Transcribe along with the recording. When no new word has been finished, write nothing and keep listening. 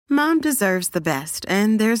Mom deserves the best,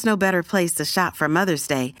 and there's no better place to shop for Mother's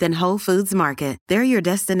Day than Whole Foods Market. They're your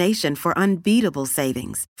destination for unbeatable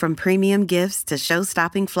savings, from premium gifts to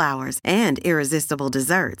show-stopping flowers and irresistible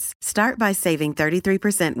desserts. Start by saving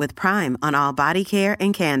 33% with Prime on all body care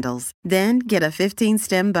and candles. Then get a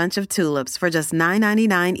 15-stem bunch of tulips for just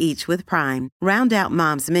 $9.99 each with Prime. Round out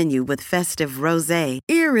Mom's menu with festive rosé,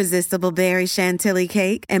 irresistible berry chantilly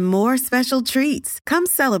cake, and more special treats. Come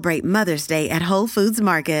celebrate Mother's Day at Whole Foods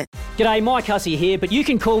Market. G'day, Mike Hussey here, but you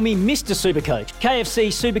can call me Mr. Supercoach. KFC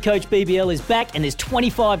Supercoach BBL is back and there's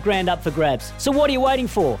 25 grand up for grabs. So what are you waiting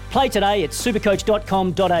for? Play today at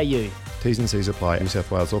supercoach.com.au. T's and C's apply. New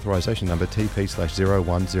South Wales authorisation number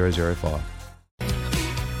TP/01005.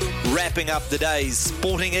 Wrapping up the day's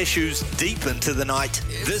sporting issues deep into the night.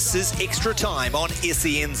 This is Extra Time on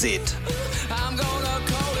SENZ. I'm gonna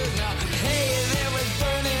call it now. Hey, there was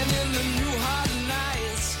burning in the new hot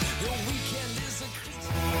nights. The weekend is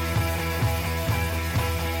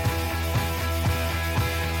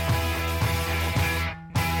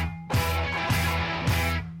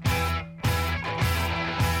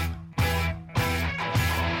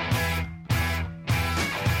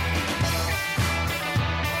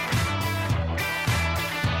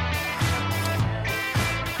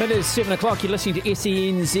It is 7 o'clock. You're listening to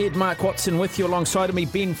SENZ. Mark Watson with you, alongside of me,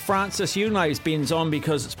 Ben Francis. You know Ben's on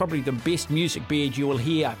because it's probably the best music bed you will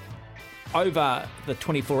hear over the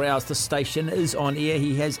 24 hours the station is on air.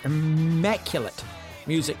 He has immaculate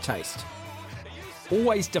music taste.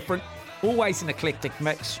 Always different, always an eclectic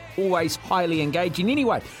mix, always highly engaging.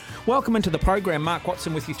 Anyway, welcome into the program. Mark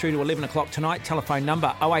Watson with you through to 11 o'clock tonight. Telephone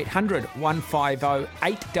number 0800 150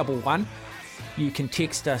 811. You can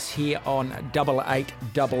text us here on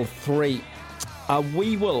 8833.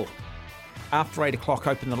 We will, after 8 o'clock,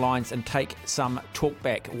 open the lines and take some talk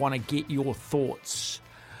back. I want to get your thoughts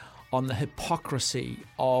on the hypocrisy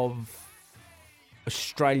of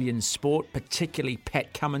Australian sport, particularly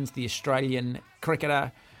Pat Cummins, the Australian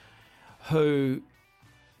cricketer, who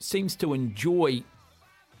seems to enjoy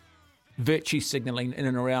virtue signalling in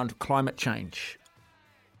and around climate change.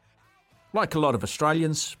 Like a lot of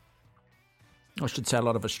Australians, I should say a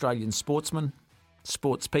lot of Australian sportsmen,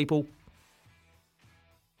 sports people,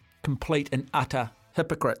 complete and utter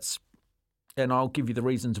hypocrites. And I'll give you the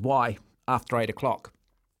reasons why after 8 o'clock.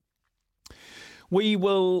 We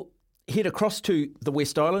will head across to the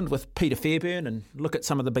West Island with Peter Fairbairn and look at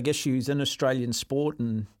some of the big issues in Australian sport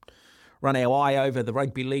and run our eye over the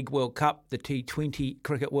Rugby League World Cup, the T20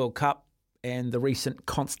 Cricket World Cup and the recent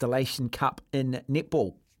Constellation Cup in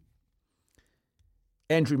netball.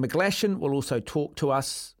 Andrew McGlashan will also talk to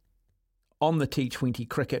us on the T20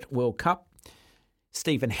 Cricket World Cup.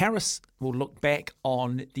 Stephen Harris will look back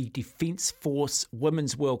on the Defence Force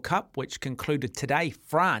Women's World Cup, which concluded today.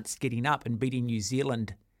 France getting up and beating New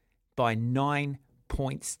Zealand by 9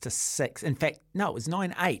 points to 6. In fact, no, it was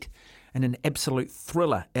 9-8 in an absolute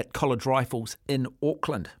thriller at College Rifles in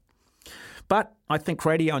Auckland. But I think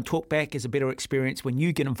radio and talkback is a better experience when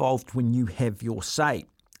you get involved, when you have your say.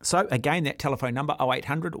 So, again, that telephone number,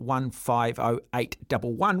 0800 150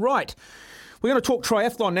 811. Right, we're going to talk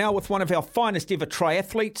triathlon now with one of our finest ever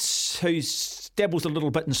triathletes who dabbles a little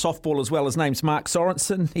bit in softball as well. His name's Mark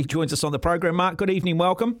Sorensen. He joins us on the program. Mark, good evening,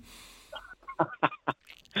 welcome.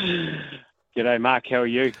 G'day, Mark. How are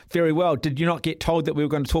you? Very well. Did you not get told that we were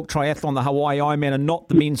going to talk triathlon, the Hawaii Ironman, and not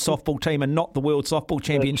the men's softball team and not the World Softball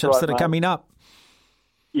Championships that are coming up?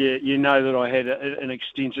 Yeah, you know that I had an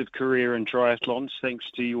extensive career in triathlons thanks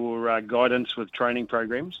to your guidance with training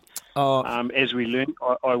programs. As we learned,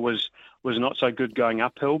 I was not so good going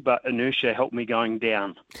uphill, but inertia helped me going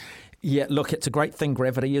down. Yeah, look, it's a great thing,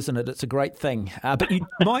 gravity, isn't it? It's a great thing. But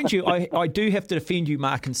mind you, I do have to defend you,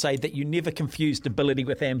 Mark, and say that you never confused ability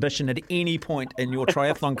with ambition at any point in your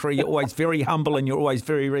triathlon career. You're always very humble and you're always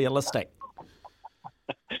very realistic.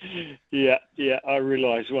 Yeah, I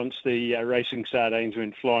realised once the racing sardines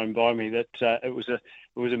went flying by me that it was a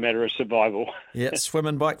matter of survival. Yeah, swim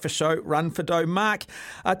and bike for show, run for dough. Mark,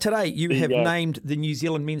 today you have named the New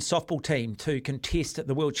Zealand men's softball team to contest at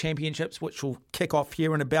the World Championships, which will kick off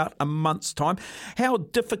here in about a month's time. How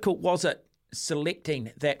difficult was it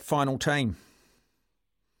selecting that final team?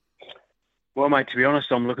 Well, mate, to be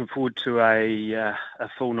honest, I'm looking forward to a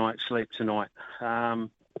full night's sleep tonight. Our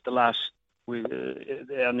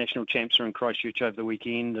national champs are in Christchurch over the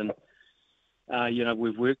weekend, and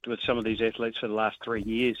we've worked with some of these athletes for the last 3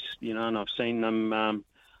 years, and I've seen them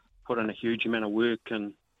put in a huge amount of work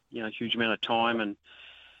and a huge amount of time, and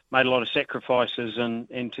made a lot of sacrifices,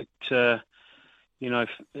 and to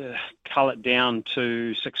cull it down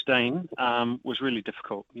to 16 was really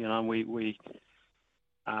difficult. We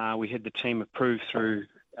had the team approved through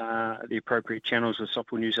the appropriate channels with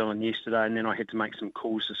Softball New Zealand yesterday, and then I had to make some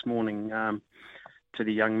calls this morning to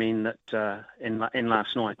the young men that and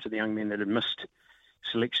last night to the young men that had missed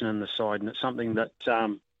selection in the side, and it's something that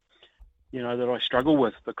that I struggle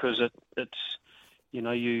with, because it's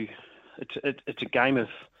a game of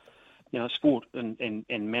sport, and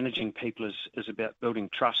managing people is about building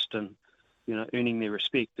trust and earning their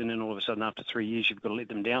respect, and then all of a sudden after 3 years you've got to let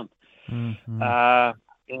them down. Mm-hmm.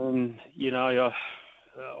 And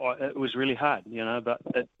it was really hard, but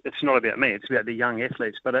it's not about me, it's about the young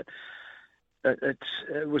athletes. But it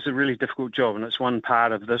was a really difficult job, and it's one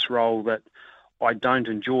part of this role that I don't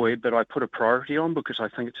enjoy, but I put a priority on, because I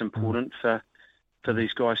think it's important for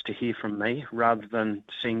these guys to hear from me rather than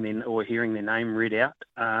seeing them or hearing their name read out.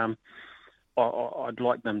 I'd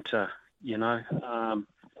like them to,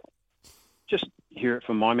 just hear it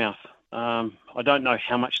from my mouth. I don't know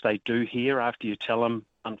how much they do hear after you tell them,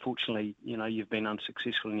 unfortunately, you've been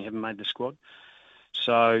unsuccessful and you haven't made the squad.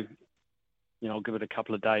 So, I'll give it a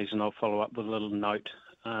couple of days and I'll follow up with a little note,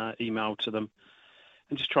 email to them,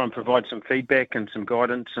 and just try and provide some feedback and some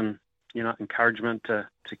guidance and, encouragement to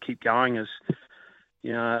keep going, as,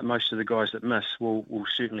 most of the guys that miss will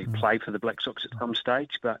certainly play for the Black Sox at some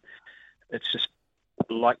stage, but it's just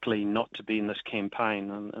likely not to be in this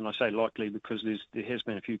campaign. And I say likely because there has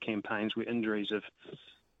been a few campaigns where injuries have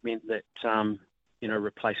meant that,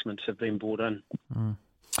 replacements have been brought in.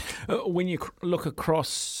 When you look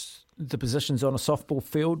across the positions on a softball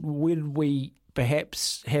field, where did we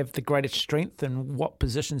perhaps have the greatest strength, and what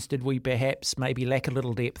positions did we perhaps maybe lack a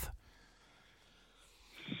little depth?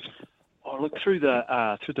 I look through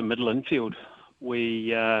the middle infield.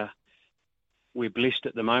 We're blessed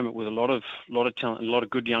at the moment with a lot of talent, a lot of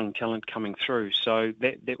good young talent coming through. So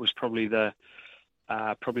that was probably the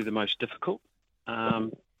most difficult.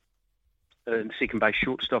 In second base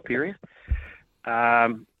shortstop area,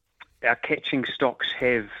 our catching stocks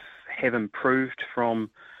have improved from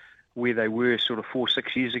where they were sort of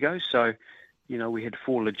 4-6 years ago. So, we had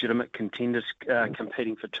 4 legitimate contenders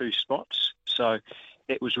competing for 2 spots. So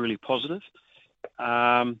that was really positive.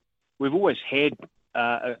 We've always had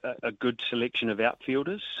a good selection of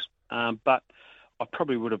outfielders, but I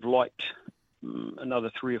probably would have liked another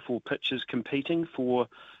 3 or 4 pitchers competing for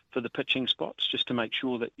the pitching spots, just to make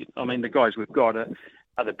sure that, the guys we've got are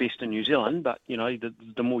the best in New Zealand, but,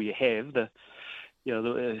 the more you have,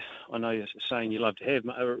 I know you're saying you love to have,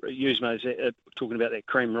 talking about that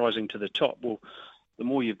cream rising to the top. Well, the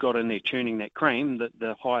more you've got in there churning that cream,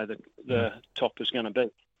 the higher the top is going to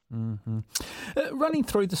be. Mm-hmm. Running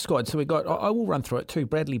through the squad, so I will run through it too.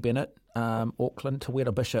 Bradley Bennett, Auckland,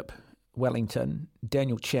 Tawera Bishop, Wellington,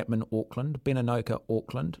 Daniel Chapman, Auckland, Ben Anoka,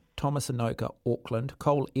 Auckland, Thomas Anoka, Auckland,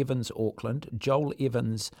 Cole Evans, Auckland, Joel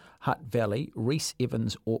Evans, Hutt Valley, Reese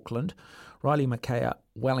Evans, Auckland, Riley Makaya,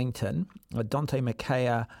 Wellington, Dante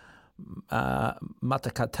Makaya,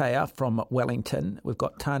 Matakatea from Wellington. We've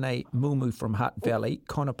got Tane Mumu from Hutt Valley,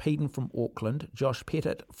 Connor Peden from Auckland, Josh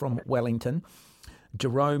Pettit from Wellington,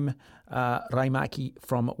 Jerome Raimaki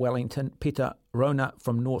from Wellington, Peter Rona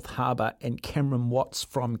from North Harbour, and Cameron Watts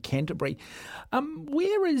from Canterbury.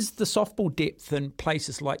 Where is the softball depth in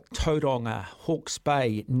places like Tauranga, Hawke's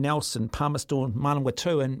Bay, Nelson, Palmerston,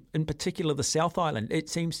 Manawatu, and in particular the South Island? It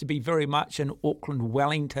seems to be very much an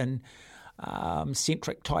Auckland-Wellington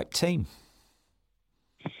centric type team.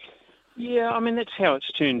 Yeah, that's how it's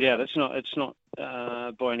turned out. It's not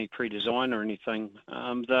by any pre-design or anything.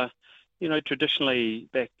 Traditionally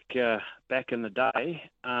back in the day,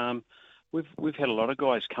 we've had a lot of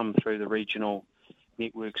guys come through the regional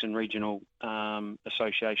networks and regional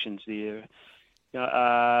associations there.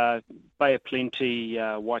 Bay of Plenty,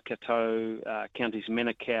 Waikato, Counties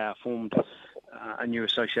Manukau formed a new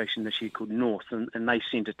association this year called North, and they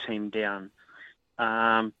sent a team down.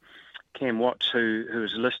 Cam Watts, who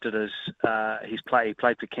is listed as he played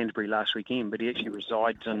for Canterbury last weekend, but he actually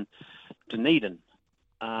resides in Dunedin.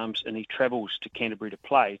 And he travels to Canterbury to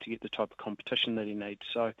play to get the type of competition that he needs.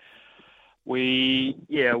 So we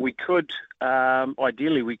could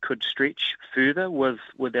ideally we could stretch further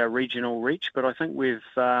with our regional reach, but I think we've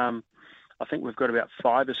got about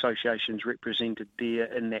 5 associations represented there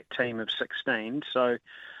in that team of 16. So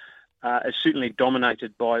it's certainly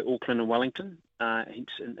dominated by Auckland and Wellington, and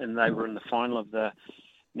they were in the final of the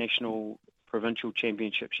National Provincial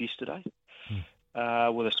Championships yesterday,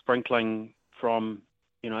 with a sprinkling from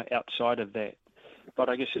outside of that. But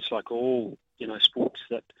I guess it's like all sports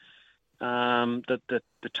that the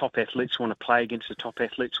top athletes want to play against the top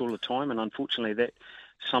athletes all the time, and unfortunately that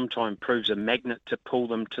sometimes proves a magnet to pull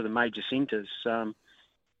them to the major centres.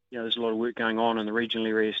 There's a lot of work going on in the regional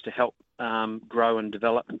areas to help grow and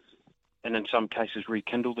develop in some cases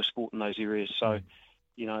rekindle the sport in those areas. So,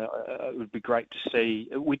 it would be great to see.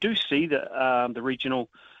 We do see that the regional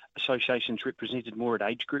associations represented more at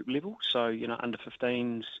age group level. So, under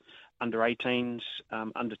 15s, under 18s,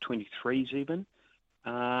 under 23s even.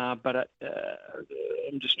 But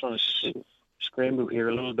I'm just trying to scramble here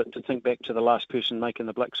a little bit to think back to the last person making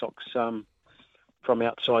the Black Sox from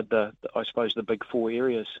outside the big four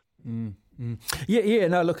areas. Yeah,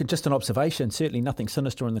 no, look, just an observation. Certainly nothing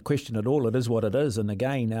sinister in the question at all. It is what it is. And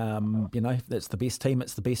again, that's the best team.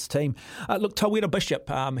 It's the best team. Look, Tawera Bishop,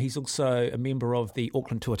 he's also a member of the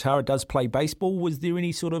Auckland Tuatara, does play baseball. Was there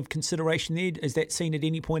any sort of consideration there? Is that seen at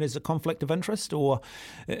any point as a conflict of interest, or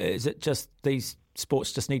is it just these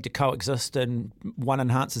sports just need to coexist and one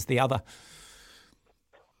enhances the other?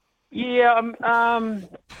 Yeah,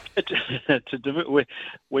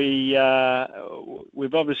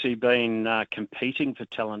 we've obviously been competing for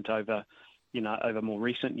talent over more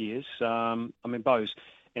recent years. Bose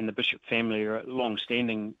and the Bishop family are a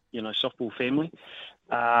long-standing, softball family.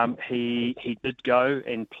 He did go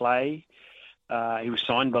and play. He was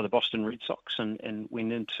signed by the Boston Red Sox and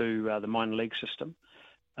went into the minor league system.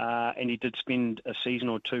 And he did spend a season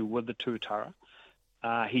or two with the Tuatara.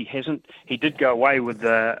 He did go away with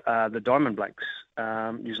the Diamond Blacks,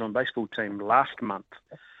 New Zealand baseball team last month.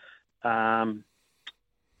 But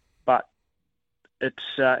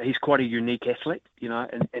he's quite a unique athlete,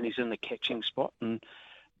 and he's in the catching spot. And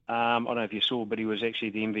I don't know if you saw, but he was actually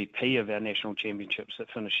the MVP of our national championships that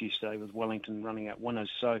finished yesterday with Wellington running out winners.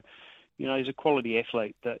 So, he's a quality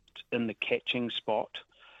athlete that in the catching spot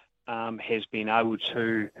has been able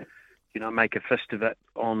to make a fist of it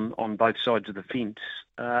on both sides of the fence.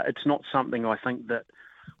 It's not something I think that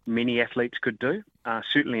many athletes could do,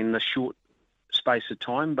 certainly in this short space of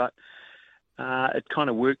time, but it kind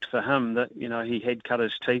of worked for him that, he had cut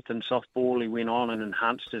his teeth in softball. He went on and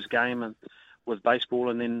enhanced his game and with baseball,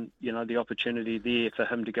 and then, the opportunity there for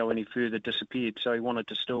him to go any further disappeared. So he wanted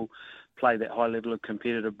to still play that high level of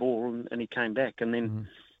competitive ball, and he came back. And then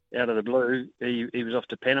out of the blue, he was off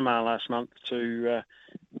to Panama last month to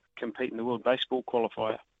compete in the World Baseball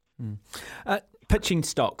Qualifier. Pitching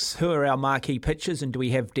stocks, who are our marquee pitchers, and do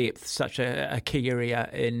we have depth, such a key area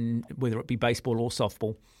in whether it be baseball or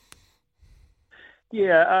softball?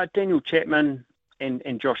 Yeah, Daniel Chapman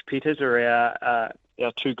and Josh Peters are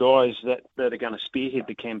our two guys that are going to spearhead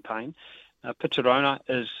the campaign. Pitarona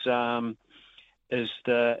is our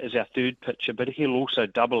third pitcher, but he'll also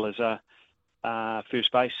double as a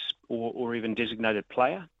first base or even designated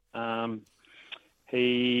player.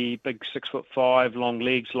 He big 6'5", long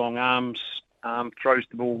legs, long arms, throws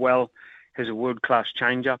the ball well, has a world-class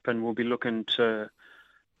change-up, and we'll be looking to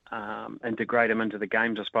integrate him into the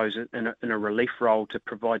games, I suppose, in a relief role to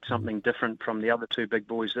provide something different from the other two big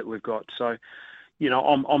boys that we've got. So,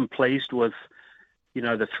 I'm pleased with,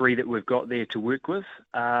 the three that we've got there to work with.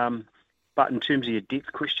 But in terms of your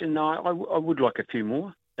depth question, no, I would like a few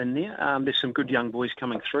more in there. There's some good young boys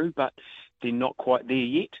coming through, but they're not quite there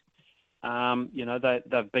yet.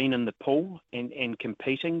 They've been in the pool and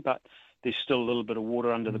competing, but there's still a little bit of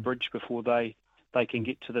water under the bridge before they can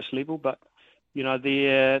get to this level. But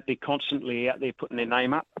they're constantly out there putting their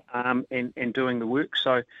name up and doing the work,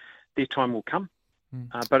 so their time will come.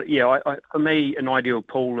 But yeah, for me, an ideal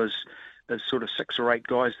pool is sort of 6 or 8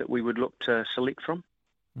 guys that we would look to select from.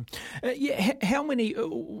 How many,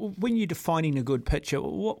 when you're defining a good pitcher,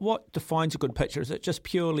 what defines a good pitcher? Is it just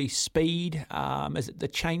purely speed? Is it the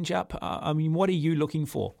change-up? What are you looking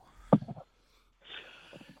for?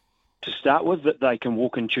 To start with, that they can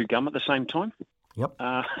walk and chew gum at the same time. Yep.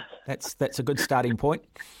 That's a good starting point.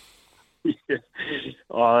 Yeah.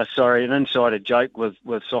 Oh, sorry. An insider joke with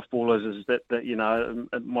softballers is that in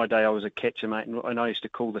my day I was a catcher, mate, and I used to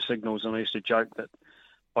call the signals, and I used to joke that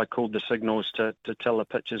I called the signals to tell the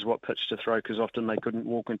pitchers what pitch to throw, because often they couldn't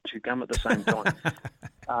walk and chew gum at the same time.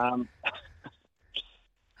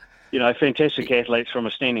 Fantastic athletes from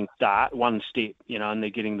a standing start, one step, and they're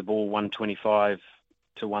getting the ball 125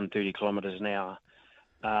 to 130 kilometres an hour.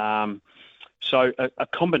 So a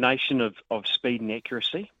combination of speed and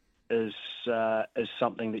accuracy is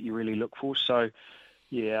something that you really look for. So,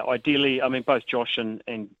 yeah, ideally, both Josh and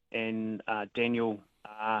Daniel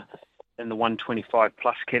are in the 125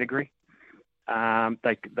 plus category.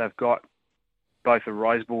 They've got both a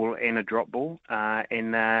rise ball and a drop ball,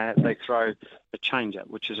 and they throw a change-up,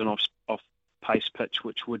 which is an off-pace pitch,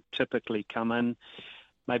 which would typically come in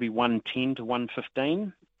maybe 110 to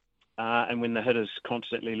 115. And when the hitter's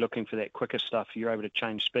constantly looking for that quicker stuff, you're able to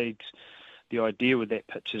change speeds. The idea with that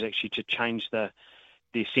pitch is actually to change the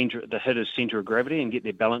hitter's centre of gravity and get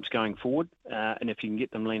their balance going forward. And if you can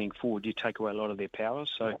get them leaning forward, you take away a lot of their power.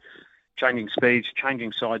 So changing speeds,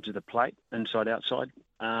 changing sides of the plate, inside, outside.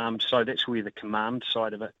 So that's where the command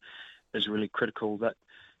side of it is really critical. That,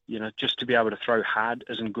 just to be able to throw hard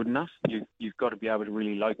isn't good enough. You've got to be able to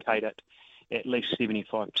really locate it at least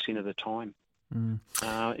 75% of the time. And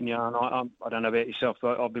I don't know about yourself,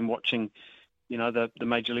 but I've been watching, the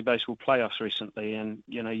Major League Baseball playoffs recently, and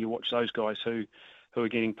you watch those guys who are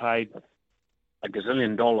getting paid $1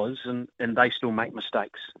 gazillion and they still make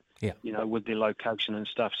mistakes. Yeah. With their location and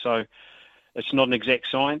stuff. So it's not an exact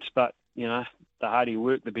science, but the harder you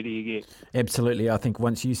work, the better you get. Absolutely. I think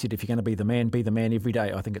once you said, if you're going to be the man every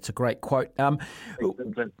day. I think it's a great quote.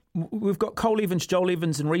 We've got Cole Evans, Joel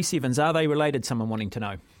Evans and Rhys Evans. Are they related? Someone wanting to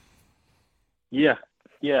know. Yeah.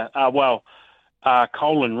 Cole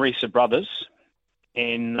and Rhys are brothers,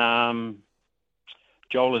 and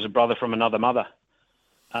Joel is a brother from another mother.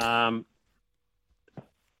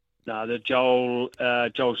 No,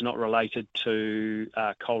 Joel's not related to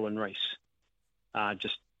Cole and Rhys.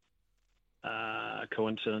 Just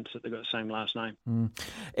coincidence that they've got the same last name.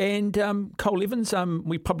 And Cole Evans,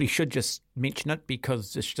 we probably should just mention it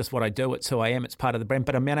because it's just what I do. It's who I am. It's part of the brand.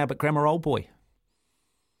 But I'm Mount Albert Grammar old boy.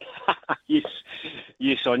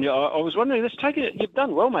 Yes, I knew. I was wondering. You've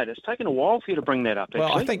done well, mate. It's taken a while for you to bring that up. Actually.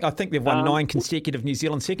 Well, I think they've won 9 consecutive New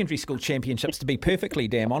Zealand secondary school championships, to be perfectly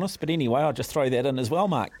damn honest. But anyway, I'll just throw that in as well,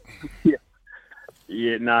 Mark.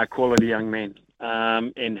 Yeah. No, quality young man.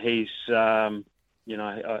 And he's,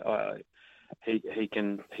 he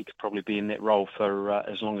could probably be in that role for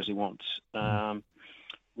as long as he wants.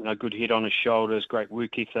 Good head on his shoulders, great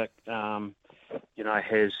work ethic.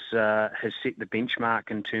 Has set the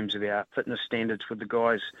benchmark in terms of our fitness standards with the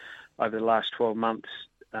guys over the last 12 months.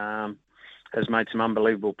 Has made some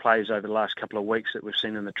unbelievable plays over the last couple of weeks that we've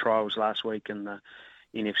seen in the trials last week and the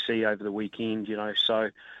NFC over the weekend. So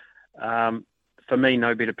for me,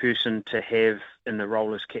 no better person to have in the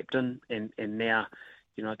role as captain. And now,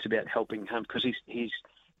 it's about helping him because he's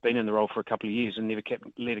been in the role for a couple of years and never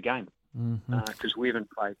led a game because we haven't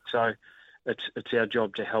played. So it's our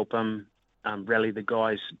job to help him. Rally the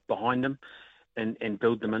guys behind them and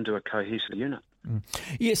build them into a cohesive unit.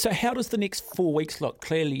 Yeah, so how does the next 4 weeks look?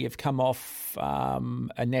 Clearly you've come off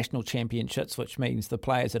a national championships, which means the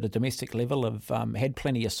players at a domestic level have had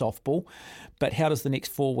plenty of softball. But how does the next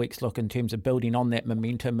 4 weeks look in terms of building on that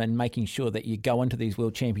momentum and making sure that you go into these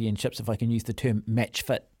World Championships, if I can use the term, match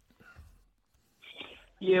fit?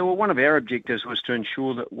 Yeah, well, one of our objectives was to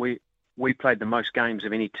ensure that we played the most games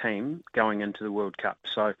of any team going into the World Cup.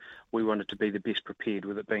 So we wanted to be the best prepared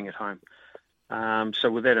with it being at home. So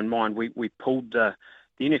with that in mind, we pulled the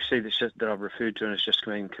NFC that I've referred to and it's just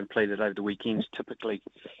been completed over the weekends, typically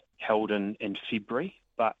held in February.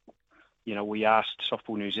 But, we asked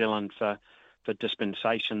Softball New Zealand for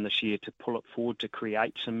dispensation this year to pull it forward to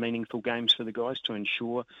create some meaningful games for the guys to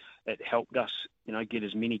ensure it helped us, get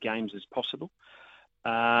as many games as possible.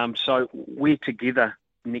 So we're together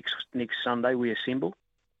next Sunday. We assemble.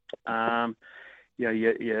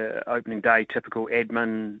 Your opening day, typical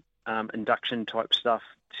admin, induction type stuff,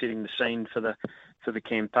 setting the scene for the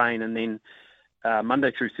campaign, and then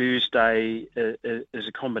Monday through Thursday is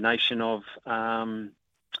a combination of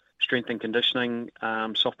strength and conditioning,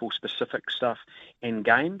 softball specific stuff, and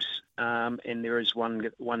games. And there is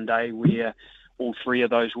one day where all three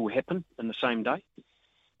of those will happen in the same day.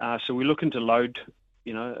 So we're looking to load,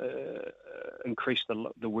 increase the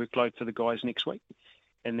workload for the guys next week,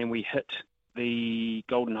 and then we hit the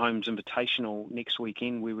Golden Homes Invitational next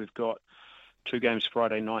weekend, where we've got 2 games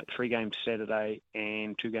Friday night, 3 games Saturday,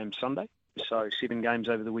 and 2 games Sunday. So 7 games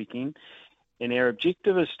over the weekend. And our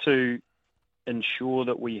objective is to ensure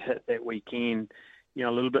that we hit that weekend,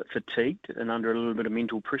 a little bit fatigued and under a little bit of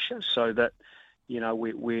mental pressure, so that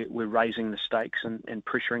we're raising the stakes and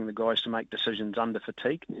pressuring the guys to make decisions under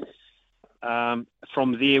fatigue.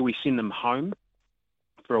 From there, we send them home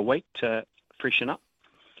for a week to freshen up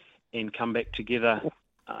and come back together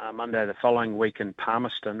Monday the following week in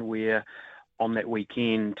Palmerston, where on that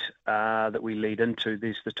weekend that we lead into,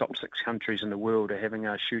 there's the top 6 countries in the world are having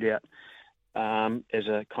a shootout as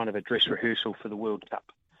a kind of a dress rehearsal for the World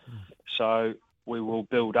Cup. So we will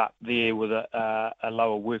build up there with a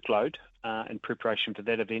lower workload in preparation for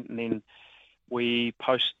that event, and then we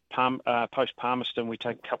post Palmerston, we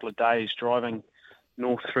take a couple of days driving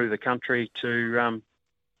north through the country to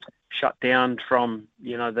shut down from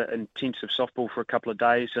the intensive softball for a couple of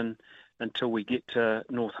days and until we get to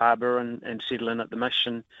North Harbour and settle in at the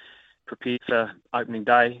Mission, prepare for opening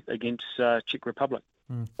day against Czech Republic.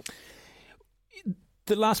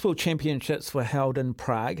 The last World Championships were held in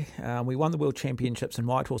Prague. We won the World Championships in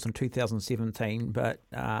Whitehorse in 2017, but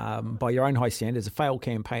by your own high standards, a failed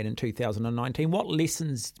campaign in 2019. What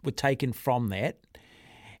lessons were taken from that,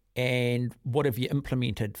 and what have you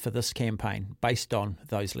implemented for this campaign based on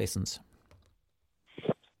those lessons?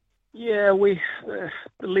 Yeah, the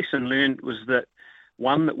lesson learned was that,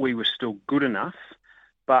 one, that we were still good enough,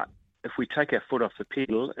 but if we take our foot off the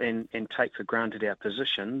pedal and take for granted our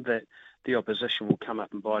position, that the opposition will come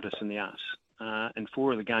up and bite us in the arse. And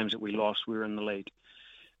 4 of the games that we lost, we were in the lead.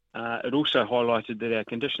 It also highlighted that our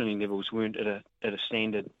conditioning levels weren't at a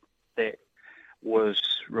standard that was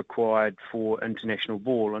required for international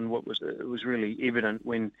ball. And it was really evident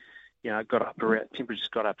when, temperatures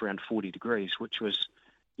got up around 40 degrees, which was,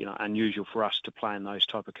 unusual for us to play in those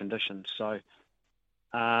type of conditions. So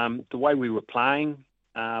the way we were playing,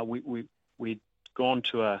 we'd gone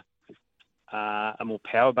to a more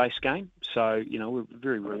power-based game. So, we're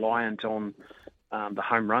very reliant on the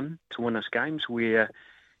home run to win us games, where,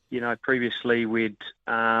 previously we'd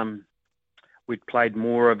played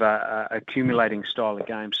more of a accumulating style of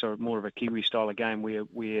game, so more of a Kiwi style of game where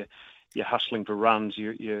you're hustling for runs,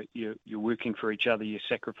 you're working for each other, you're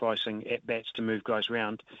sacrificing at-bats to move guys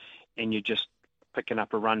around, and you're just picking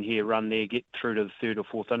up a run here, run there, get through to the 3rd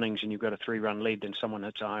or 4th innings, and you've got a 3-run lead, then someone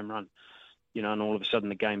hits a home run, and all of a sudden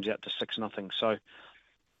the game's out to 6-0. So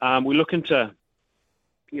we're looking to,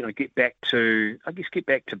 get back to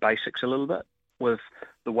basics a little bit with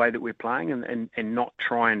the way that we're playing, and not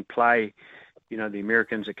try and play, the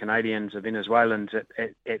Americans, the Canadians, the Venezuelans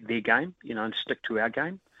at their game, and stick to our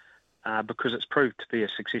game. Because it's proved to be a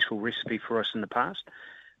successful recipe for us in the past,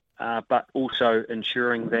 but also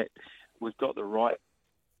ensuring that we've got the right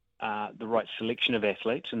selection of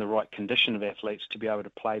athletes and the right condition of athletes to be able to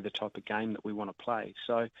play the type of game that we want to play.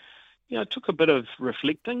 So, it took a bit of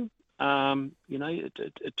reflecting. It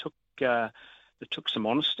took some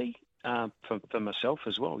honesty for myself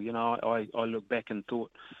as well. I look back and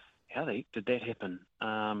thought, how the heck did that happen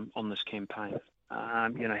on this campaign? How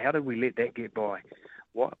did we let that get by?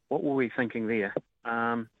 What were we thinking there?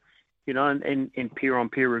 And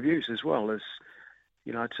peer-on-peer reviews as well. As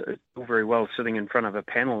it's all very well sitting in front of a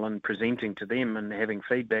panel and presenting to them and having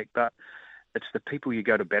feedback, but it's the people you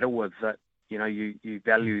go to battle with that you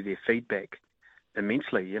value their feedback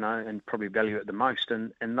immensely, and probably value it the most.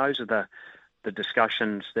 And those are the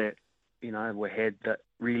discussions that were had that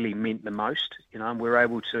really meant the most. And we're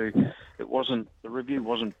able to. The review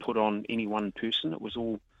wasn't put on any one person. It was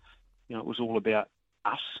all about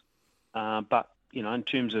us, but in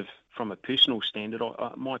terms of from a personal standard,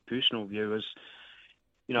 my personal view is,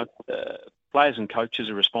 players and coaches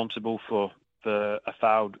are responsible for a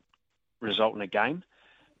failed result in a game,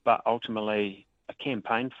 but ultimately a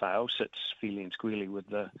campaign fail sits fairly and squarely with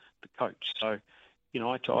the coach. So,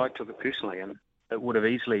 I took it personally, and it would have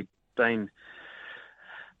easily been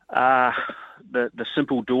the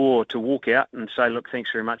simple door to walk out and say, look,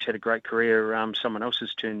 thanks very much, had a great career, someone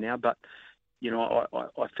else's turn now. But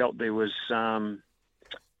I felt there was a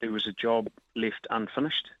job left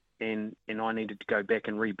unfinished, and I needed to go back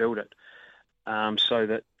and rebuild it, so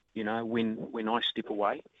that when I step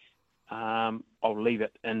away, I'll leave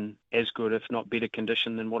it in as good, if not better,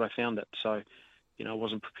 condition than what I found it. So, I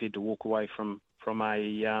wasn't prepared to walk away from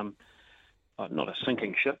a not a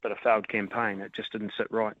sinking ship, but a failed campaign. It just didn't sit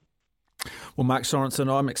right. Well, Mark Sorensen,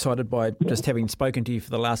 I'm excited by just having spoken to you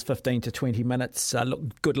for the last 15 to 20 minutes.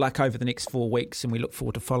 Good luck over the next 4 weeks, and we look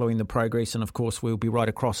forward to following the progress. And, of course, we'll be right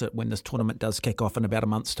across it when this tournament does kick off in about a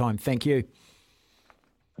month's time. Thank you.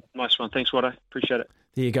 Nice one. Thanks, Watto. Appreciate it.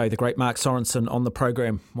 There you go, the great Mark Sorensen on the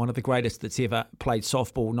program, one of the greatest that's ever played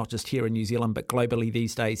softball, not just here in New Zealand, but globally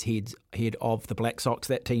these days, head of the Black Sox.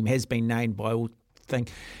 That team has been named by all.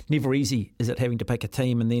 Never easy, is it, having to pick a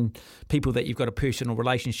team and then people that you've got a personal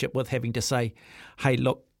relationship with having to say, hey,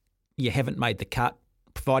 look, you haven't made the cut,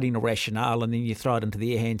 providing a rationale, and then you throw it into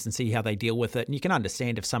their hands and see how they deal with it. And you can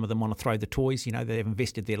understand if some of them want to throw the toys, they've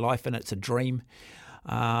invested their life in it, it's a dream.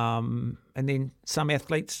 And then some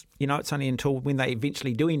athletes, it's only until when they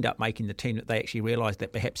eventually do end up making the team that they actually realise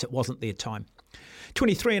that perhaps it wasn't their time.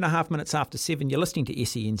 23 and a half minutes after 7, you're listening to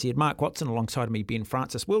SENZ. Mark Watson alongside of me, Ben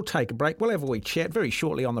Francis. We'll take a break. We'll have a wee chat very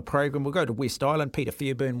shortly on the program. We'll go to West Island. Peter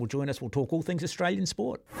Fairburn will join us. We'll talk all things Australian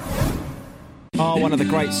sport. Oh, one of the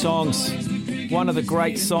great songs. One of the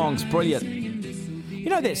great songs. Brilliant.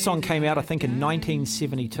 That song came out, I think, in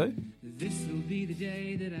 1972.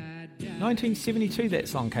 1972 that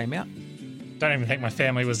song came out. Don't even think my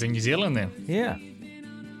family was in New Zealand then. Yeah.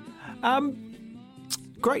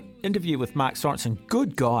 Great interview with Mark Sorensen.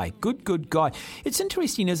 Good guy. Good guy. It's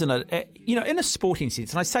interesting, isn't it? In a sporting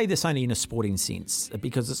sense, and I say this only in a sporting sense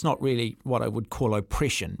because it's not really what I would call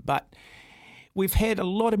oppression, but we've had a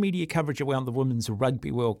lot of media coverage around the Women's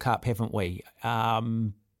Rugby World Cup, haven't we?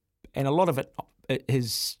 And a lot of it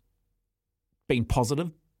has been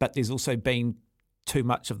positive, but there's also been too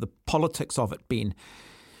much of the politics of it, Ben.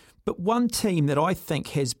 But one team that I think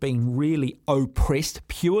has been really oppressed,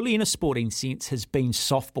 purely in a sporting sense, has been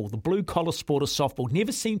softball. The blue-collar sport of softball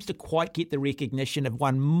never seems to quite get the recognition. Have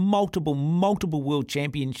won multiple world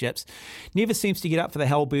championships. Never seems to get up for the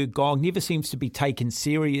Halberg Gong. Never seems to be taken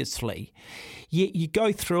seriously. Yet you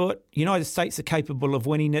go through it. United States are capable of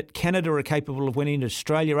winning it. Canada are capable of winning it.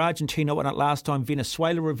 Australia, Argentina won it last time.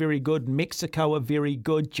 Venezuela are very good. Mexico are very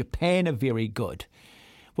good. Japan are very good.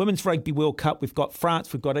 Women's Rugby World Cup, we've got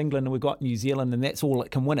France, we've got England, and we've got New Zealand, and that's all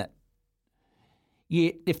that can win it.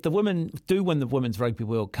 Yet, if the women do win the Women's Rugby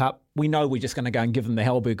World Cup, we know we're just going to go and give them the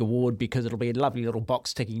Halberg Award because it'll be a lovely little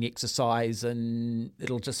box-ticking exercise and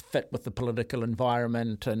it'll just fit with the political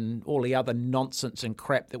environment and all the other nonsense and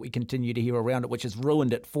crap that we continue to hear around it, which has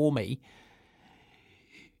ruined it for me.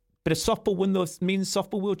 But if softball win the Men's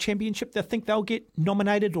Softball World Championship, they think they'll get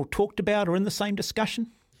nominated or talked about or in the same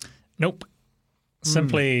discussion? Nope.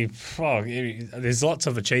 Simply, there's lots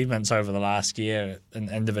of achievements over the last year in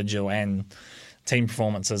individual and team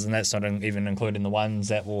performances, and that's not even including the ones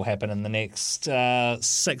that will happen in the next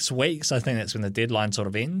 6 weeks. I think that's when the deadline sort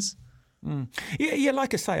of ends. Yeah,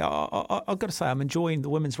 like I say, I've got to say I'm enjoying the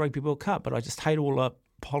Women's Rugby World Cup, but I just hate all the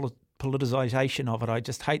politicisation of it. I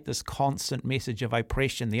just hate this constant message of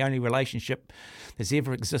oppression. The only relationship that's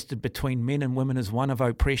ever existed between men and women is one of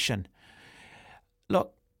oppression.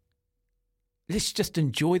 Look, let's just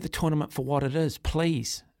enjoy the tournament for what it is,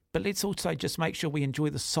 please. But let's also just make sure we enjoy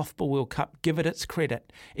the Softball World Cup. Give it its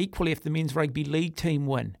credit. Equally, if the Men's Rugby League team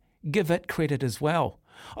win, give it credit as well.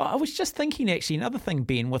 I was just thinking, actually, another thing,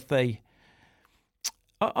 Ben, with the...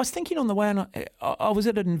 I was thinking on the way, and I was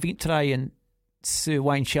at an event today and Sir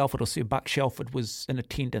Wayne Shelford or Sir Buck Shelford was in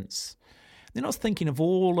attendance. Then I was thinking of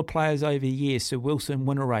all the players over the years, Sir Wilson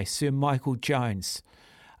Winteray, Sir Michael Jones,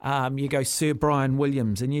 you go Sir Brian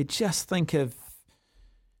Williams, and you just think of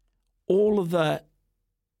all of the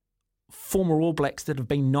former All Blacks that have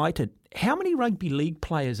been knighted. How many rugby league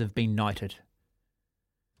players have been knighted?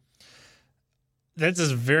 That's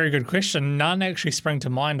a very good question. None actually spring to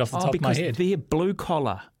mind off the top of my head. They're blue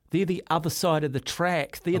collar. They're the other side of the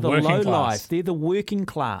tracks. They're the low life. They're the working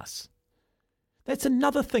class. That's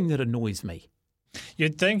another thing that annoys me.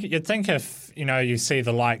 You'd think if you see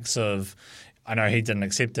the likes of, I know he didn't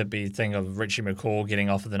accept it, but you think of Richie McCaw getting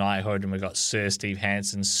off of the knighthood, and we've got Sir Steve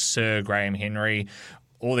Hansen, Sir Graham Henry,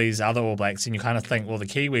 all these other All Blacks, and you kind of think, well, the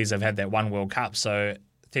Kiwis have had that one World Cup, so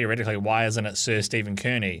theoretically, why isn't it Sir Stephen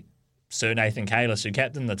Kearney, Sir Nathan Kalis, who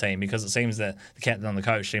captained the team? Because it seems that the captain and the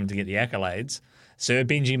coach seem to get the accolades. Sir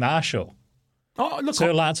Benji Marshall.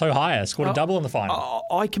 Sir Lance O'Hire scored a double in the final.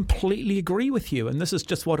 I completely agree with you, and this is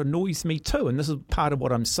just what annoys me too, and this is part of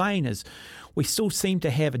what I'm saying is we still seem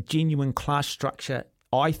to have a genuine class structure,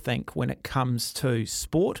 I think, when it comes to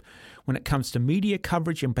sport, when it comes to media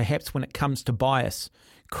coverage, and perhaps when it comes to bias.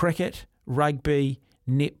 Cricket, rugby,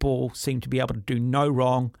 netball seem to be able to do no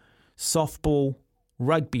wrong. Softball,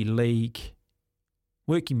 rugby league,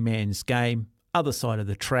 working man's game, other side of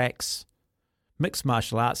the tracks. Mixed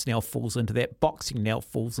martial arts now falls into that. Boxing now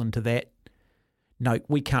falls into that. No,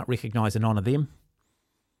 we can't recognise and honour them.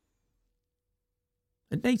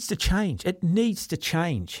 It needs to change. It needs to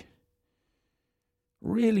change.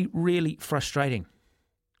 Really, really frustrating.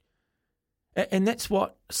 And that's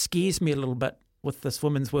what scares me a little bit with this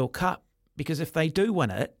Women's World Cup, because if they do win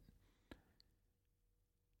it,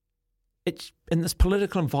 it's in this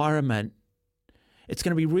political environment, it's going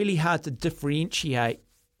to be really hard to differentiate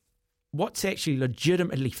what's actually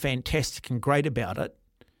legitimately fantastic and great about it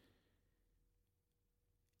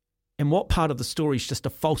and what part of the story is just a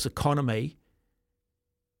false economy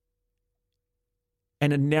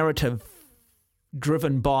and a narrative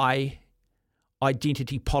driven by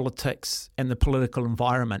identity politics and the political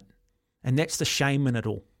environment. And that's the shame in it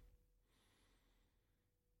all.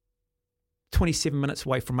 27 minutes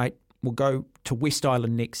away from 8. We'll go to West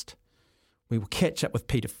Island next. We will catch up with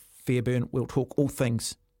Peter Fairburn. We'll talk all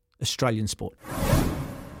things Australian sport.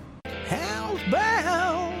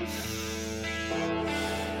 Housebound.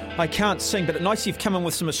 I can't sing, but it's nice you've come in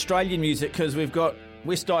with some Australian music because we've got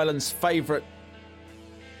West Island's favourite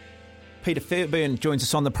Peter Fairburn joins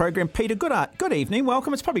us on the program. Peter, good evening.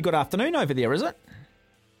 Welcome. It's probably good afternoon over there, is it?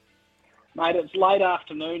 Mate, it's late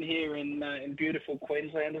afternoon here in beautiful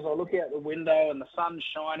Queensland. As I look out the window and the sun's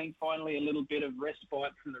shining, finally a little bit of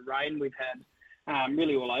respite from the rain we've had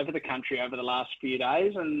really all over the country over the last few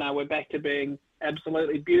days. And we're back to being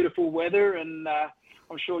absolutely beautiful weather. And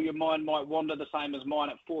I'm sure your mind might wander the same as mine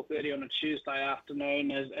at 4:30 on a Tuesday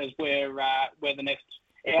afternoon as where the next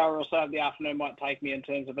hour or so of the afternoon might take me in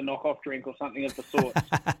terms of a knock-off drink or something of the sort.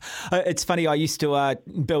 It's funny, I used to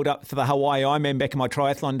build up for the Hawaii Ironman back in my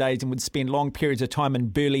triathlon days and would spend long periods of time in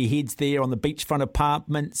Burleigh Heads there on the beachfront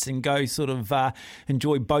apartments and go sort of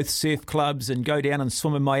enjoy both surf clubs and go down and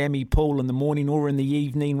swim in Miami pool in the morning or in the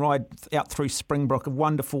evening, ride out through Springbrook, a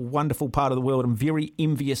wonderful, wonderful part of the world. I'm very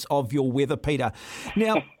envious of your weather, Peter.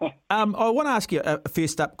 Now, I want to ask you a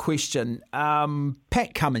first-up question.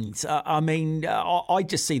 Pat Cummins, I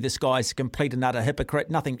just see this guy as a complete and utter hypocrite,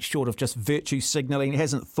 nothing short of just virtue signalling,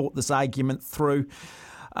 hasn't thought this argument through.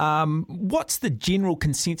 What's the general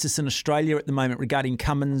consensus in Australia at the moment regarding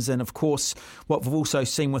Cummins and, of course, what we've also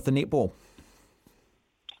seen with the netball?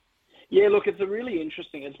 Yeah, look, it's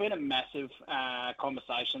been a massive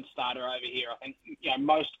conversation starter over here. I think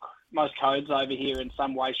most codes over here in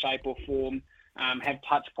some way, shape or form have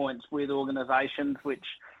touch points with organisations which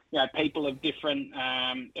people of different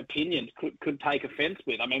opinions could take offence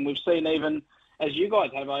with. I mean, we've seen even, as you guys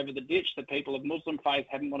have over the ditch, that people of Muslim faith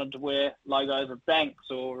haven't wanted to wear logos of banks,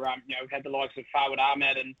 or we've had the likes of Fawad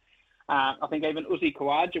Ahmed and I think even Uzi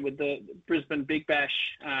Khawaja with the Brisbane Big Bash,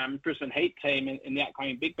 Brisbane Heat team in the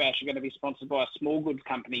upcoming Big Bash are going to be sponsored by a small goods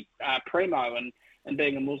company, Primo, and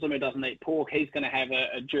being a Muslim who doesn't eat pork, he's going to have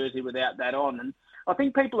a jersey without that on. And I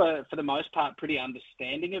think people are, for the most part, pretty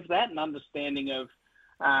understanding of that and understanding of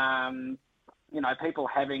people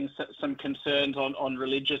having some concerns on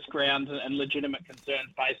religious grounds and legitimate concerns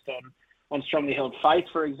based on strongly held faith,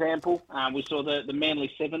 for example. We saw the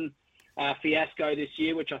Manly 7 fiasco this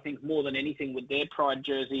year, which I think more than anything with their Pride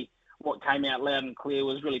jersey, what came out loud and clear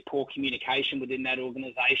was really poor communication within that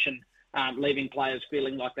organisation, leaving players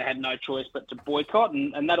feeling like they had no choice but to boycott.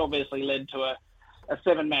 And that obviously led to a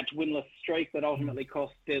 7-match winless streak that ultimately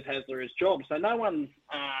cost Des Hasler his job. So no one's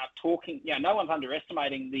no one's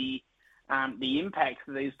underestimating the impact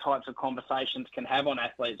that these types of conversations can have on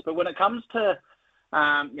athletes. But when it comes to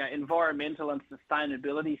environmental and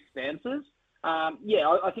sustainability stances,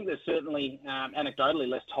 I think there's certainly anecdotally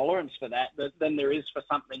less tolerance for that than there is for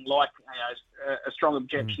something like a strong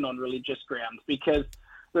objection on religious grounds, because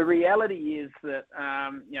the reality is that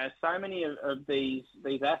so many of these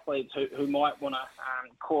athletes who might want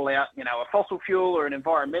to call out a fossil fuel or an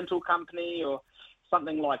environmental company or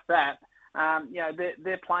something like that,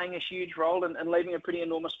 they're playing a huge role and leaving a pretty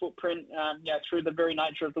enormous footprint through the very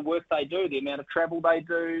nature of the work they do, the amount of travel they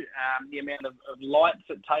do, the amount of lights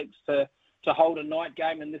it takes to hold a night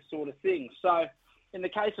game and this sort of thing. So in the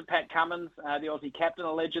case of Pat Cummins, the Aussie captain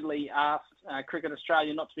allegedly asked Cricket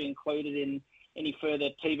Australia not to be included in any further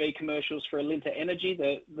TV commercials for Alinta Energy,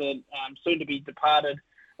 the soon-to-be departed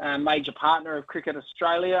major partner of Cricket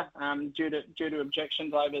Australia, due to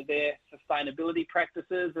objections over their sustainability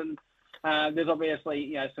practices. And there's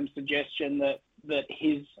obviously some suggestion that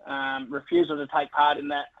his refusal to take part in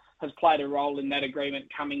that has played a role in that agreement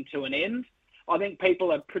coming to an end. I think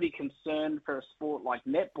people are pretty concerned for a sport like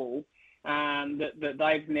netball that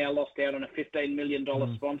they've now lost out on a $15 million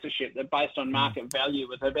sponsorship that, based on market value,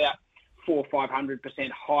 was about 400% or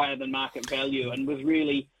 500% higher than market value, and was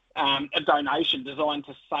really a donation designed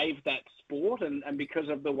to save that sport. And because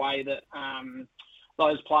of the way that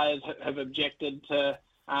those players have objected to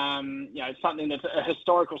something that's a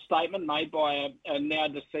historical statement made by a now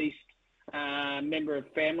deceased member of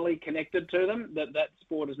family connected to them, that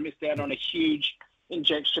sport has missed out on a huge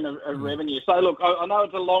injection of revenue. So look, I know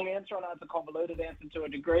it's a long answer, I know it's a convoluted answer to a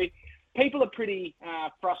degree. People are pretty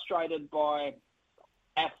frustrated by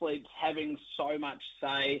athletes having so much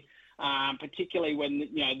say, particularly when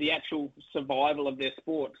the actual survival of their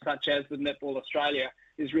sport, such as with Netball Australia,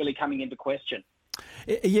 is really coming into question.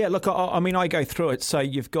 Yeah, look, I go through it. So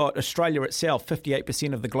you've got Australia itself,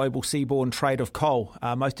 58% of the global seaborne trade of coal,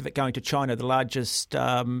 most of it going to China, the largest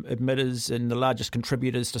emitters and the largest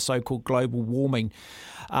contributors to so-called global warming.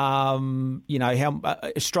 How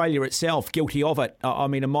Australia itself, guilty of it.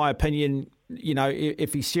 In my opinion,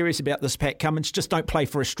 if he's serious about this, Pat Cummins, just don't play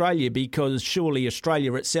for Australia, because surely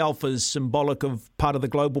Australia itself is symbolic of part of the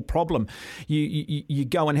global problem. You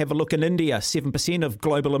go and have a look in India, 7% of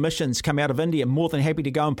global emissions come out of India. More than happy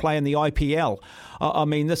to go and play in the IPL.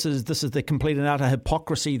 This is the complete and utter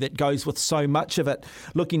hypocrisy that goes with so much of it.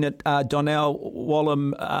 Looking at Donnell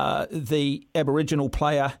Wallam, the Aboriginal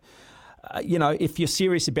player, if you're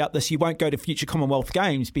serious about this, you won't go to future Commonwealth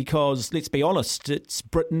Games because, let's be honest, it's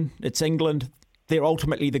Britain, it's England. They're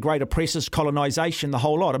ultimately the great oppressors, colonisation, the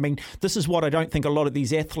whole lot. I mean, this is what I don't think a lot of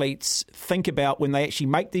these athletes think about when they actually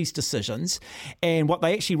make these decisions. And what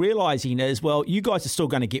they actually realising is, well, you guys are still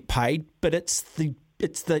going to get paid, but it's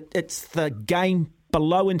the game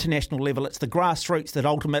below international level. It's the grassroots that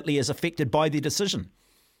ultimately is affected by the decision.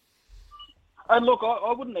 And look,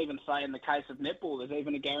 I wouldn't even say in the case of netball there's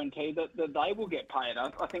even a guarantee that they will get paid.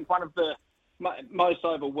 I think one of the most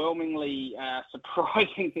overwhelmingly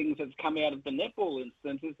surprising things that's come out of the netball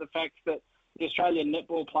instance is the fact that the Australian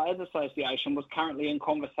Netball Players Association was currently in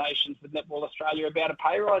conversations with Netball Australia about a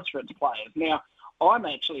pay rise for its players. Now, I'm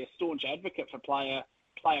actually a staunch advocate for player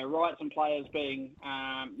rights and players being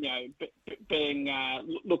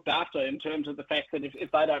looked after in terms of the fact that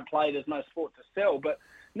if they don't play, there's no sport to sell. But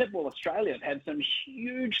Netball Australia have had some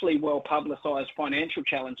hugely well publicised financial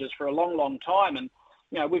challenges for a long, long time, and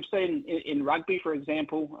we've seen in rugby, for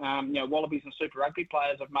example, Wallabies and Super Rugby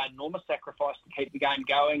players have made enormous sacrifice to keep the game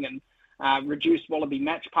going and reduced Wallaby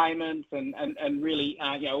match payments and really,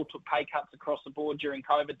 all took pay cuts across the board during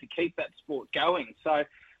COVID to keep that sport going. So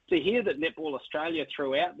to hear that Netball Australia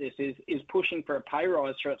throughout this is pushing for a pay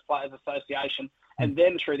rise for its Players Association and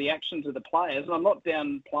then through the actions of the players, and I'm not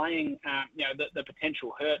downplaying, the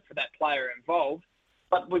potential hurt for that player involved,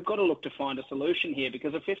 but we've got to look to find a solution here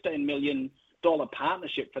because a $15 million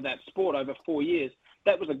partnership for that sport over 4 years,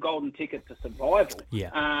 that was a golden ticket to survival.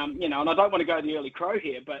 Yeah. And I don't want to go the early crow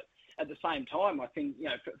here, but at the same time, I think,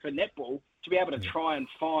 for netball, to be able to try and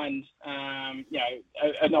find,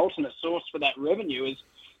 an alternate source for that revenue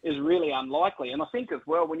is really unlikely. And I think as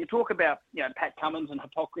well, when you talk about, Pat Cummins and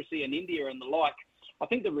hypocrisy in India and the like, I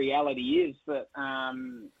think the reality is that,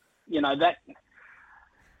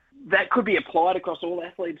 that could be applied across all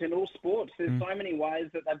athletes in all sports. There's so many ways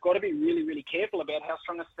that they've got to be really, really careful about how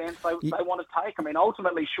strong a stance they want to take. I mean,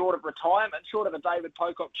 ultimately, short of retirement, short of a David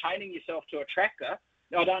Pocock chaining yourself to a tractor,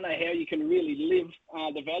 I don't know how you can really live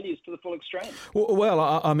the values to the full extreme.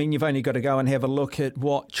 Well, I mean, you've only got to go and have a look at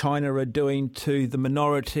what China are doing to the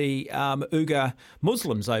minority Uyghur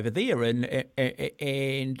Muslims over there.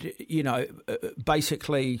 And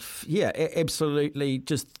basically, absolutely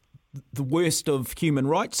just the worst of human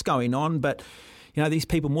rights going on. But these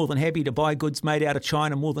people more than happy to buy goods made out of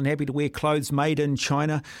China, more than happy to wear clothes made in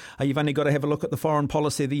China. You've only got to have a look at the foreign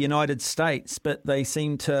policy of the United States, but they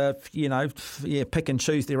seem to, pick and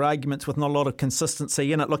choose their arguments with not a lot of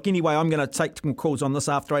consistency in it. Look, anyway, I'm going to take some calls on this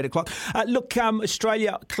after 8 o'clock.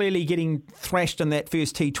 Australia clearly getting thrashed in that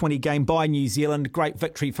first T20 game by New Zealand. Great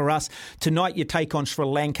victory for us. Tonight, you take on Sri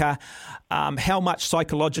Lanka. How much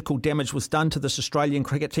psychological damage was done to this Australian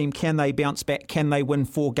cricket team? Can they bounce back? Can they win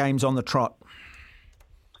 4 games on the trot?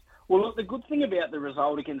 Well, look, the good thing about the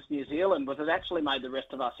result against New Zealand was it actually made the rest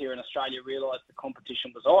of us here in Australia realise the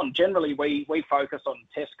competition was on. Generally, we focus on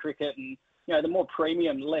Test cricket and, the more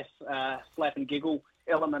premium, less slap and giggle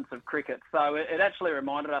elements of cricket. So it actually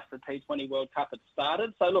reminded us the T20 World Cup had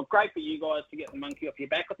started. So, look, great for you guys to get the monkey off your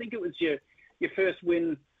back. I think it was your first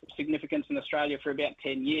win of significance in Australia for about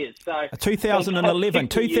 10 years. So 2011,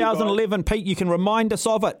 Pete, you can remind us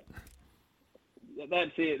of it.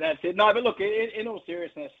 That's it. No, but look, in all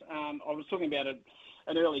seriousness, I was talking about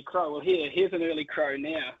an early crow. Well, here's an early crow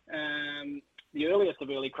now. The earliest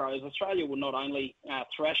of early crows, Australia will not only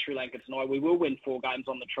thrash Sri Lanka tonight, we will win 4 games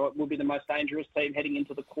on the trot. We'll be the most dangerous team heading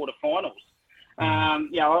into the quarterfinals.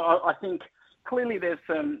 I think clearly there's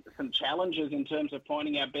some challenges in terms of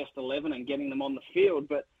finding our best 11 and getting them on the field,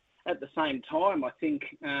 but at the same time, I think,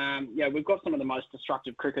 we've got some of the most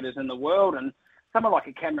destructive cricketers in the world, and someone like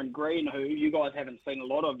a Cameron Green, who you guys haven't seen a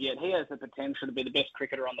lot of yet, he has the potential to be the best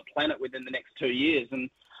cricketer on the planet within the next 2 years. And,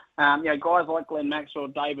 guys like Glenn Maxwell,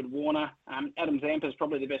 David Warner, Adam Zampa is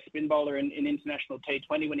probably the best spin bowler in international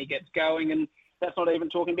T20 when he gets going. And that's not even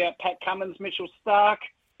talking about Pat Cummins, Mitchell Starc.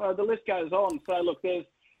 The list goes on. So, look,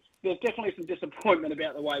 there's definitely some disappointment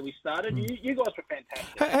about the way we started. You guys were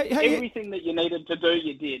fantastic. Everything that you needed to do,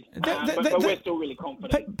 you did. But we're still really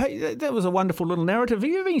confident. That was a wonderful little narrative.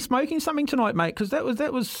 Have you been smoking something tonight, mate? Because that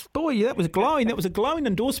was glowing. That was a glowing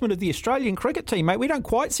endorsement of the Australian cricket team, mate. We don't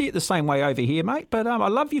quite see it the same way over here, mate. But I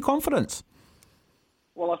love your confidence.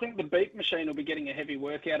 Well, I think the beep machine will be getting a heavy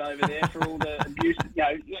workout over there for all the abuse,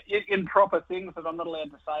 improper things that I'm not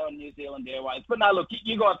allowed to say on New Zealand Airways. But no, look,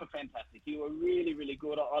 you guys were fantastic. You were really, really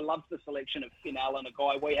good. I loved the selection of Finn Allen, a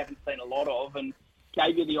guy we haven't seen a lot of, and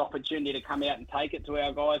gave you the opportunity to come out and take it to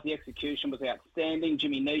our guys. The execution was outstanding.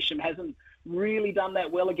 Jimmy Neesham hasn't really done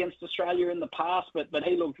that well against Australia in the past, but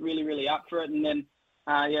he looked really, really up for it. And then,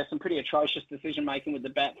 some pretty atrocious decision making with the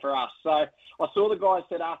bat for us. So I saw the guy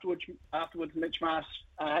said afterwards, Mitch Marsh,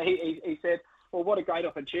 he said, well, what a great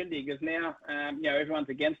opportunity, because now everyone's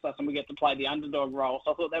against us and we get to play the underdog role.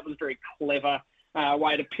 So I thought that was a very clever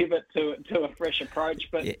way to pivot to a fresh approach.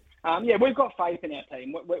 But we've got faith in our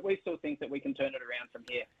team. We still think that we can turn it around from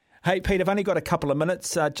here. Hey, Pete, I've only got a couple of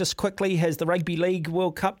minutes. Just quickly, has the Rugby League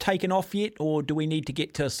World Cup taken off yet, or do we need to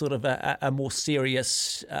get to sort of a more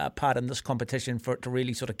serious part in this competition for it to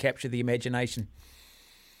really sort of capture the imagination?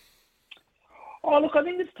 Oh, look, I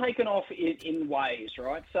think it's taken off in waves,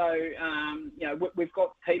 right? So, we've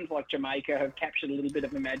got teams like Jamaica have captured a little bit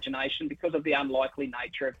of imagination because of the unlikely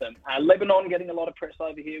nature of them. Lebanon getting a lot of press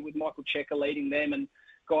over here with Michael Cheika leading them, and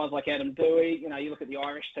guys like Adam Dewey. You look at the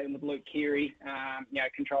Irish team with Luke Keary,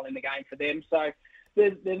 controlling the game for them. So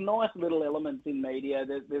there's nice little elements in media.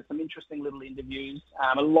 There's some interesting little interviews.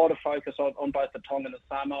 A lot of focus on both the Tongan and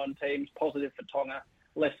Samoan teams. Positive for Tonga,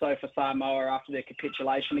 less so for Samoa after their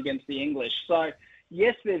capitulation against the English. So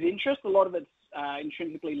yes, there's interest. A lot of it's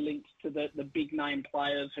intrinsically linked to the big name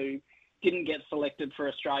players who didn't get selected for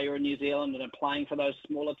Australia or New Zealand and are playing for those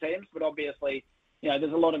smaller teams. But obviously,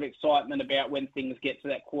 there's a lot of excitement about when things get to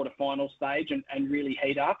that quarterfinal stage and really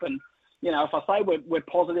heat up. And, if I say we're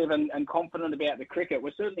positive and confident about the cricket,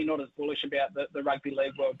 we're certainly not as bullish about the Rugby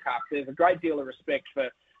League World Cup. There's a great deal of respect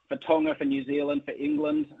for Tonga, for New Zealand, for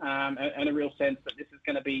England, and a real sense that this is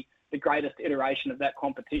going to be the greatest iteration of that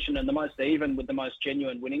competition and the most even with the most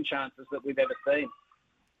genuine winning chances that we've ever seen.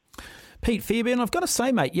 Pete Fairbairn, I've got to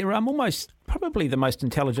say, mate, you're almost probably the most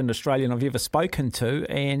intelligent Australian I've ever spoken to,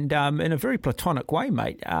 and in a very platonic way,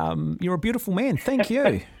 mate. You're a beautiful man. Thank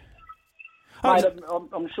you. Mate,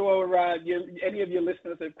 I'm sure any of your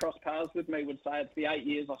listeners who've crossed paths with me would say it's the 8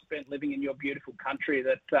 years I spent living in your beautiful country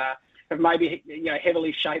that have maybe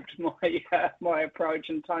heavily shaped my approach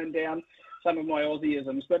and toned down some of my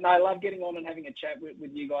Aussieisms. But no, I love getting on and having a chat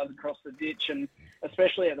with you guys across the ditch, and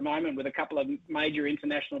especially at the moment with a couple of major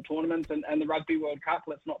international tournaments and the Rugby World Cup.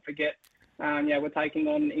 Let's not forget, we're taking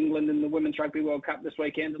on England in the Women's Rugby World Cup this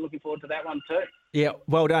weekend, and looking forward to that one too. Yeah,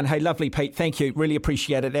 well done. Hey, lovely, Pete. Thank you. Really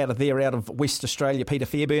appreciate it. Out of West Australia, Peter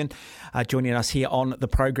Fairbairn, joining us here on the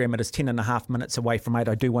program. It is 10.5 minutes away from 8.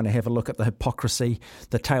 I do want to have a look at the hypocrisy,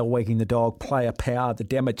 the tail wagging the dog, player power, the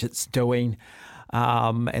damage it's doing,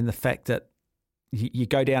 and the fact that you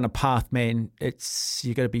go down a path, man,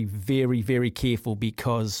 you got to be very, very careful,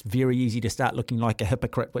 because very easy to start looking like a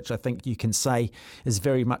hypocrite, which I think you can say is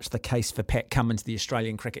very much the case for Pat Cummins, the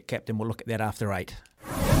Australian cricket captain. We'll look at that after 8.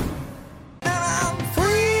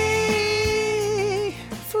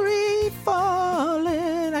 Free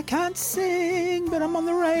falling, I can't sing, but I'm on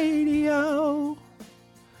the radio.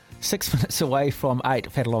 6 minutes away from 8.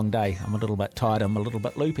 I've had a long day. I'm a little bit tired. I'm a little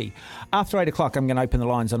bit loopy. After 8 o'clock, I'm going to open the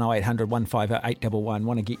lines on 0800 150 811.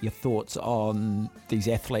 Want to get your thoughts on these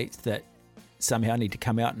athletes that somehow need to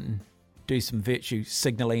come out and do some virtue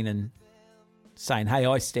signalling and saying, hey,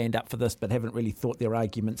 I stand up for this, but haven't really thought their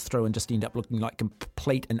arguments through and just end up looking like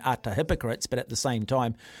complete and utter hypocrites, but at the same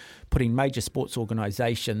time putting major sports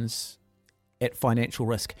organisations at financial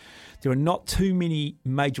risk. There are not too many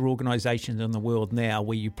major organisations in the world now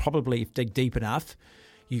where you probably, if you dig deep enough,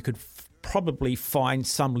 you could probably find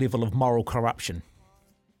some level of moral corruption.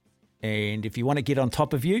 And if you want to get on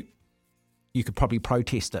top of you could probably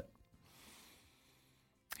protest it.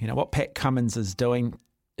 What Pat Cummins is doing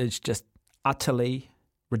is just utterly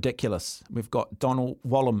ridiculous. We've got Donald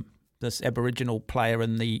Wallam, this Aboriginal player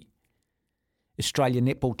in the Australian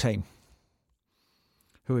netball team,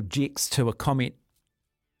 who objects to a comment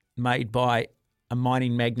made by a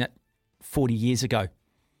mining magnate 40 years ago.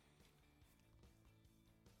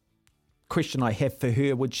 Question I have for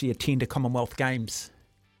her, would she attend a Commonwealth Games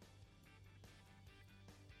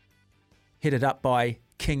headed up by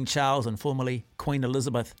King Charles and formerly Queen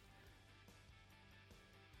Elizabeth?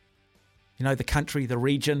 The country, the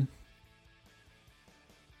region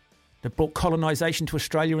that brought colonisation to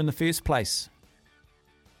Australia in the first place.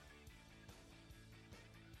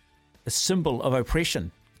 A symbol of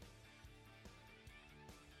oppression.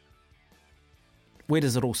 Where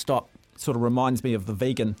does it all stop? Sort of reminds me of the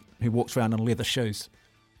vegan who walks around in leather shoes.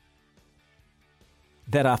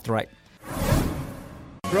 That after 8.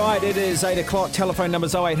 Right, it is 8 o'clock. Telephone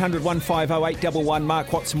numbers 0800 150 811.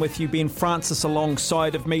 Mark Watson with you. Ben Francis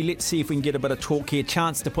alongside of me. Let's see if we can get a bit of talk here.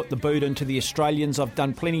 Chance to put the boot into the Australians. I've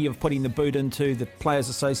done plenty of putting the boot into the Players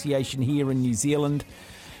Association here in New Zealand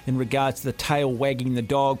in regards to the tail wagging the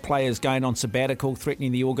dog, players going on sabbatical,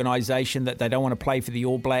 threatening the organisation that they don't want to play for the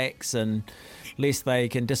All Blacks and lest they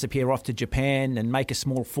can disappear off to Japan and make a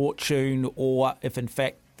small fortune, or if in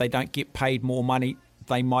fact they don't get paid more money,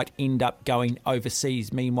 they might end up going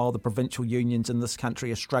overseas. Meanwhile, the provincial unions in this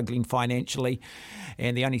country are struggling financially,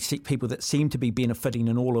 and the only people that seem to be benefiting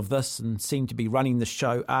in all of this and seem to be running the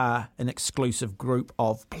show are an exclusive group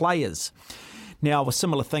of players. Now, a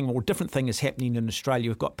similar thing or different thing is happening in Australia.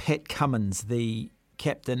 We've got Pat Cummins, the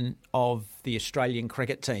captain of the Australian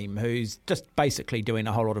cricket team, who's just basically doing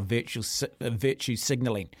a whole lot of virtue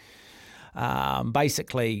signalling.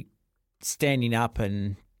 Basically standing up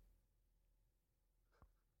and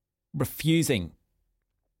refusing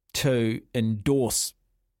to endorse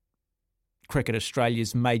Cricket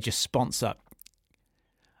Australia's major sponsor,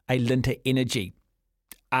 Alinta Energy,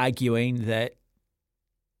 arguing that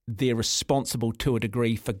they're responsible to a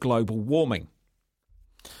degree for global warming.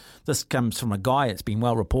 This comes from a guy, it's been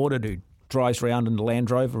well reported, who drives around in the Land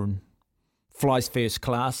Rover and flies first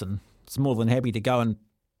class and is more than happy to go and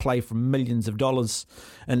play for millions of dollars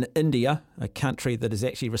in India, a country that is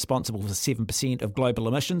actually responsible for 7% of global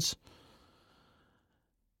emissions,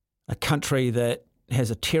 a country that has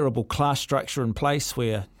a terrible class structure in place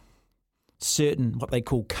where certain what they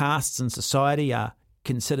call castes in society are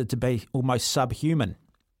considered to be almost subhuman.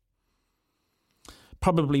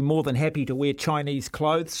 Probably more than happy to wear Chinese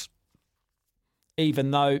clothes, even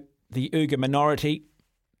though the Uyghur minority,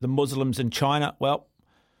 the Muslims in China, well,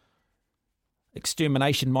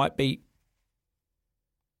 extermination might be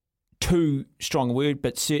too strong a word,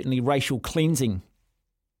 but certainly racial cleansing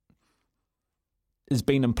is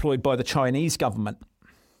being employed by the Chinese government.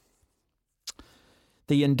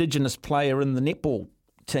 The Indigenous player in the netball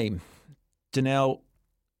team, Donnell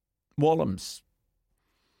Wallams,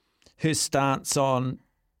 her stance on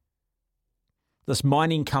this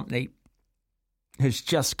mining company has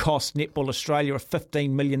just cost Netball Australia a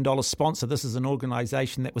 $15 million sponsor. This is an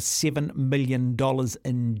organisation that was $7 million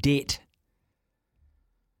in debt.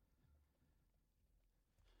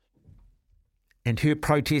 And her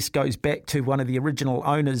protest goes back to one of the original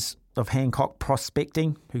owners of Hancock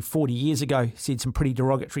Prospecting, who 40 years ago said some pretty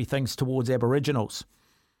derogatory things towards Aboriginals.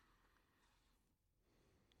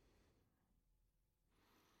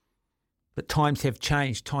 But times have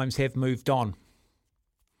changed, times have moved on.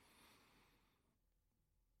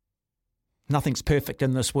 Nothing's perfect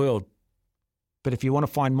in this world. But if you want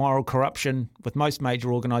to find moral corruption with most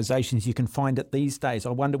major organisations, you can find it these days. I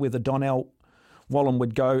wonder whether Donnell Wallam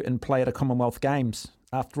would go and play at a Commonwealth Games.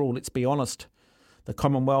 After all, let's be honest, the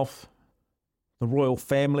Commonwealth, the royal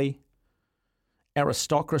family,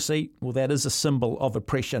 aristocracy, well, that is a symbol of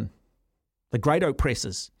oppression. The great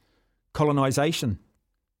oppressors, colonisation.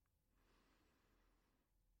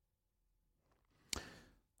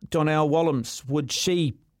 Donnell Wallams, would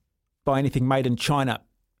she buy anything made in China?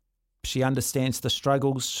 She understands the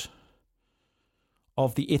struggles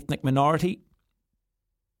of the ethnic minority.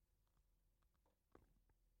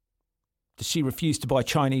 Does she refuse to buy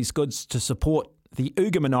Chinese goods to support the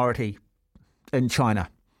Uyghur minority in China?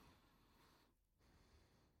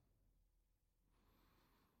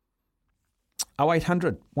 Oh,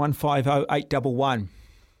 0800 150 811.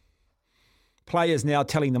 Players now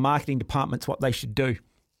telling the marketing departments what they should do.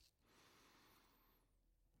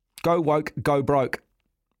 Go woke, go broke.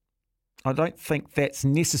 I don't think that's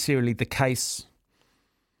necessarily the case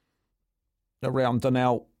around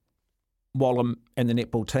Donnell Wallam and the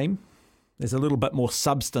netball team. There's a little bit more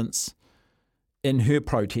substance in her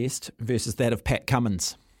protest versus that of Pat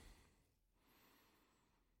Cummins.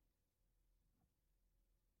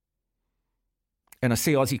 And I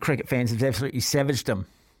see Aussie cricket fans have absolutely savaged him.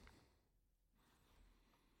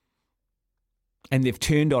 And they've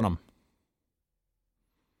turned on him.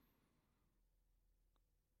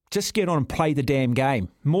 Just get on and play the damn game.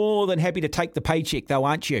 More than happy to take the paycheck though,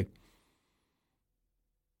 aren't you?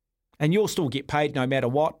 And you'll still get paid no matter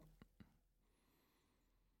what.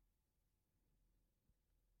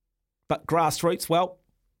 But grassroots, well,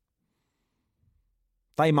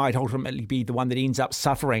 they might ultimately be the one that ends up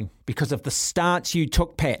suffering because of the stance you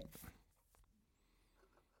took, Pat.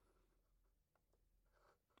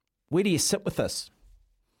 Where do you sit with this?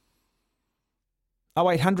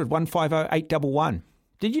 0800 150 811.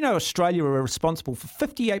 Did you know Australia are responsible for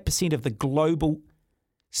 58% of the global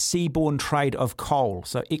seaborne trade of coal,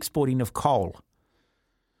 so exporting of coal?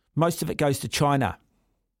 Most of it goes to China.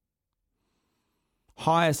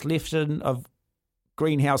 Highest level of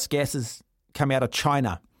greenhouse gases come out of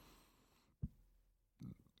China.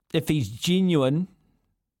 If he's genuine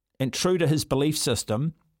and true to his belief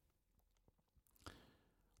system,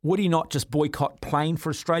 would he not just boycott playing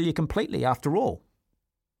for Australia completely after all?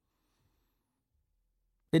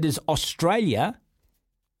 It is Australia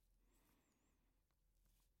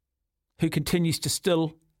who continues to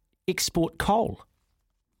still export coal.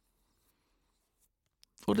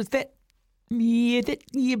 Or does that...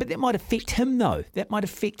 but that might affect him, though. That might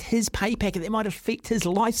affect his pay packet. That might affect his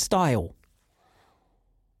lifestyle.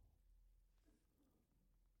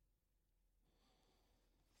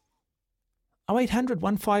 Oh, 0800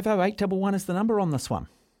 150 811 is the number on this one.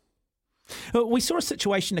 We saw a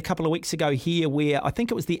situation a couple of weeks ago here where I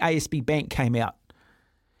think it was the ASB Bank came out.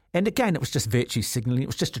 And again, it was just virtue signalling. It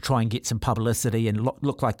was just to try and get some publicity and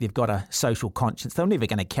look like they've got a social conscience. They're never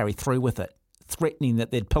going to carry through with it, threatening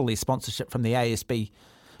that they'd pull their sponsorship from the ASB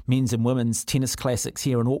men's and women's tennis classics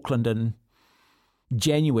here in Auckland in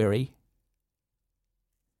January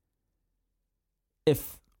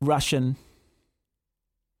if Russian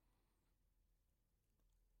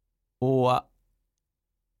or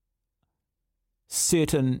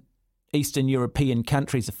certain Eastern European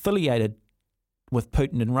countries affiliated with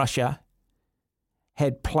Putin and Russia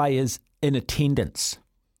had players in attendance.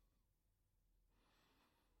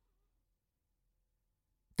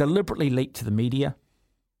 Deliberately leaked to the media.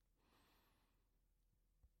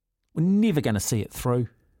 We're never going to see it through.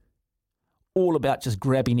 All about just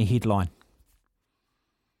grabbing a headline.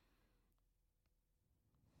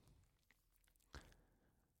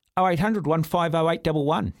 Oh, 0800 150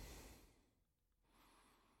 811.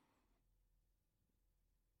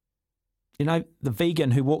 You know, the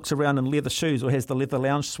vegan who walks around in leather shoes or has the leather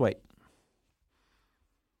lounge suite.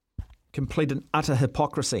 Complete and utter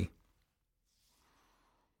hypocrisy.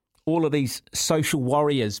 All of these social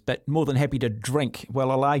warriors, but more than happy to drink. Well,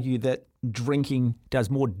 I'll argue that drinking does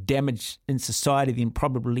more damage in society than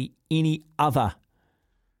probably any other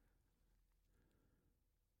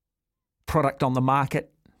product on the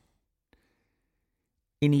market,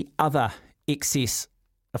 any other excess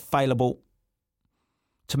available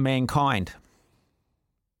to mankind.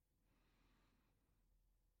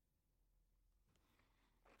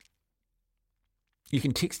 You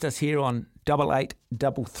can text us here on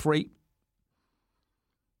 8833.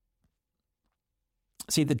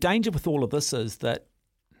 See, the danger with all of this is that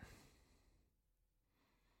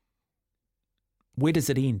where does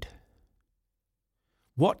it end?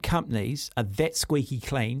 What companies are that squeaky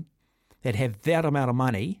clean that have that amount of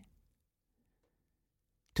money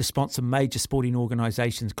to sponsor major sporting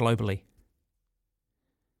organisations globally?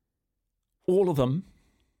 All of them,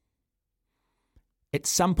 at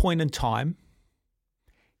some point in time,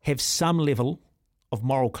 have some level of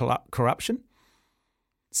moral corruption.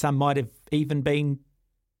 Some might have even been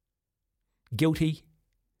guilty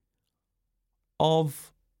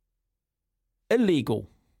of illegal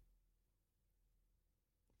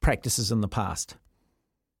practices in the past.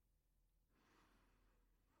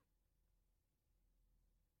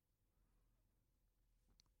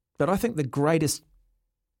 But I think the greatest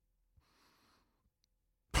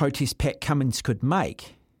protest Pat Cummins could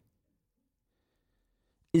make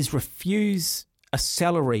is refuse a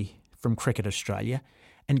salary from Cricket Australia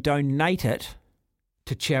and donate it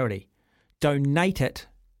to charity. Donate it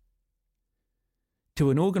to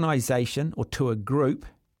an organisation or to a group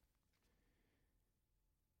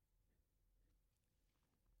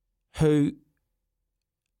who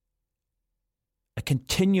are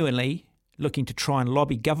continually looking to try and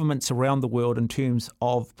lobby governments around the world in terms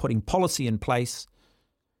of putting policy in place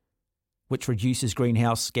which reduces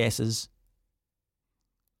greenhouse gases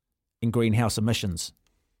and greenhouse emissions.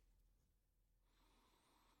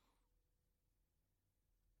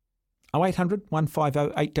 0800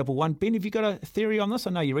 150 811. Ben, have you got a theory on this? I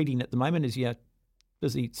know you're reading at the moment as you're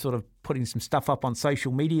busy sort of putting some stuff up on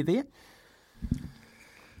social media there.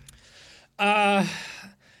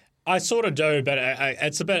 I sort of do, but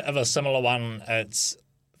it's a bit of a similar one. It's,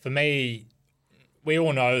 for me, we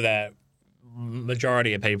all know that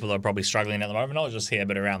majority of people are probably struggling at the moment, not just here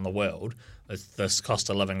but around the world, with this cost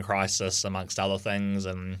of living crisis amongst other things,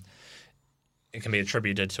 and it can be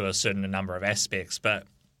attributed to a certain number of aspects. But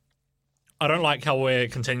I don't like how we're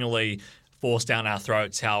continually forced down our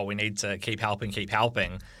throats how we need to keep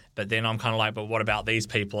helping. But then I'm kind of like, but what about these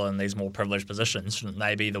people in these more privileged positions? Shouldn't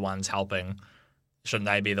they be the ones helping? Shouldn't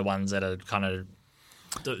they be the ones that are kind of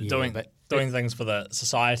doing things for the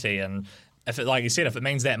society? And if it, like you said, if it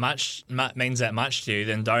means that much to you,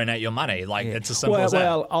 then donate your money. Like, it's as simple as that.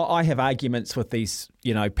 Well, I have arguments with these,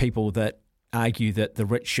 people that argue that the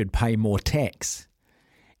rich should pay more tax,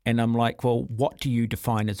 and I'm like, well, what do you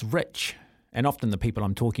define as rich? And often the people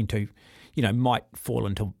I'm talking to, might fall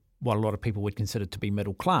into what a lot of people would consider to be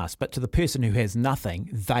middle class, but to the person who has nothing,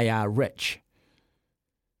 they are rich.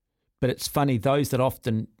 But it's funny, those that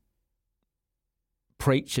often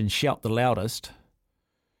preach and shout the loudest,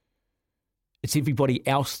 it's everybody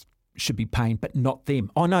else should be paying, but not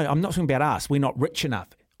them. Oh, no, I'm not talking about us. We're not rich enough.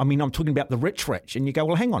 I mean, I'm talking about the rich. And you go,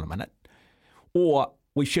 well, hang on a minute. Or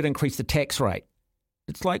we should increase the tax rate.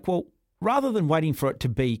 It's like, well, rather than waiting for it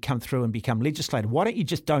to come through and become legislated, why don't you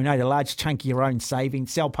just donate a large chunk of your own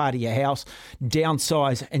savings, sell part of your house,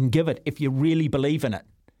 downsize and give it if you really believe in it?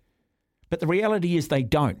 But the reality is they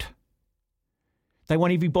don't. They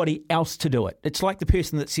want everybody else to do it. It's like the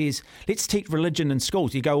person that says, let's teach religion in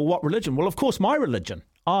schools. You go, well, what religion? Well, of course, my religion.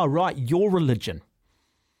 Oh, right, your religion.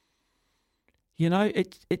 You know,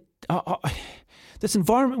 this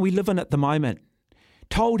environment we live in at the moment,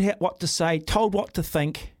 told what to say, told what to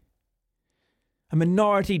think, a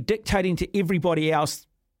minority dictating to everybody else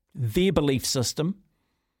their belief system,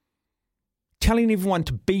 telling everyone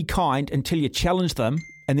to be kind until you challenge them,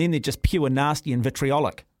 and then they're just pure nasty and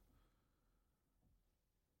vitriolic.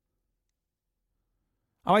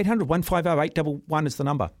 0800 150 811 is the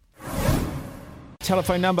number.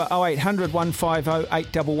 Telephone number 0800 150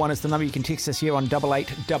 811 is the number. You can text us here on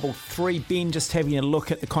 8833. Ben, just having a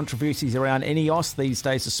look at the controversies around INEOS, these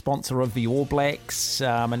days a sponsor of the All Blacks,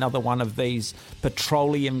 another one of these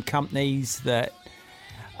petroleum companies that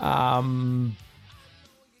have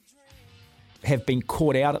been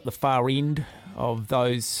caught out at the far end of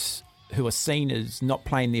those who are seen as not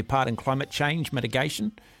playing their part in climate change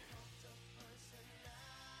mitigation.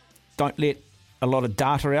 Don't let a lot of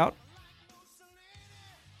data out.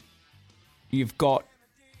 You've got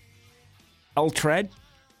Ultrad,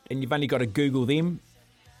 and you've only got to Google them.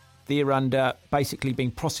 They're under basically being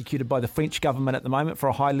prosecuted by the French government at the moment for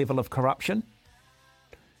a high level of corruption.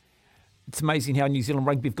 It's amazing how New Zealand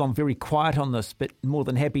Rugby have gone very quiet on this, but more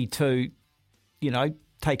than happy to,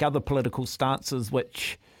 take other political stances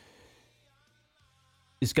which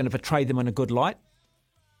is going to portray them in a good light.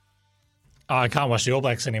 Oh, I can't watch the All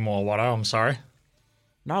Blacks anymore, Watto. I'm sorry.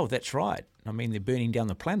 No, that's right. I mean, they're burning down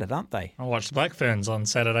the planet, aren't they? I watched the Black Ferns on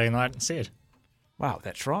Saturday night instead. Wow,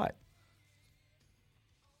 that's right.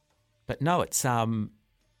 But no, it's I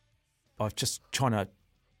was just trying to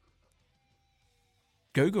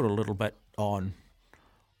Google a little bit on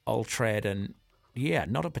Ultrad, and yeah,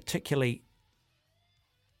 not a particularly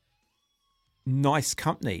nice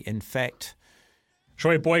company. In fact,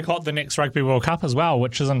 shall we boycott the next Rugby World Cup as well,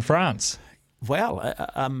 which is in France? Well,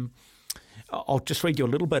 I'll just read you a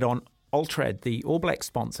little bit on Ultrad, the All Black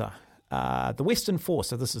sponsor. The Western Force,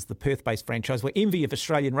 so this is the Perth-based franchise, were envy of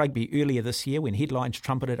Australian rugby earlier this year when headlines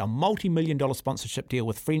trumpeted a multi-million-dollar sponsorship deal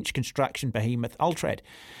with French construction behemoth Ultrad.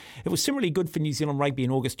 It was similarly good for New Zealand Rugby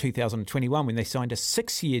in August 2021 when they signed a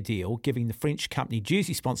 6-year deal giving the French company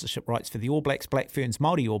jersey sponsorship rights for the All Blacks, Black Ferns,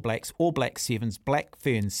 Māori All Blacks, All Black Sevens, Black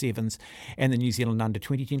Ferns Sevens and the New Zealand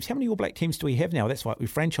Under-20 teams. How many All Black teams do we have now? That's right, we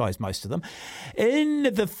franchised most of them. In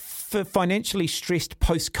the financially stressed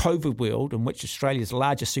post-COVID world in which Australia's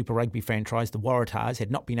largest Super Rugby franchise, the Waratahs,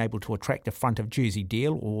 had not been able to attract a front-of-jersey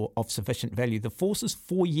deal or of sufficient value, the Force's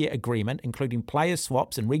 4-year agreement, including player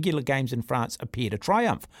swaps and regular games in France, appeared a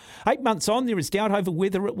triumph. 8 months on, there is doubt over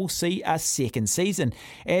whether it will see a second season,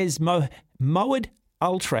 as Moed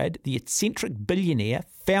Ultrad, the eccentric billionaire,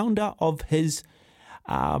 founder of his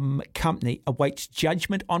company, awaits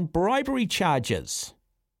judgment on bribery charges.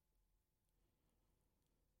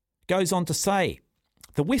 Goes on to say,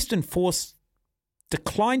 the Western Force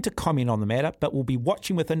declined to comment on the matter, but will be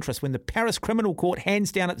watching with interest when the Paris Criminal Court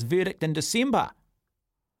hands down its verdict in December.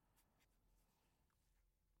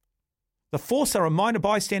 The Force are a minor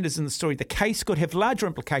bystanders in the story. The case could have larger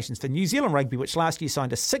implications for New Zealand Rugby, which last year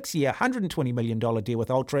signed a 6-year, $120 million deal with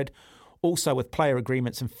Ultrad, also with player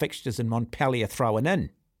agreements and fixtures in Montpellier thrown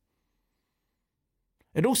in.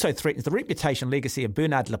 It also threatens the reputation and legacy of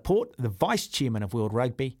Bernard Laporte, the vice chairman of World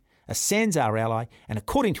Rugby, a Sanzar ally, and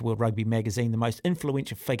according to World Rugby magazine, the most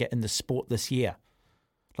influential figure in the sport this year.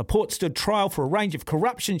 Laporte stood trial for a range of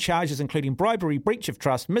corruption charges, including bribery, breach of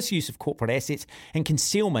trust, misuse of corporate assets, and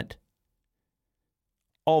concealment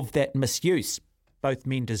of that misuse. Both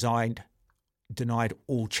men denied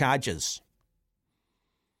all charges.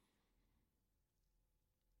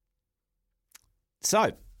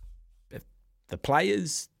 So, if the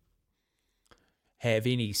players have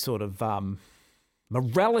any sort of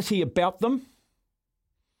morality about them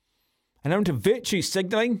and into virtue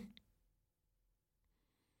signalling,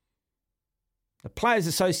 the Players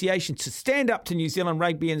Association should stand up to New Zealand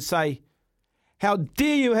Rugby and say, how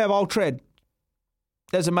dare you have Ultrad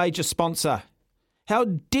as a major sponsor? How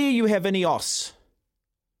dare you have INEOS?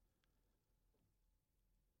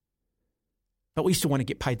 But we still want to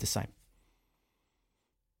get paid the same.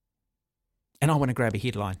 And I want to grab a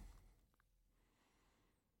headline.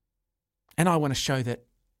 And I want to show that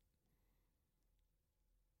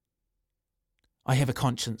I have a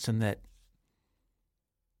conscience and that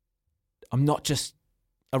I'm not just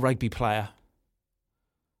a rugby player,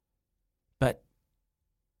 but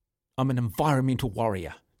I'm an environmental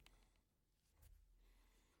warrior.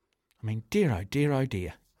 I mean, dear, oh dear, oh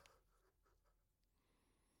dear.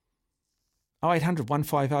 0800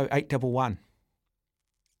 150 811.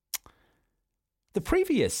 The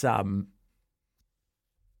previous All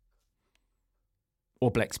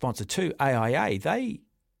Black sponsor too, AIA, they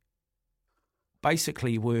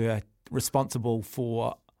basically were responsible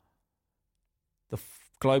for the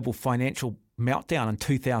global financial meltdown in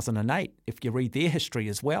 2008, if you read their history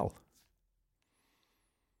as well.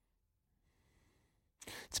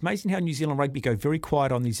 It's amazing how New Zealand Rugby go very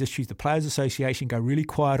quiet on these issues. The Players Association go really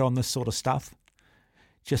quiet on this sort of stuff.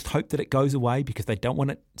 Just hope that it goes away because they don't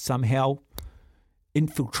want it somehow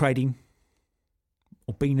infiltrating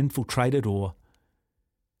or being infiltrated or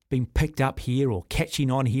being picked up here or catching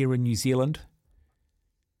on here in New Zealand.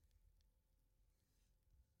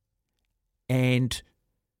 And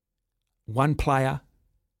one player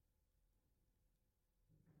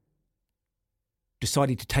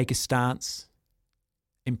decided to take a stance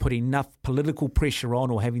and put enough political pressure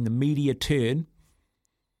on or having the media turn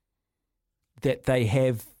that they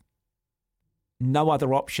have no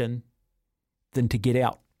other option than to get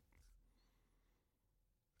out.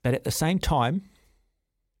 But at the same time,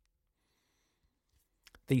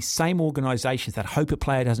 these same organisations that hope a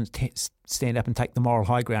player doesn't stand up and take the moral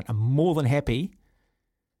high ground are more than happy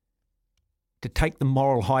to take the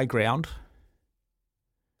moral high ground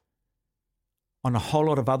on a whole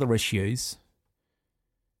lot of other issues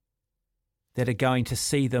that are going to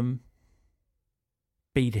see them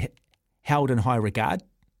be held in high regard.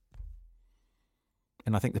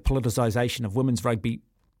 And I think the politicisation of women's rugby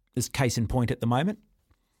is case in point at the moment.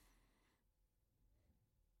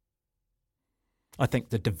 I think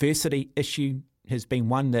the diversity issue has been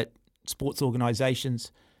one that sports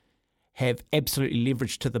organisations have absolutely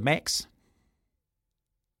leveraged to the max.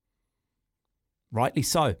 Rightly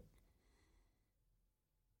so.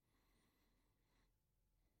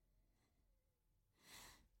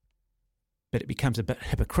 But it becomes a bit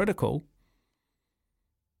hypocritical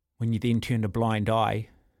when you then turn a blind eye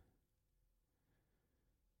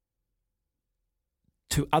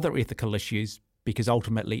to other ethical issues because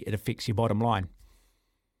ultimately it affects your bottom line.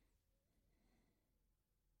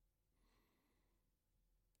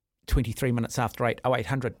 "23 minutes after 8,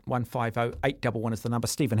 0800 150 811 is the number.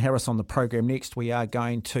 Stephen Harris on the program next. We are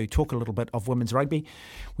going to talk a little bit of women's rugby.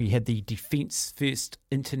 We had the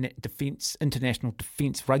International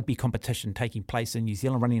Defence Rugby competition taking place in New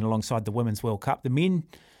Zealand, running alongside the Women's World Cup. The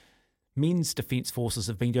men's defence forces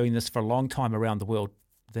have been doing this for a long time around the world.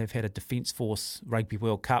 They've had a Defence Force Rugby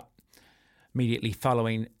World Cup immediately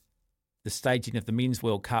following the staging of the Men's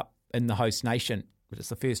World Cup in the host nation. But it's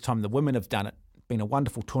the first time the women have done it. Been a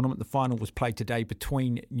wonderful tournament. The final was played today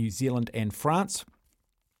between New Zealand and France.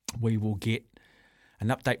 We will get an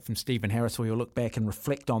update from Stephen Harris. We will look back and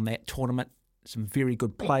reflect on that tournament. Some very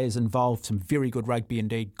good players involved, some very good rugby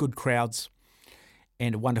indeed, good crowds,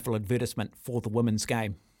 and a wonderful advertisement for the women's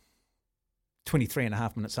game. 23 and a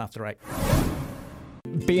half minutes after 8.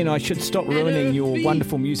 Ben, I should stop ruining your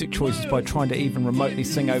wonderful music choices by trying to even remotely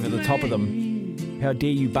sing over the top of them. How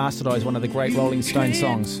dare you bastardise one of the great Rolling Stone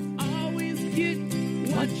songs.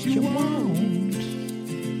 What you want.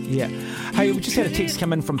 Yeah. Hey, we just had a text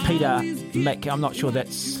come in from Peter Mick. I'm not sure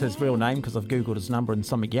that's his real name because I've Googled his number and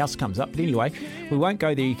something else comes up. But anyway, we won't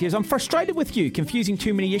go there because I'm frustrated with you, confusing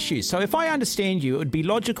too many issues. So if I understand you, it would be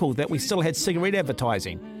logical that we still had cigarette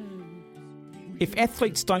advertising. If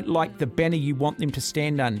athletes don't like the banner you want them to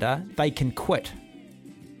stand under, they can quit.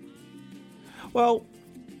 Well,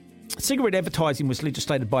 cigarette advertising was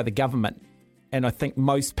legislated by the government. And I think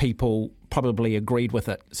most people probably agreed with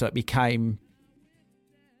it. So it became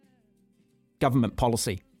government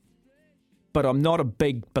policy. But I'm not a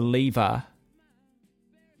big believer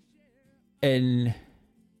in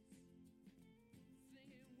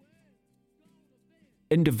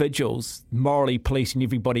individuals morally policing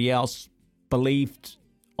everybody else believed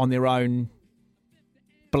on their own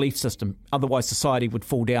belief system. Otherwise, society would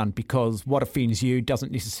fall down because what offends you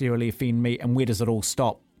doesn't necessarily offend me. And where does it all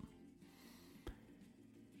stop?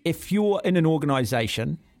 If you're in an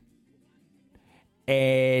organisation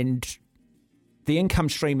and the income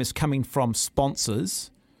stream is coming from sponsors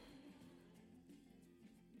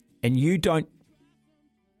and you don't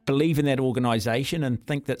believe in that organisation and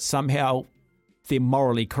think that somehow they're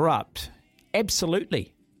morally corrupt,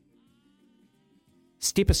 absolutely.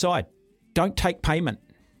 Step aside. Don't take payment.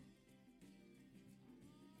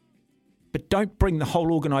 But don't bring the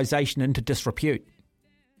whole organisation into disrepute.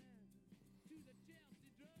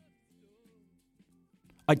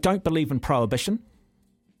 I don't believe in prohibition.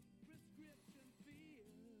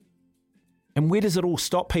 And where does it all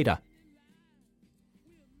stop, Peter?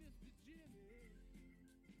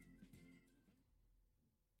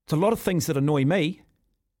 It's a lot of things that annoy me.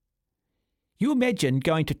 You imagine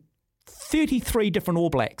going to 33 different All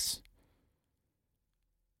Blacks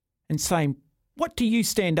and saying, what do you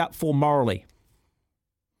stand up for morally?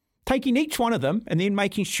 Taking each one of them and then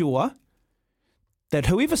making sure that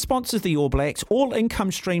whoever sponsors the All Blacks, all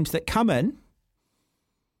income streams that come in,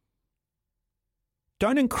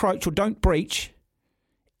 don't encroach or don't breach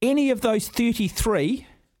any of those 33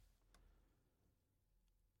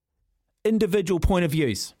 individual point of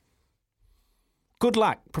views. Good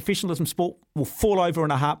luck. Professionalism sport will fall over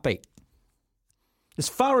in a heartbeat. As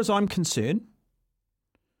far as I'm concerned,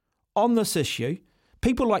 on this issue,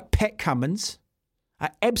 people like Pat Cummins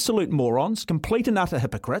are absolute morons, complete and utter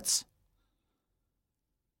hypocrites.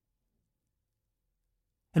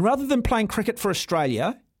 And rather than playing cricket for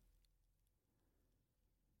Australia,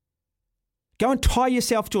 go and tie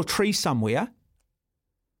yourself to a tree somewhere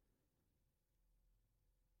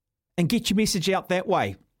and get your message out that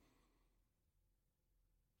way.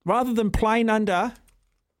 Rather than playing under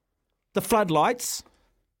the floodlights,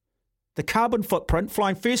 the carbon footprint,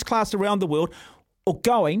 flying first class around the world, or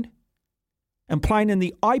going and playing in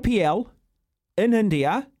the IPL in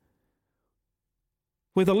India,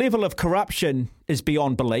 where the level of corruption is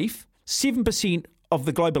beyond belief. 7% of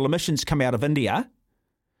the global emissions come out of India.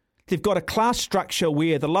 They've got a class structure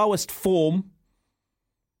where the lowest form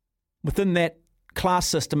within that class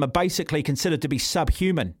system are basically considered to be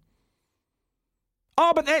subhuman.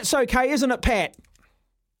 Oh, but that's okay, isn't it, Pat?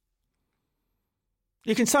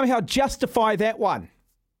 You can somehow justify that one.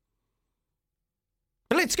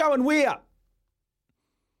 But let's go and wear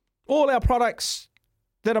all our products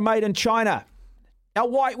that are made in China. Our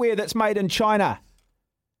whitewear that's made in China.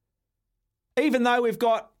 Even though we've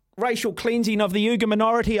got racial cleansing of the Uyghur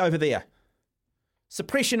minority over there.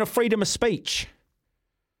 Suppression of freedom of speech.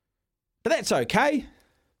 But that's okay.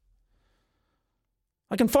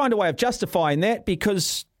 I can find a way of justifying that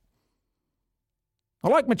because I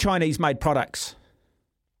like my Chinese-made products.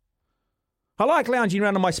 I like lounging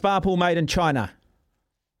around in my spa pool made in China.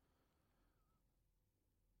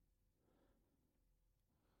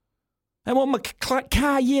 And well, my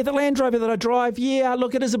car, yeah, the Land Rover that I drive, yeah,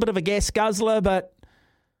 look, it is a bit of a gas guzzler, but,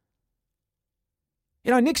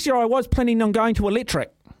 you know, next year I was planning on going to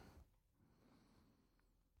electric.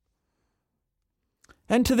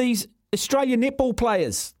 And to these Australian netball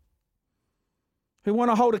players who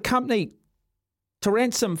want to hold a company to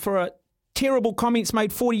ransom for terrible comments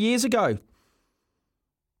made 40 years ago.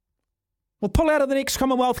 Well, pull out of the next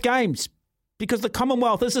Commonwealth Games because the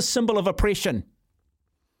Commonwealth is a symbol of oppression.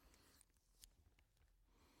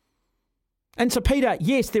 And so, Peter,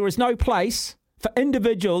 yes, there is no place for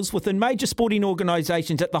individuals within major sporting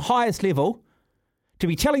organisations at the highest level to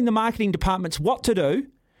be telling the marketing departments what to do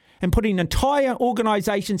and putting entire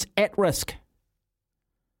organisations at risk.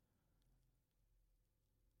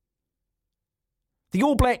 The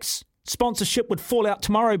All Blacks sponsorship would fall out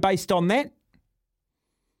tomorrow based on that.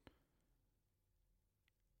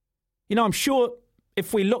 You know, I'm sure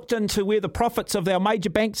if we looked into where the profits of our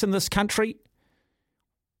major banks in this country,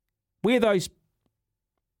 where those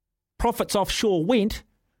profits offshore went,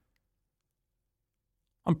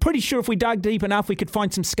 I'm pretty sure if we dug deep enough, we could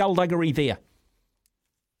find some skullduggery there.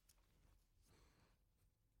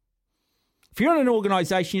 If you're in an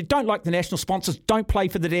organisation, you don't like the national sponsors, don't play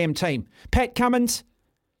for the damn team. Pat Cummins,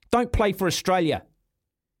 don't play for Australia.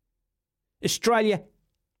 Australia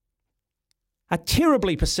are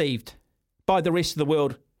terribly perceived by the rest of the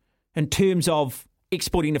world in terms of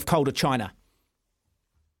exporting of coal to China.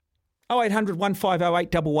 0800 150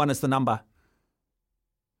 811 is the number.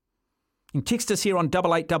 And text us here on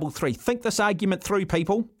 8833. Think this argument through,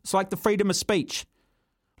 people. It's like the freedom of speech.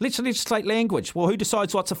 Let's legislate language. Well, who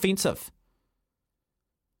decides what's offensive?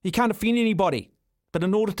 You can't offend anybody. But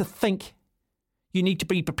in order to think, you need to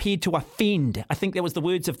be prepared to offend. I think that was the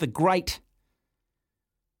words of the great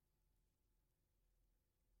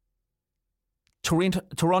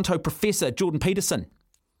Toronto professor Jordan Peterson.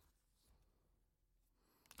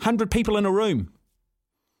 100 people in a room.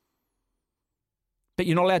 But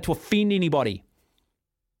you're not allowed to offend anybody.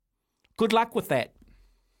 Good luck with that.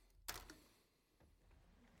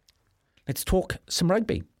 Let's talk some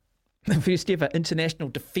rugby. The first ever International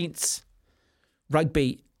Defence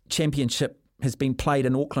Rugby Championship has been played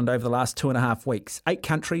in Auckland over the last 2.5 weeks. 8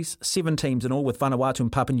 countries, 7 teams in all, with Vanuatu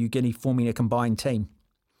and Papua New Guinea forming a combined team.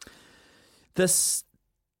 This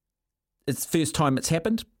is the first time it's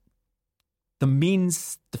happened. The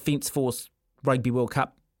Men's Defence Force Rugby World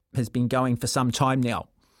Cup has been going for some time now.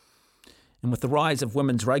 And with the rise of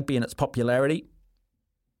women's rugby and its popularity,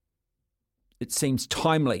 it seems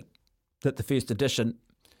timely that the first edition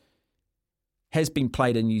has been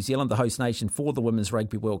played in New Zealand, the host nation for the Women's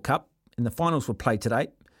Rugby World Cup, and the finals were played today.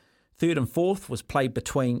 Third and fourth was played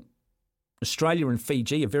between Australia and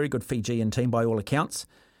Fiji, a very good Fijian team by all accounts.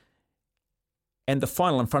 And the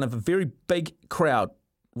final in front of a very big crowd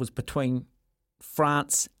was between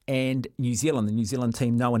France and New Zealand, the New Zealand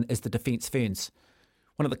team known as the Defence Ferns.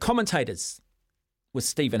 One of the commentators was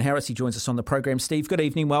Stephen Harris. He joins us on the program. Steve, good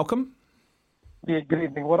evening, welcome. Yeah, good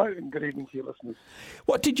evening, Watto, and good evening to your listeners.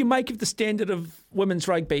 What did you make of the standard of women's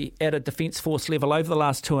rugby at a Defence Force level over the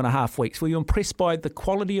last 2.5 weeks? Were you impressed by the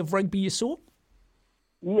quality of rugby you saw?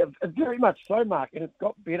 Yeah, very much so, Mark, and it's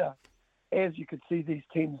got better as you could see these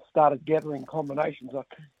teams started gathering combinations.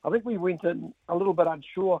 I think we went in a little bit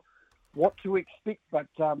unsure what to expect, but,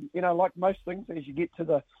 like most things, as you get to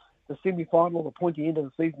the semi-final, the pointy end of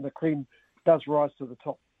the season, the cream does rise to the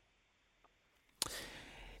top.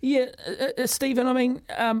 Yeah, Stephen, I mean,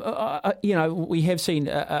 we have seen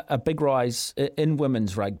a big rise in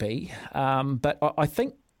women's rugby, but I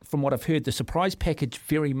think from what I've heard, the surprise package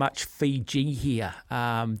very much Fiji here,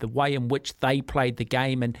 the way in which they played the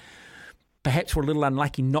game and perhaps were a little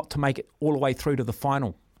unlucky not to make it all the way through to the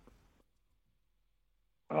final.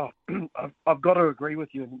 Oh, I've got to agree with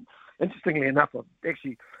you. And interestingly enough, I've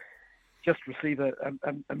actually just received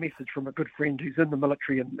a message from a good friend who's in the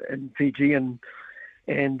military in Fiji, and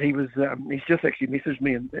he was he's just actually messaged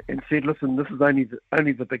me and said, listen, this is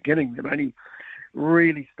only the beginning. They've only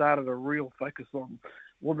really started a real focus on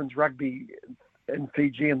women's rugby in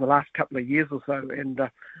Fiji in the last couple of years or so. And I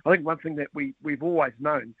think one thing that we've always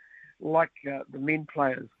known, like the men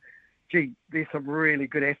players, gee, there's some really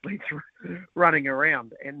good athletes running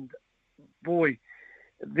around. And boy,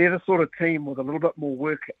 they're the sort of team with a little bit more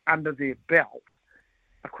work under their belt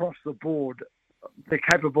across the board. They're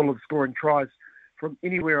capable of scoring tries from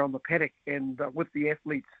anywhere on the paddock, and with the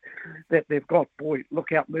athletes that they've got, boy,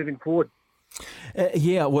 look out moving forward.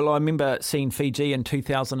 Yeah, well, I remember seeing Fiji in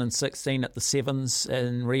 2016 at the Sevens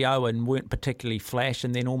in Rio and weren't particularly flash,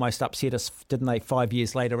 and then almost upset us, didn't they, 5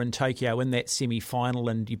 years later in Tokyo in that semi-final.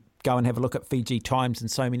 And you go and have a look at Fiji Times,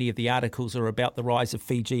 and so many of the articles are about the rise of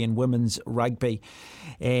Fiji and women's rugby,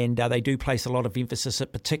 and they do place a lot of emphasis,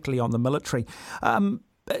 particularly on the military.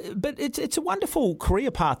 But it's a wonderful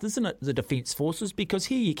career path, isn't it, the Defence Forces? Because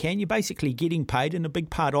here you're basically getting paid, and a big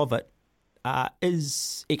part of it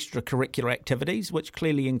is extracurricular activities, which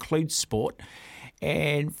clearly includes sport.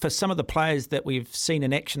 And for some of the players that we've seen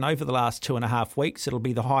in action over the last 2.5 weeks, it'll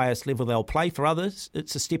be the highest level they'll play. For others,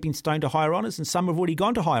 it's a stepping stone to higher honours, and some have already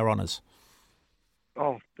gone to higher honours.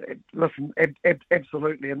 Oh, listen,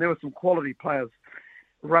 absolutely. And there were some quality players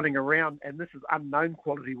running around, and this is unknown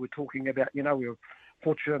quality we're talking about. We were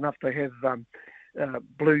fortunate enough to have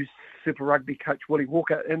Blues Super Rugby coach Willie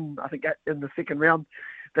Walker in the second round,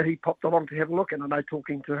 that he popped along to have a look. And I know,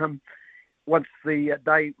 talking to him once the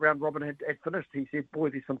day round robin had finished, he said, boy,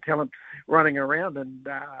 there's some talent running around, and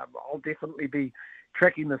I'll definitely be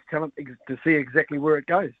tracking this talent to see exactly where it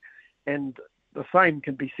goes. And the same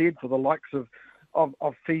can be said for the likes of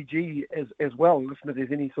Fiji as well. Listen, if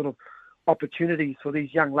there's any sort of opportunities for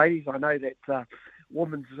these young ladies, I know that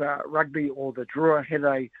women's rugby, or the Drua, had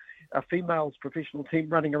a females professional team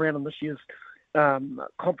running around in this year's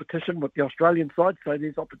competition with the Australian side. So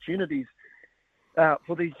there's opportunities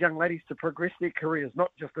for these young ladies to progress their careers,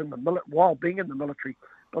 not just in while being in the military,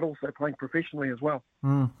 but also playing professionally as well.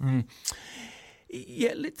 Mm-hmm.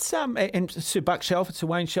 Yeah, let's and Sir Buck Shelford, Sir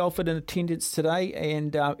Wayne Shelford in attendance today,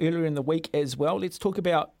 and earlier in the week as well. Let's talk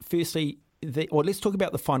about let's talk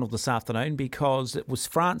about the final this afternoon, because it was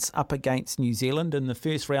France up against New Zealand. In the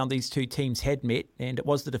first round, these two teams had met, and it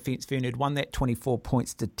was the Defence Fern who'd won that 24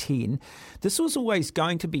 points to 10. This was always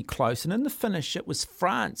going to be close, and in the finish, it was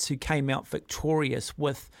France who came out victorious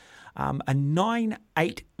with a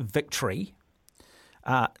 9-8 victory,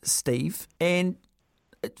 Steve. And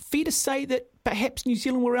fair to say that perhaps New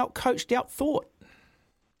Zealand were out-coached, out-thought.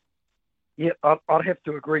 Yeah, I'd have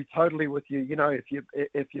to agree totally with you.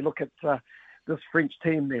 If you look at this French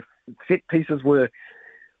team, their set pieces were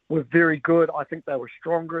very good. I think they were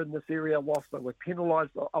stronger in this area, whilst they were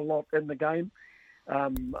penalised a lot in the game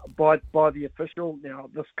by the official. Now,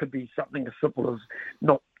 this could be something as simple as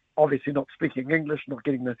not speaking English, not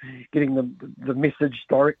getting the message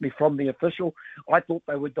directly from the official. I thought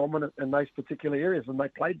they were dominant in those particular areas, and they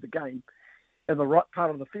played the game in the right part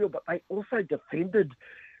of the field, but they also defended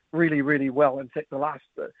really, really well. In fact, the last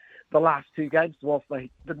two games, whilst they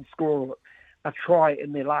didn't score a try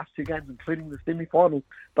in their last 2 games, including the semi-final.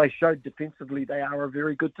 They showed defensively they are a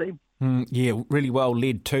very good team. Yeah, really well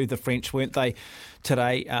led too, the French, weren't they,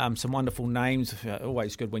 today? Some wonderful names.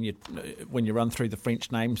 Always good when you run through the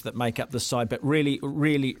French names that make up the side, but really,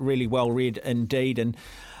 really, really well read indeed. And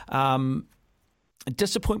a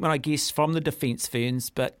disappointment, I guess, from the defence,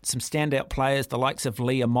 Ferns, but some standout players, the likes of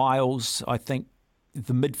Leah Miles. I think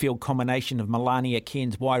the midfield combination of Melania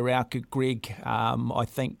Cairns, Wairauka Greg, I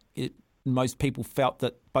think most people felt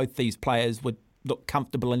that both these players would look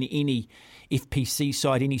comfortable in any FPC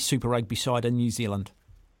side, any Super Rugby side in New Zealand.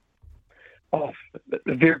 Oh,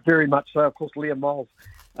 very, very much so. Of course, Leah Miles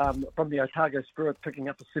from the Otago Spirit picking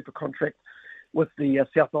up a super contract with the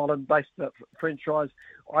South Island-based franchise.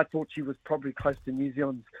 I thought she was probably close to New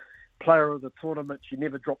Zealand's player of the tournament. She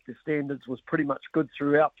never dropped her standards, was pretty much good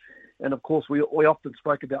throughout. And, of course, we often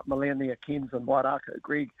spoke about Melania Cairns and Wairauka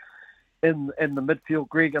Greg in the midfield.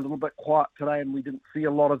 Greg a little bit quiet today, and we didn't see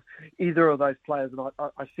a lot of either of those players. And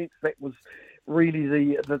I sense that was really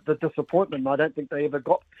the disappointment. I don't think they ever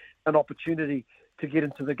got an opportunity to get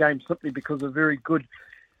into the game simply because of very good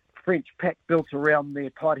French pack built around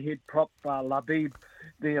their tight head prop, Labib,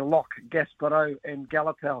 their lock, Gaspareau and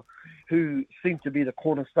Galatau, who seem to be the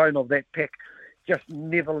cornerstone of that pack, just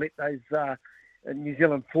never let those New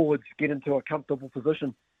Zealand forwards get into a comfortable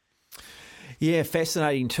position. Yeah,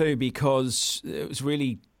 fascinating too, because it was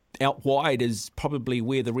really out wide is probably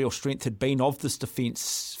where the real strength had been of this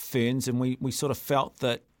defence, Ferns, and we sort of felt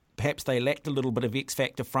that perhaps they lacked a little bit of X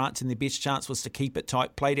factor, France, and their best chance was to keep it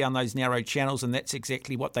tight, play down those narrow channels, and that's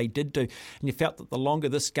exactly what they did do. And you felt that the longer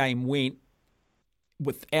this game went,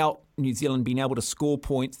 without New Zealand being able to score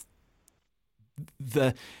points,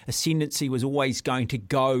 the ascendancy was always going to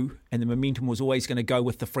go, and the momentum was always going to go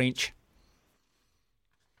with the French.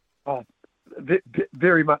 Oh,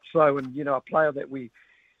 very much so. And you know, a player that we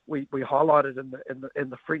highlighted in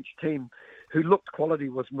the French team who looked quality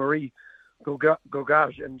was Marie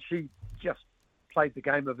Gorgage, and she just played the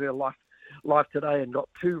game of her life today and got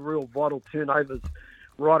 2 real vital turnovers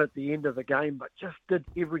right at the end of the game, but just did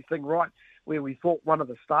everything right. Where we thought one of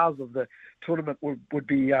the stars of the tournament would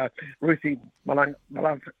be Ruthie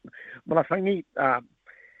Malafangi,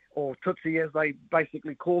 or Tootsie as they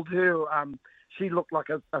basically called her. She looked like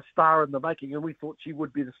a star in the making, and we thought she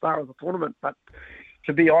would be the star of the tournament. But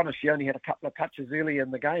to be honest, she only had a couple of touches early in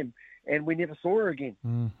the game, and we never saw her again.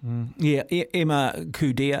 Mm-hmm. Yeah, Emma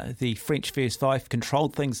Couder, the French first five,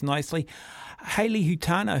 controlled things nicely. Hayley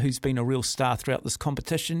Hutana, who's been a real star throughout this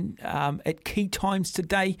competition, at key times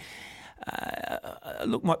today,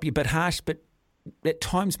 look, might be a bit harsh, but at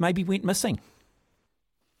times maybe went missing.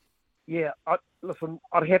 Yeah, listen,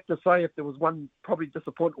 I'd have to say if there was one probably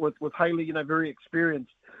disappointed with Hayley, you know, very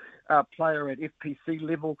experienced player at FPC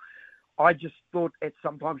level. I just thought at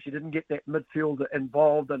some time she didn't get that midfield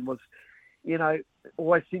involved and was, you know,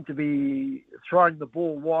 always seemed to be throwing the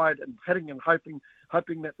ball wide and hitting and hoping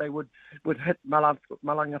that they would hit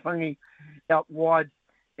Malangafangi out wide,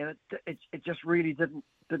 and it just really didn't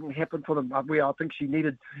happen for them. I think she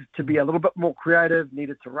needed to be a little bit more creative,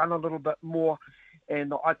 needed to run a little bit more,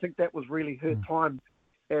 and I think that was really her time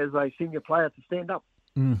as a senior player to stand up.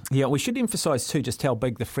 Yeah, we should emphasise too just how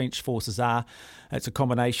big the French forces are. It's a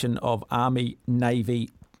combination of Army, Navy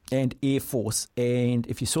and Air Force, and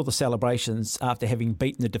if you saw the celebrations after having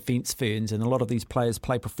beaten the Defence Ferns, and a lot of these players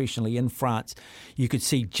play professionally in France, you could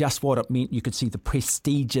see just what it meant. You could see the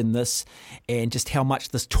prestige in this and just how much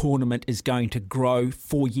this tournament is going to grow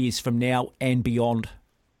 4 years from now and beyond.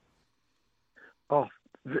 Oh,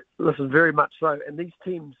 listen, very much so. And these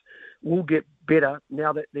teams will get better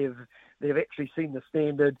now that they've actually seen the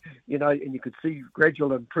standard, you know, and you could see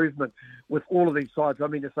gradual improvement with all of these sides. I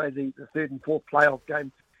mean, to say the third and fourth playoff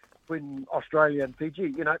game between Australia and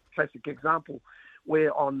Fiji, you know, classic example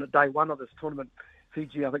where on day one of this tournament,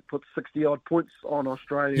 Fiji, I think, put 60-odd points on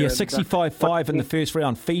Australia. Yeah, 65-5 in the first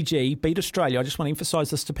round. Fiji beat Australia. I just want to emphasise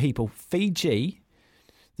this to people. Fiji,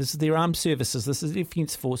 this is their armed services, this is the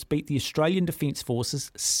Defence Force, beat the Australian Defence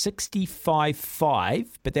Forces 65-5,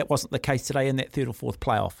 but that wasn't the case today in that third or fourth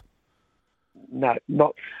playoff. No,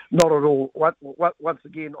 not at all. Once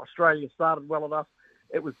again, Australia started well enough.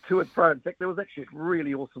 It was to and fro. In fact, there was actually a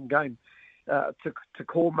really awesome game to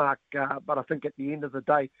call, Mark. But I think at the end of the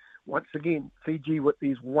day, once again, Fiji with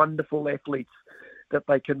these wonderful athletes that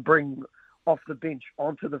they can bring off the bench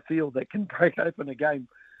onto the field, that can break open a game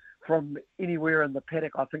from anywhere in the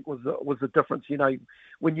paddock, I think was a difference. You know,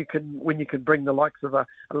 when you can bring the likes of a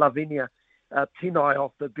Lavinia Tenai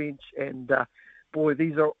off the bench, and boy,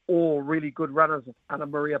 these are all really good runners. Anna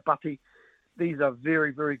Maria Butti, these are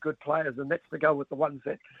very, very good players, and that's to go with the ones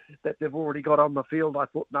that they've already got on the field. I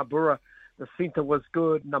thought Nabura the centre was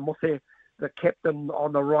good. Namose, the captain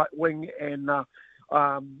on the right wing, and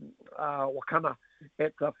Wakana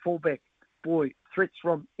at the fullback. Boy, threats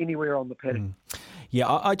from anywhere on the paddock. Yeah,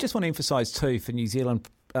 I just want to emphasise too for New Zealand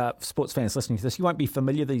sports fans listening to this, you won't be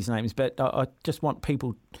familiar with these names, but I just want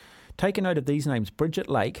people take a note of these names: Bridget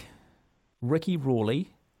Lake, Ricky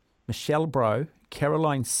Rawley, Michelle Bro,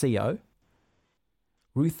 Caroline Seo,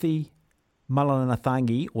 Ruthie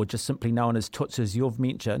Malanathangi, or just simply known as Toots, as you've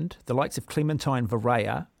mentioned, the likes of Clementine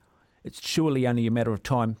Varela. It's surely only a matter of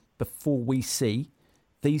time before we see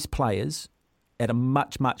these players at a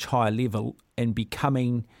much, much higher level and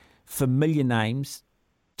becoming familiar names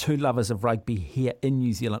to lovers of rugby here in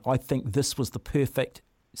New Zealand. I think this was the perfect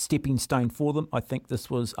stepping stone for them. I think this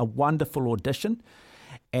was a wonderful audition.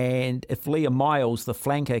 And if Leah Miles, the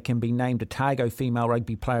flanker, can be named Otago Female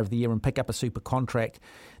Rugby Player of the Year and pick up a super contract,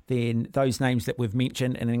 then those names that we've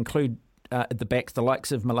mentioned and include at the backs the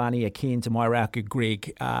likes of Melania Cairns and Wairaka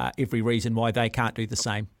Greg, every reason why they can't do the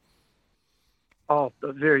same. Oh,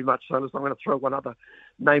 very much so. Listen, I'm going to throw one other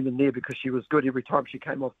name in there because she was good every time she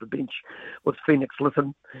came off the bench with Phoenix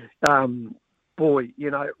Litton. Boy,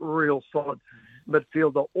 real solid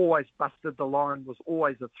midfielder, always busted the line, was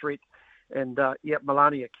always a threat. And,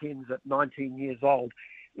 Melania Cairns at 19 years old.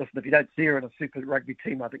 Listen, if you don't see her in a Super Rugby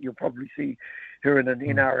team, I think you'll probably see her in an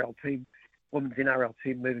NRL team, women's NRL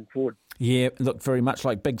team moving forward. Yeah, looked very much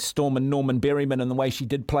like Big Storm and Norman Berryman in the way she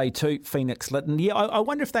did play too, Phoenix Litton. Yeah, I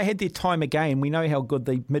wonder if they had their time again. We know how good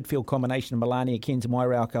the midfield combination of Melania Cairns and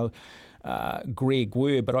Wairaka Greg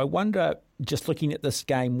were, but I wonder, just looking at this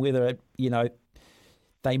game, whether,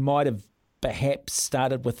 they might have perhaps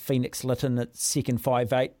started with Phoenix Litton at second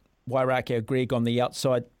 5'8", Wairaka Greg on the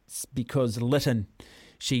outside, because Litton,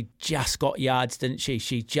 she just got yards, didn't she?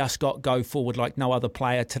 She just got go forward like no other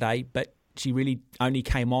player today, but she really only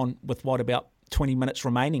came on with, about 20 minutes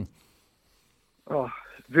remaining. Oh,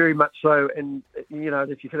 very much so. And,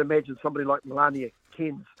 if you can imagine somebody like Melania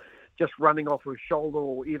Cairns just running off her shoulder,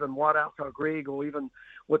 or even Wairaka Greg, or even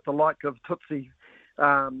with the like of Tutsi,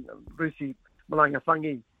 Rusi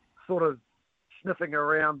Malangathangi, sort of sniffing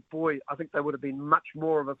around, boy, I think they would have been much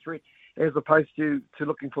more of a threat as opposed to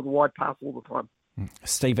looking for the wide pass all the time.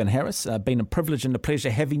 Stephen Harris, been a privilege and a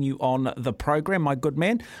pleasure having you on the program, my good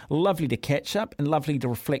man. Lovely to catch up and lovely to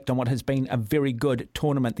reflect on what has been a very good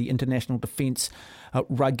tournament, the International Defence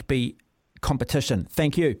Rugby Competition.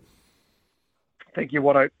 Thank you. Thank you,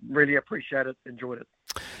 Watto. Really appreciate it. Enjoyed it.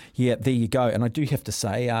 Yeah, there you go. And I do have to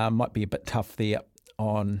say, might be a bit tough there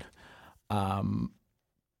on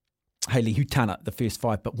Hayley Hutana, the first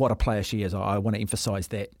five, but what a player she is. I want to emphasise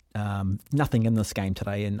that. Nothing in this game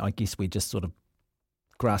today, and I guess we're just sort of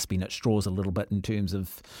grasping at straws a little bit in terms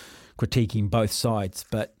of critiquing both sides.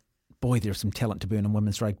 But boy, there's some talent to burn in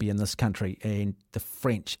women's rugby in this country, and the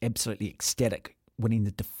French absolutely ecstatic winning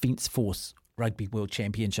the Defence Force Rugby World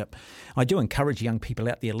Championship. I do encourage young people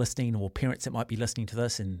out there listening, or parents that might be listening to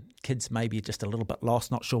this, and kids maybe just a little bit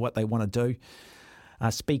lost, not sure what they want to do.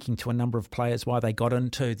 Speaking to a number of players why they got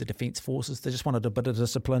into the Defence Forces, they just wanted a bit of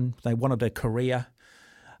discipline. They wanted a career.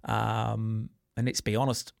 And let's be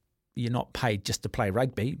honest, you're not paid just to play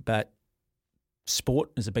rugby, but sport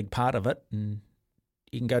is a big part of it. And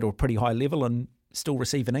you can go to a pretty high level and still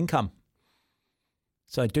receive an income.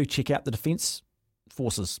 So do check out the Defence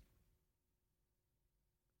Forces.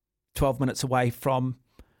 12 minutes away from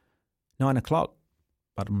 9 o'clock.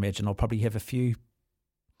 I'd imagine I'll probably have a few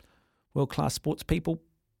world-class sports people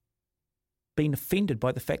being offended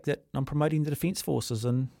by the fact that I'm promoting the Defence Forces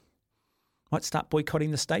and might start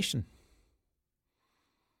boycotting the station.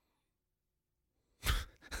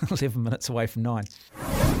 11 minutes away from 9.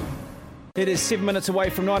 It is 7 minutes away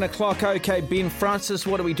from 9 o'clock. Okay, Ben Francis,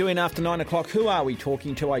 what are we doing after 9 o'clock? Who are we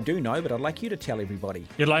talking to? I do know, but I'd like you to tell everybody.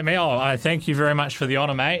 You'd like me? Oh, I thank you very much for the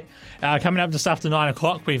honour, mate. Coming up just after 9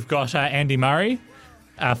 o'clock, we've got Andy Murray,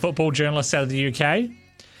 football journalist out of the UK.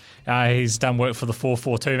 He's done work for the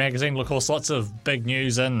 442 magazine. Look, lots of big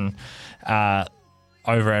news in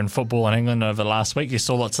over in football in England over the last week. You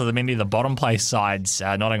saw lots of many of the bottom place sides.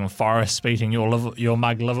 Nottingham Forest beating your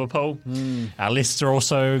mug Liverpool. Leicester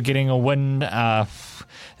also getting a win.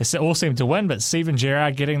 They all seem to win, but Steven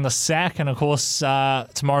Gerrard getting the sack. And of course,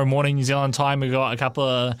 tomorrow morning, New Zealand time, we've got a couple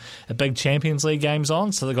of big Champions League games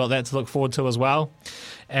on, so they've got that to look forward to as well.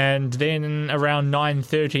 And then around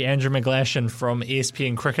 9:30, Andrew McGlashan from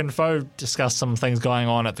ESPN Cricket Info discussed some things going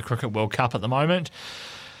on at the Cricket World Cup at the moment.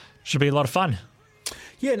 Should be a lot of fun.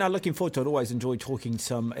 Yeah, no, looking forward to it. Always enjoy talking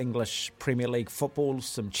some English Premier League football,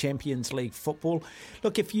 some Champions League football.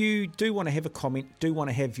 Look, if you do want to have a comment, do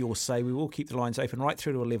want to have your say, we will keep the lines open right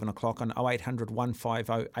through to 11 o'clock on 0800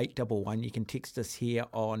 150 811. You can text us here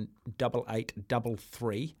on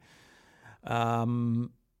 8833.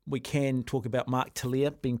 We can talk about Mark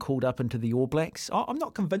Telea being called up into the All Blacks. I'm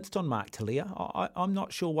not convinced on Mark Telea. I'm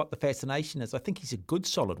not sure what the fascination is. I think he's a good,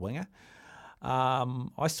 solid winger.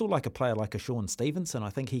 I still like a player like a Sean Stevenson.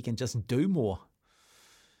 I think he can just do more.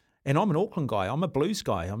 And I'm an Auckland guy. I'm a Blues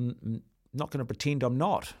guy. I'm not going to pretend I'm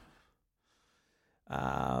not.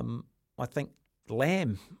 I think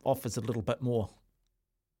Lamb offers a little bit more.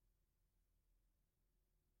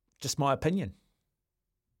 Just my opinion.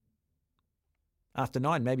 After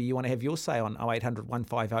 9, maybe you want to have your say on 0800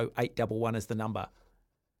 150 811 is the number.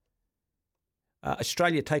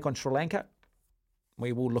 Australia take on Sri Lanka.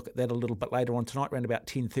 We will look at that a little bit later on tonight, around about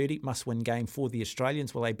 10:30. Must-win game for the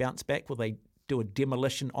Australians. Will they bounce back? Will they do a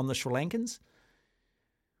demolition on the Sri Lankans?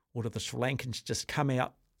 Or do the Sri Lankans just come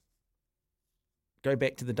out, go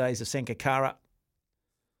back to the days of Sangakkara,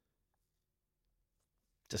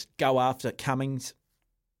 just go after Cummings,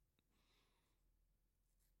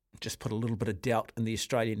 just put a little bit of doubt in the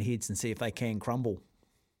Australian heads and see if they can crumble?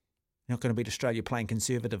 Not going to beat Australia playing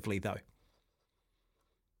conservatively, though.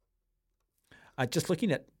 Just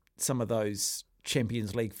looking at some of those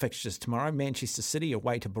Champions League fixtures tomorrow, Manchester City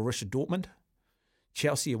away to Borussia Dortmund,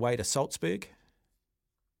 Chelsea away to Salzburg,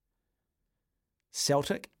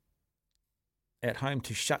 Celtic at home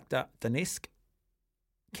to Shakhtar Donetsk,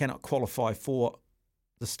 cannot qualify for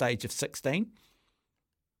the stage of 16.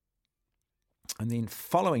 And then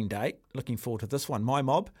following day, looking forward to this one, my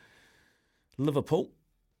mob, Liverpool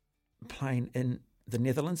playing in the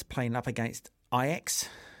Netherlands, playing up against Ajax,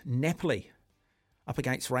 Napoli up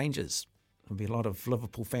against Rangers. There'll be a lot of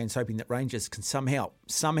Liverpool fans hoping that Rangers can somehow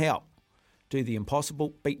do the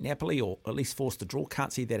impossible, beat Napoli or at least force the draw.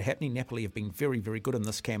 Can't see that happening. Napoli have been very, very good in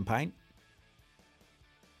this campaign.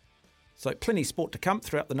 So plenty of sport to come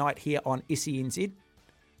throughout the night here on SENZ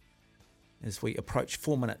as we approach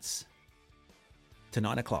 4 minutes to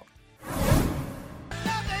 9 o'clock.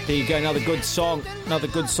 There you go, another good song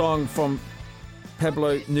from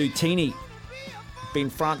Pablo Nutini,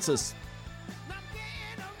 Ben Francis.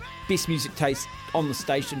 Best music taste on the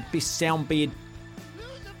station, best sound bed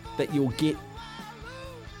that you'll get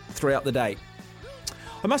throughout the day.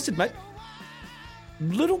 I must admit, a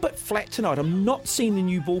little bit flat tonight. I'm not seeing the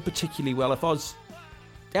new ball particularly well. If I was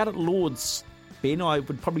out at Lord's, Ben, I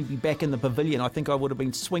would probably be back in the pavilion. I think I would have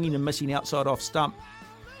been swinging and missing outside off stump.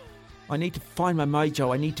 I need to find my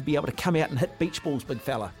mojo. I need to be able to come out and hit beach balls, big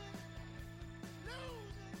fella.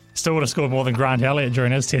 Still would have scored more than Grant Elliott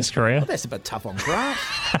during his Test career. Well, that's a bit tough on Grant.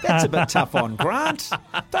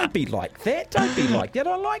 Don't be like that. I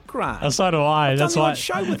like Grant. Oh, so do I. That's why.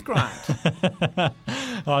 Show with Grant.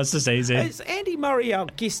 Oh, it's just easy. Is Andy Murray, our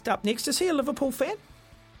guest up next, is he a Liverpool fan?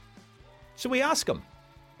 Should we ask him?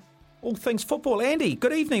 All things football. Andy,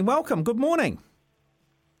 good evening. Welcome. Good morning.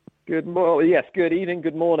 Good morning. Yes, good evening,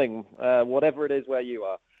 good morning. Whatever it is where you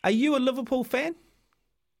are. Are you a Liverpool fan?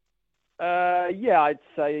 Yeah, I'd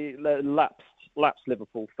say lapsed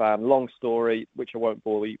Liverpool fan. Long story, which I won't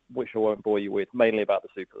bore you with. Mainly about the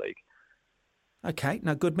Super League. Okay,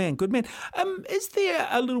 no, good man. Is there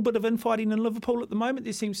a little bit of infighting in Liverpool at the moment?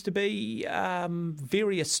 There seems to be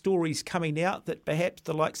various stories coming out that perhaps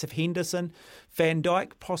the likes of Henderson, Van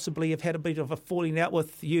Dijk possibly have had a bit of a falling out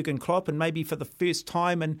with Jurgen Klopp, and maybe for the first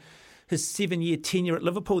time in his 7-year tenure at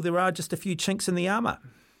Liverpool, there are just a few chinks in the armour.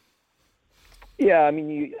 Yeah, I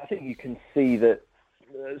mean, I think you can see that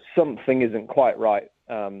something isn't quite right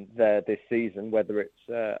there this season, whether it's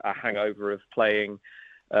a hangover of playing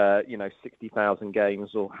 60,000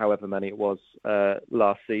 games or however many it was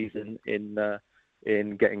last season in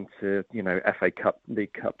getting to, FA Cup,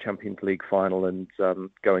 League Cup, Champions League final and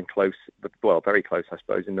going close, very close, I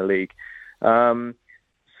suppose, in the league.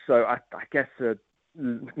 So I guess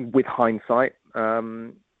with hindsight,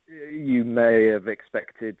 you may have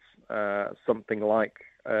expected something like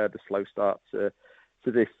the slow start to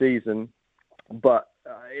this season, but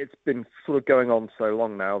it's been sort of going on so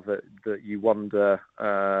long now that you wonder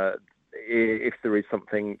if there is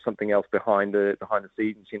something else behind the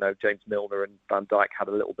scenes. James Milner and Van Dijk had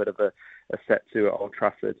a little bit of a set to at Old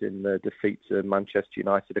Trafford in the defeat to Manchester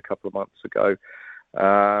United a couple of months ago.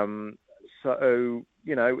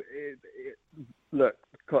 Look,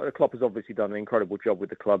 Klopp has obviously done an incredible job with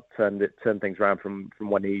the club, turned things around from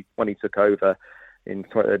when he took over in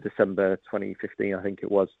December 2015, I think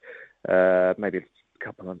it was, maybe a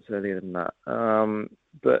couple of months earlier than that.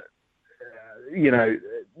 But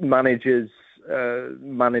managers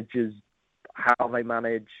managers, how they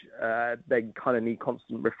manage, they kind of need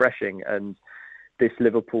constant refreshing. And this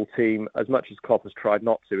Liverpool team, as much as Klopp has tried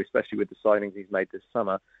not to, especially with the signings he's made this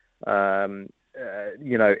summer, they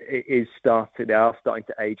are starting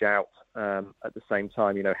to age out at the same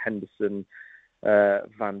time. Henderson,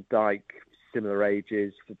 Van Dijk, similar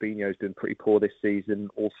ages. Fabinho's been pretty poor this season,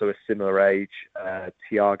 also a similar age.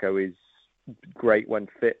 Thiago is great when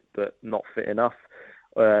fit, but not fit enough.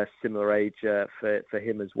 Similar age for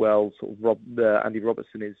him as well. Sort of Andy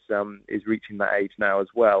Robertson is reaching that age now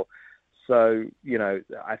as well. So,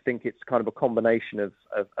 I think it's kind of a combination of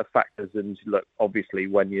factors. And look, obviously,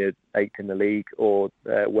 when you're 8th in the league or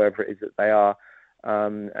wherever it is that they are,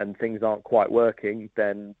 and things aren't quite working,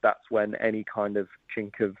 then that's when any kind of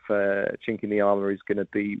chink in the armour is going to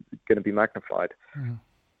be magnified. Mm.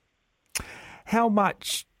 How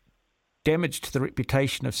much damage to the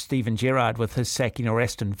reputation of Steven Gerrard with his sacking or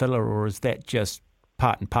Aston Villa, or is that just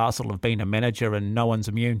part and parcel of being a manager and no one's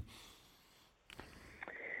immune?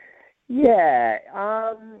 Yeah,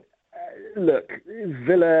 look,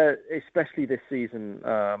 Villa, especially this season,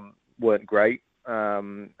 weren't great.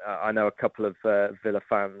 I know a couple of Villa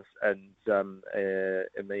fans, and I'm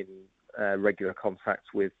in regular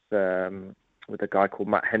contact with a guy called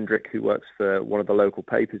Matt Hendrick, who works for one of the local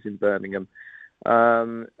papers in Birmingham.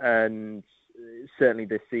 And certainly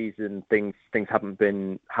this season, things haven't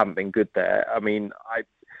been good there. I mean,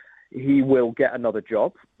 he will get another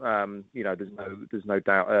job. There's no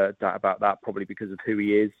doubt about that. Probably because of who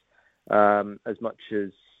he is, as much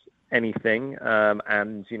as anything.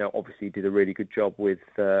 And obviously did a really good job with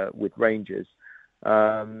Rangers.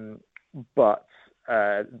 But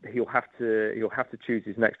he'll have to choose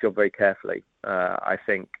his next job very carefully. I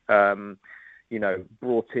think.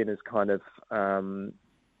 Brought in as kind of. I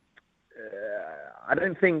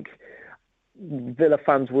don't think Villa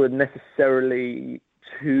fans were necessarily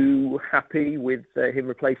too happy with him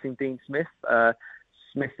replacing Dean Smith.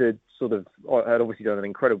 Smith had obviously done an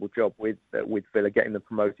incredible job with Villa, getting them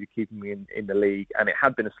promoted, keeping them in the league, and it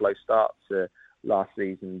had been a slow start to last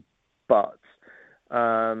season. But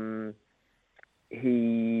I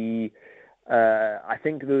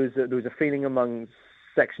think there was a feeling among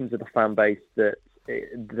sections of the fan base that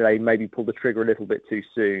they maybe pulled the trigger a little bit too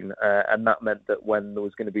soon, and that meant that when there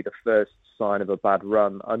was going to be the first sign of a bad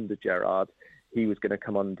run under Gerrard, he was going to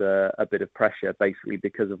come under a bit of pressure, basically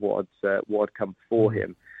because of what had come before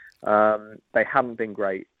him. They haven't been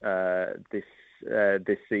great this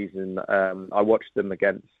season. I watched them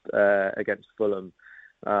against Fulham.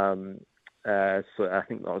 So I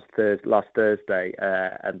think that was last Thursday,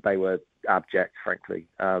 and they were abject, frankly.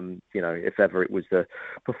 If ever it was the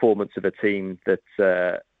performance of a team that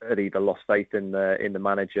had either lost faith in the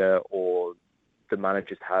manager, or the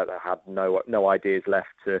managers had no ideas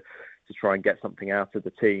left to try and get something out of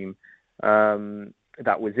the team.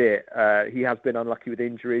 That was it. He has been unlucky with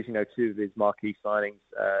injuries. 2 of his marquee signings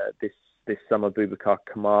this summer, Boubacar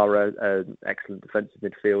Kamara, an excellent defensive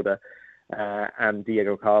midfielder, and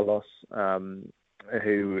Diego Carlos,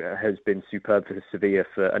 who has been superb for Sevilla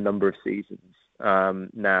for a number of seasons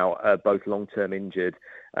now, both long-term injured.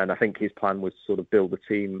 And I think his plan was to sort of build a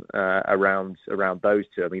team around those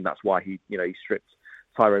two. I mean, that's why he stripped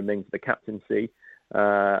Tyrone Mings of the captaincy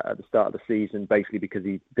at the start of the season, basically because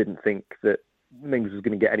he didn't think that Mings was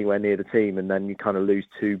going to get anywhere near the team. And then you kind of lose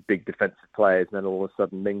 2 big defensive players, and then all of a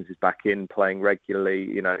sudden Mings is back in playing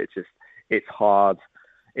regularly. It's hard.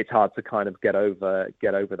 It's hard to kind of get over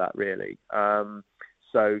that, really. So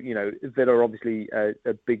Villa are obviously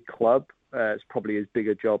a big club. It's probably as big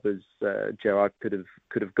a job as Gerrard could have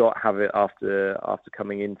got, have it after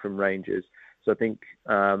coming in from Rangers. So I think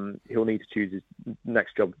he'll need to choose his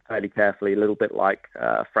next job fairly carefully, a little bit like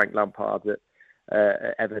Frank Lampard at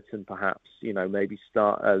Everton, perhaps. Maybe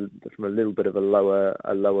start from a little bit of a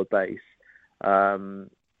lower base. I've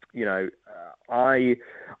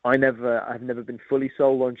never been fully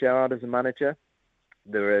sold on Gerrard as a manager.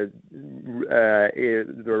 There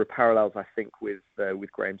are parallels, I think, with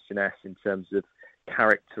Graham Souness in terms of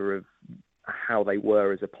character of how they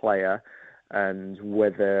were as a player, and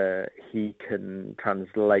whether he can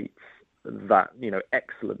translate that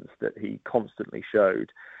excellence that he constantly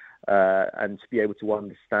showed, and to be able to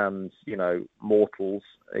understand mortals,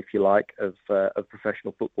 if you like, of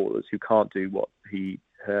professional footballers who can't do what he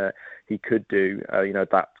could do.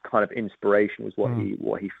 That kind of inspiration was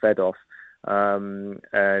what he fed off. And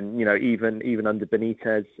even under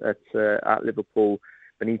Benitez at Liverpool,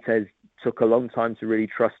 Benitez took a long time to really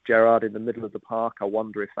trust Gerrard in the middle of the park. I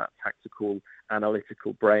wonder if that tactical,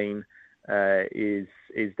 analytical brain is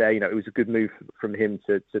there. It was a good move from him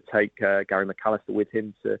to take Gary McAllister with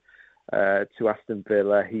him to to Aston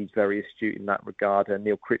Villa. He's very astute in that regard. And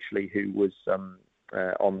Neil Critchley, who was on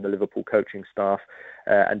the Liverpool coaching staff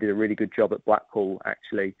and did a really good job at Blackpool,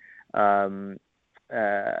 actually, as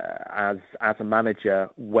a manager,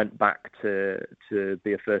 went back to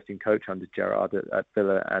be a first-team coach under Gerrard at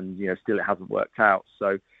Villa, and still it hasn't worked out.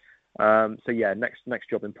 So yeah, next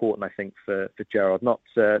job important, I think, for Gerrard. Not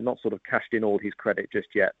sort of cashed in all his credit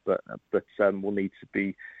just yet, but will need to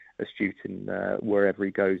be astute in wherever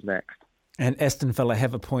he goes next. And Aston Villa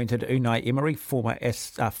have appointed Unai Emery, former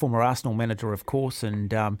Arsenal manager, of course, and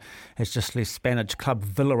has just left Spanish club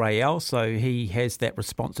Villarreal. So he has that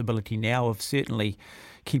responsibility now of certainly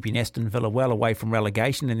keeping Aston Villa well away from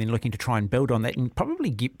relegation, and then looking to try and build on that and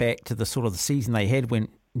probably get back to the sort of the season they had when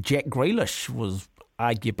Jack Grealish was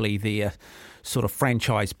arguably their sort of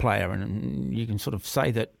franchise player. And you can sort of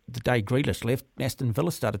say that the day Grealish left, Aston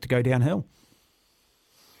Villa started to go downhill.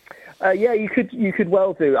 Yeah, you could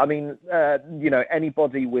well do. I mean,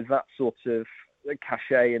 anybody with that sort of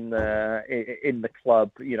cachet in the club,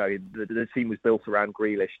 the team was built around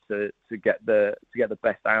Grealish to get the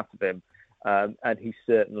best out of him, and he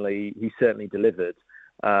certainly delivered.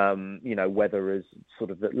 Whether as sort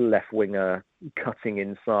of the left winger cutting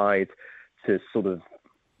inside to sort of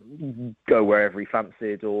go wherever he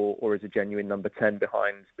fancied, or as a genuine number 10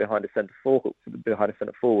 behind a centre forward.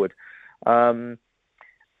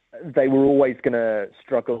 They were always going to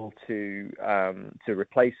struggle to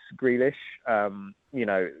replace Grealish.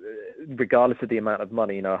 Regardless of the amount of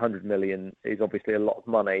money, 100 million is obviously a lot of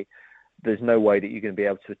money. There's no way that you're going to be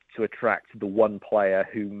able to attract the one player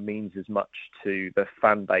who means as much to the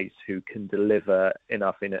fan base, who can deliver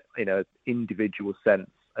enough in a individual sense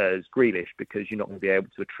as Grealish, because you're not going to be able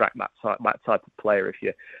to attract that type of player if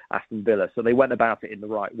you're Aston Villa. So they went about it in the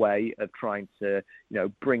right way of trying to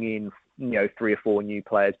bring in 3 or 4 new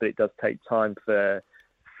players, but it does take time for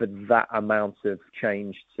that amount of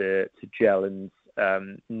change to gel and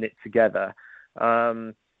knit together.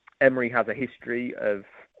 Emery has a history of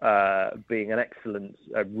being a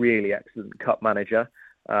really excellent cup manager.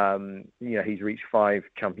 He's reached 5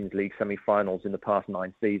 Champions League semi-finals in the past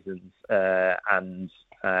 9 seasons, and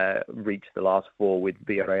reached the last 4 with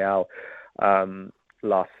Villarreal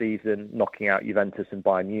last season, knocking out Juventus and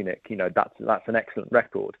Bayern Munich. That's an excellent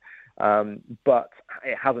record. But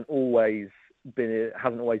it hasn't always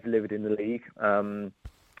delivered in the league,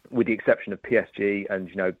 with the exception of PSG, and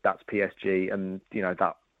that's PSG, and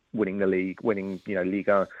that winning the league,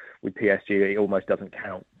 Liga with PSG, it almost doesn't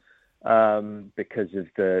count because of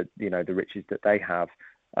the riches that they have.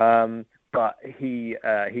 But he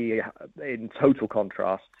in total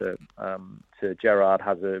contrast to Gerrard,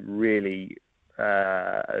 has a really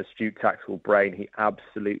astute tactical brain.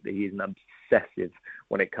 He's an obsessive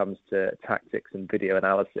when it comes to tactics and video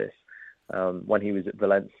analysis. When he was at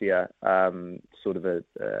Valencia,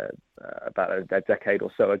 about a decade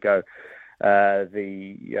or so ago,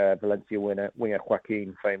 the Valencia winger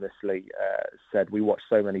Joaquin famously said, "We watched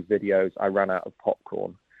so many videos, I ran out of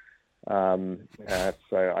popcorn." So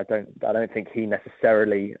I don't think he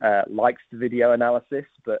necessarily likes the video analysis,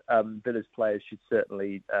 but Villa's players should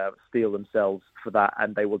certainly steel themselves for that,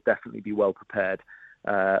 and they will definitely be well prepared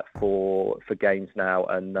for games now,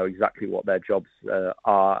 and know exactly what their jobs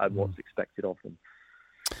are and what's expected of them.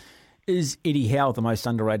 Is Eddie Howe the most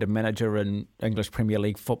underrated manager in English Premier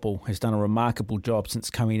League football? Has done a remarkable job since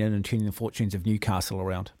coming in and turning the fortunes of Newcastle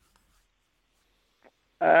around.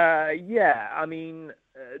 Yeah, I mean,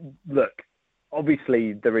 look,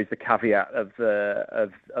 obviously there is the caveat of the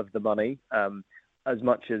money. As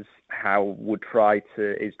much as Howe would trying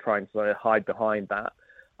to hide behind that,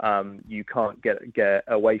 you can't get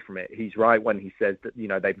away from it. He's right when he says that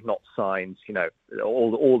they've not signed.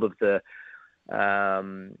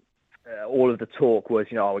 All of the talk was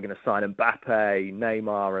we're going to sign Mbappe,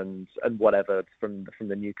 Neymar, and whatever from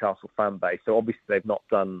the Newcastle fan base. So obviously they've not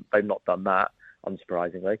done that,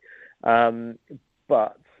 unsurprisingly.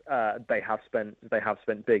 But they have spent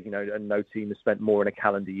big, and no team has spent more in a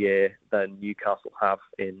calendar year than Newcastle have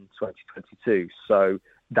in 2022. So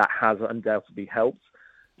that has undoubtedly helped.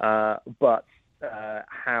 But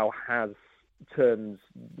Howe has turned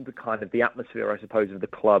the atmosphere, I suppose, of the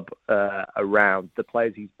club around. The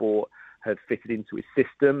players he's bought have fitted into his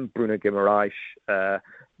system. Bruno Guimaraes, the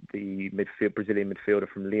Brazilian midfielder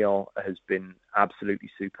from Lyon, has been absolutely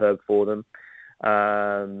superb for them.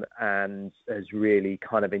 And has really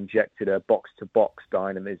kind of injected a box-to-box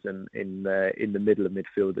dynamism in the middle of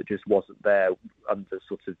midfield that just wasn't there under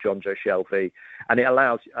sort of Jonjo Shelvey. And it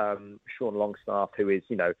allows Sean Longstaff, who is,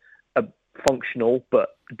 functional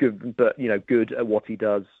but good, good at what he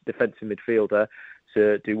does, defensive midfielder,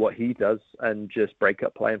 to do what he does and just break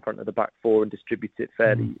up play in front of the back four and distribute it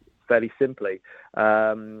fairly simply.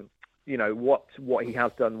 What he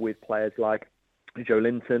has done with players like Joe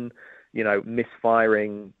Linton,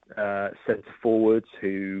 misfiring centre forwards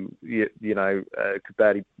who could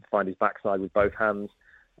barely find his backside with both hands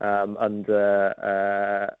under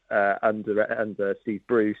Steve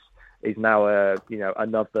Bruce, is now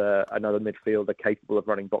another midfielder capable of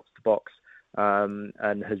running box to box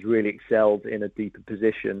and has really excelled in a deeper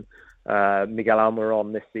position. Miguel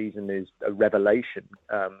Almiron this season is a revelation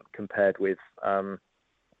compared with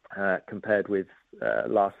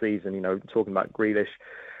last season. Talking about Grealish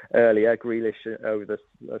earlier, over the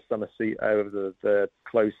the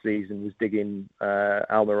close season was digging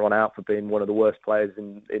Almiron out for being one of the worst players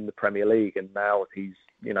in the Premier League, and now he's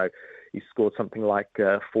scored something like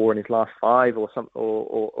 4 in his last 5 or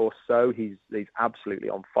so. He's absolutely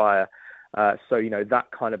on fire. So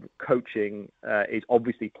that kind of coaching is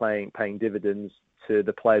obviously paying dividends to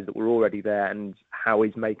the players that were already there, and how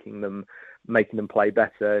he's making them play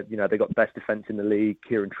better. They got the best defence in the league.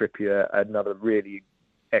 Kieran Trippier, another really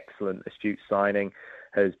excellent, astute signing,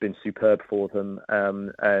 has been superb for them.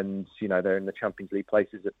 And they're in the Champions League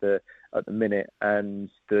places at the minute. And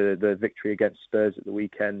the victory against Spurs at the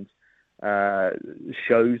weekend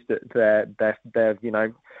shows that they're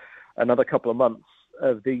another couple of months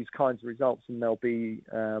of these kinds of results, and they'll be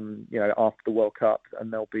after the World Cup,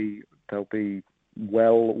 and they'll be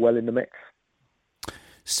well in the mix.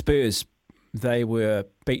 Spurs, they were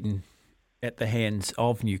beaten at the hands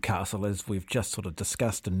of Newcastle, as we've just sort of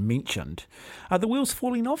discussed and mentioned. Are the wheels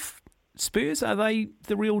falling off Spurs? Are they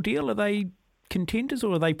the real deal? Are they contenders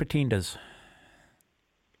or are they pretenders?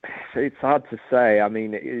 It's hard to say. I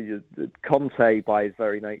mean, Conte, by his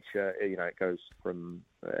very nature, it goes from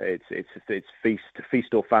it's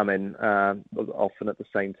feast or famine, often at the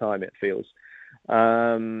same time. It feels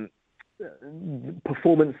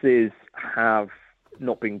performances have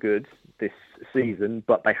not been good this season,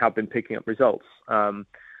 but they have been picking up results. I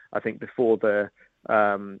think before the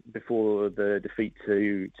defeat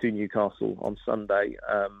to Newcastle on Sunday,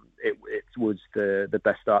 it was the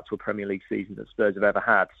best start to a Premier League season that Spurs have ever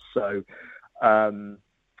had. So,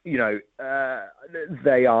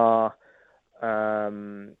 they are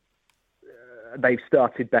they've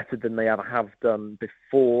started better than they ever have done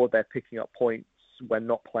before. They're picking up points when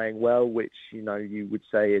not playing well, which you would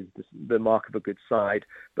say is the mark of a good side.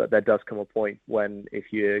 But there does come a point when,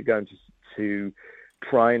 if you're going to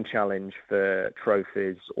try and challenge for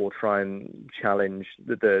trophies or try and challenge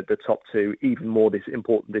the top two, even more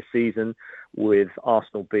important this season, with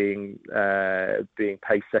Arsenal being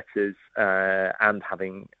pace setters and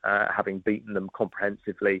having beaten them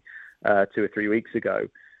comprehensively 2 or 3 weeks ago.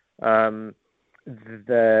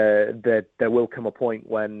 There will come a point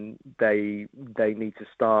when they need to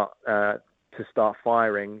start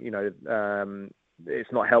firing.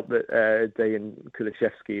 It's not helped that Dejan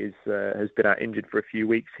Kulusevski has been out injured for a few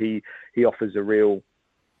weeks. He offers a real.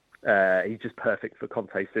 He's just perfect for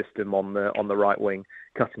Conte's system on the right wing,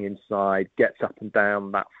 cutting inside, gets up and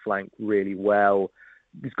down that flank really well.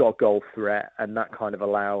 He's got a goal threat, and that kind of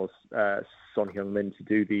allows Son Heung-min to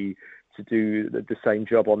do the same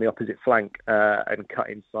job on the opposite flank and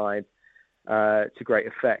cut inside to great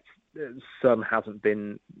effect. Son hasn't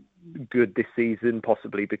been good this season,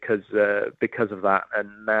 possibly because of that,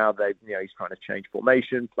 and now he's trying to change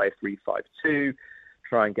formation, play a 3-5-2,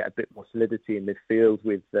 try and get a bit more solidity in midfield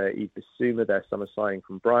with Yves Bissouma, their summer signing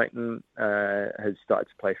from Brighton, has started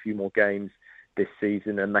to play a few more games this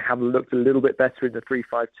season, and they have looked a little bit better in the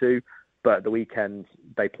 3-5-2. But at the weekend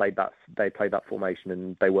they played that formation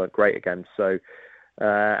and they weren't great again. So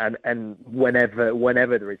and whenever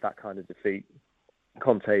there is that kind of defeat,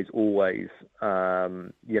 Conte is always I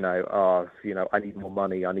need more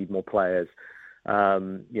money, I need more players.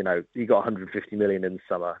 He got 150 million in the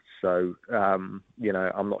summer, so I'm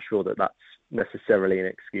not sure that that's necessarily an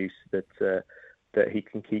excuse that he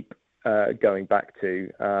can keep going back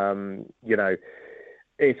to.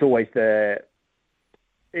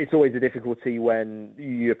 It's always a difficulty when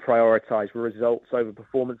you prioritise results over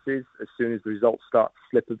performances. As soon as the results start to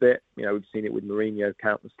slip a bit, we've seen it with Mourinho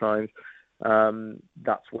countless times.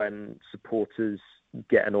 That's when supporters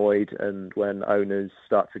get annoyed and when owners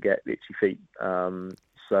start to get itchy feet.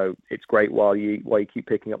 So it's great while you keep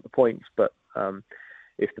picking up the points, but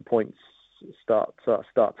if the points start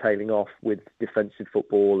tailing off with defensive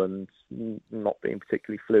football and not being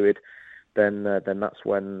particularly fluid, then that's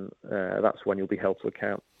when you'll be held to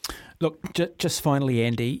account. Look, just finally,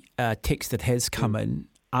 Andy, a text that has come in.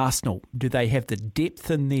 Arsenal, do they have the depth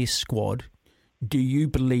in their squad? Do you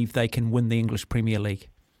believe they can win the English Premier League?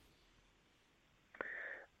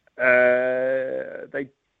 They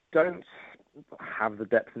don't have the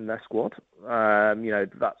depth in their squad.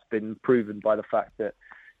 That's been proven by the fact that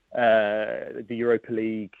in the Europa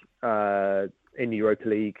League,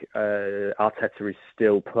 Arteta is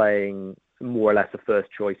still playing more or less a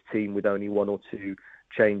first-choice team with only one or two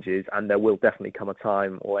changes, and there will definitely come a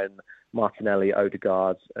time when Martinelli,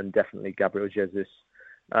 Odegaard, and definitely Gabriel Jesus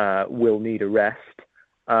will need a rest.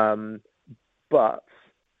 But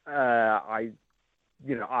I've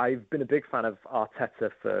been a big fan of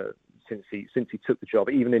Arteta since he took the job,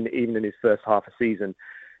 even in his first half a season,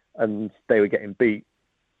 and they were getting beat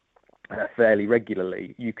fairly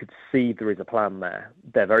regularly. You could see there is a plan there.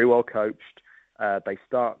 They're very well coached. They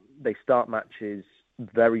start matches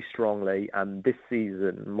very strongly, and this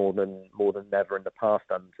season more than ever in the past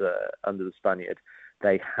under the Spaniard,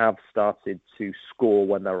 they have started to score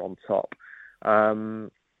when they're on top.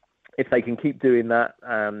 If they can keep doing that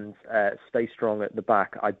and stay strong at the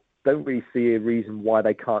back, I don't really see a reason why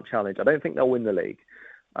they can't challenge. I don't think they'll win the league,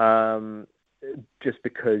 just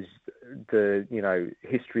because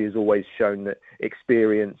history has always shown that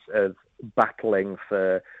experience of battling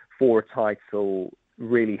for a title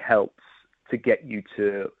really helps to get you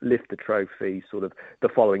to lift the trophy sort of the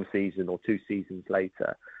following season or 2 seasons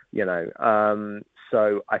later.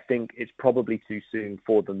 So I think it's probably too soon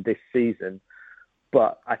for them this season.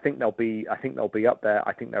 But I think they'll be up there.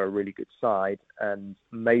 I think they're a really good side, and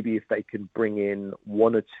maybe if they can bring in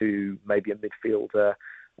one or two, maybe a midfielder,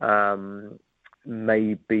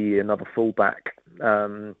 maybe another fullback,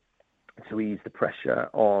 to ease the pressure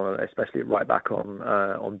on, especially at right back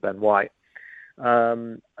on Ben White,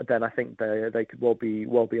 then I think they could well be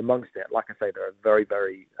amongst it. Like I say, they're a very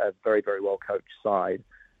very well coached side.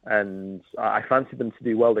 And I fancy them to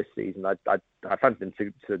do well this season. I fancy them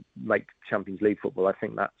to make Champions League football. I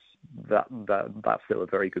think that's still a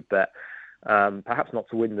very good bet. Perhaps not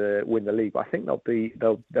to win the league, but I think they'll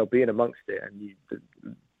be in amongst it, and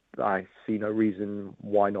I see no reason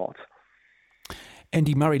why not.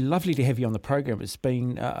 Andy Murray, lovely to have you on the program. It's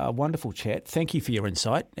been a wonderful chat. Thank you for your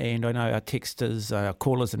insight, and I know our texters, our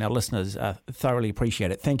callers, and our listeners thoroughly appreciate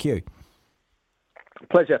it. Thank you.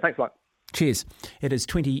 Pleasure. Thanks, Mike. Cheers. It is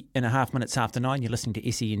 20 and a half minutes after 9. You're listening to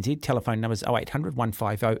SENZ. Telephone numbers 0800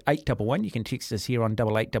 150 811. You can text us here on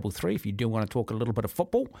 8833 if you do want to talk a little bit of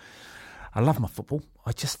football. I love my football.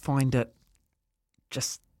 I just find it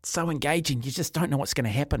just so engaging. You just don't know what's going to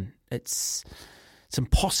happen. It's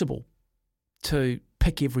impossible to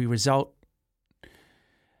pick every result.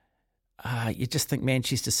 You just think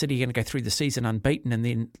Manchester City are going to go through the season unbeaten, and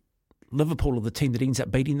then Liverpool are the team that ends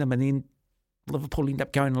up beating them, and then Liverpool end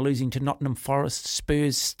up going and losing to Nottingham Forest.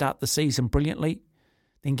 Spurs start the season brilliantly,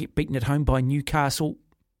 then get beaten at home by Newcastle,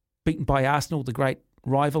 beaten by Arsenal, the great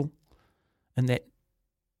rival, in that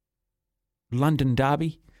London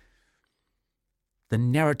derby. The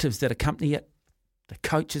narratives that accompany it, the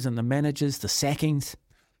coaches and the managers, the sackings,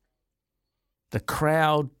 the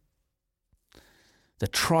crowd, the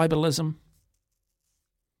tribalism.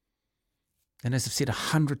 And as I've said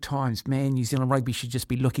 100 times, man, New Zealand rugby should just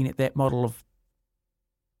be looking at that model of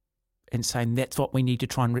and saying that's what we need to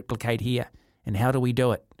try and replicate here. And how do we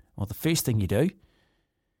do it? Well, the first thing you do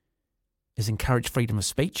is encourage freedom of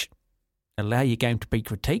speech, allow your game to be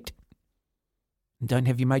critiqued, and don't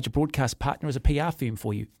have your major broadcast partner as a PR firm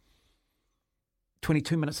for you.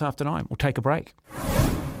 22 minutes after 9. We'll take a break.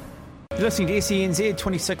 You're listening to SENZ,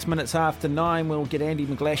 26 minutes after 9. We'll get Andy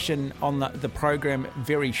McGlashan on the program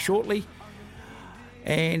very shortly.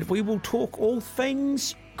 And we will talk all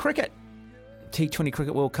things cricket. T20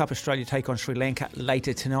 Cricket World Cup, Australia take on Sri Lanka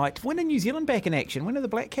later tonight. When are New Zealand back in action? When are the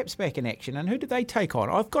Black Caps back in action? And who do they take on?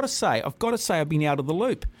 I've got to say I've been out of the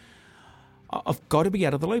loop. I've got to be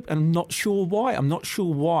out of the loop, and I'm not sure why. I'm not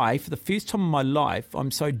sure why, for the first time in my life, I'm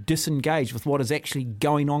so disengaged with what is actually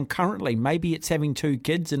going on currently. Maybe it's having 2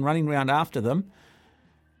 kids and running around after them.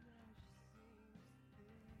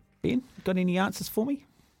 Ben, got any answers for me?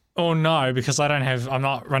 Oh, no, because I'm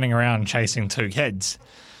not running around chasing 2 kids.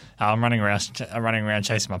 I'm running around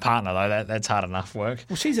chasing my partner, though. That's hard enough work.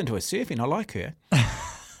 Well, she's into her surfing. I like her.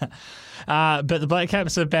 But the Black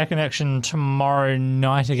Caps are back in action tomorrow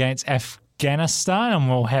night against Afghanistan, and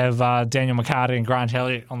we'll have Daniel McCarty and Grant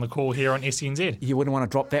Elliott on the call here on SENZ. You wouldn't want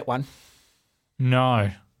to drop that one.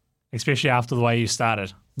 No, especially after the way you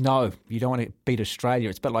started. No, you don't want to beat Australia.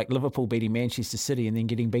 It's a bit like Liverpool beating Manchester City and then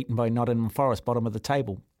getting beaten by Nottingham Forest, bottom of the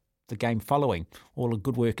table. The game following. All the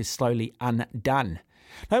good work is slowly undone.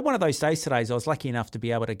 No, one of those days today, I was lucky enough to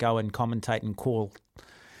be able to go and commentate and call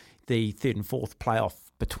the 3rd and 4th playoff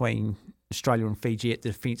between Australia and Fiji at the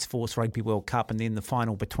Defence Force Rugby World Cup, and then the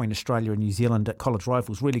final between Australia and New Zealand at College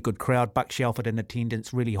Rifles. Really good crowd, Buck Shelford in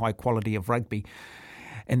attendance, really high quality of rugby.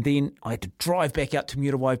 And then I had to drive back out to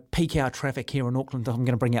Muriwai, peak hour traffic here in Auckland. I'm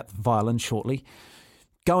going to bring out the violin shortly.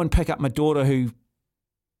 Go and pick up my daughter, who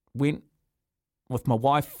went with my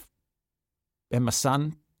wife and my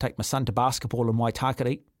son, take my son to basketball in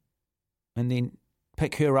Waitakere, and then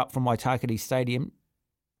pick her up from Waitakere Stadium,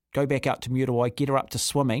 go back out to Muriwai, get her up to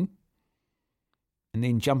swimming, and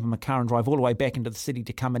then jump in my car and drive all the way back into the city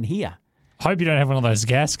to come in here. Hope you don't have one of those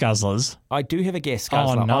gas guzzlers. I do have a gas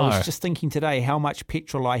guzzler. Oh, no. I was just thinking today how much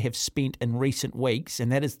petrol I have spent in recent weeks,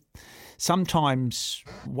 and that is sometimes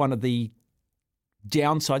one of the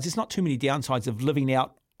downsides. There's not too many downsides of living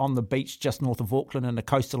out on the beach just north of Auckland in a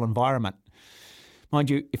coastal environment. Mind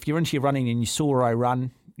you, if you're into your running and you saw where I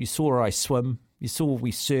run, you saw where I swim, you saw where we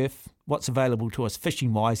surf, what's available to us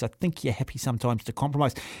fishing-wise, I think you're happy sometimes to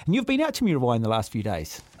compromise. And you've been out to Muriwai in the last few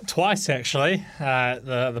days. Twice, actually.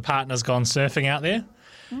 The partner's gone surfing out there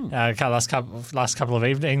last couple of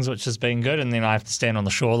evenings, which has been good. And then I have to stand on the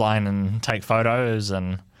shoreline and take photos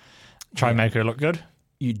and try and make her look good.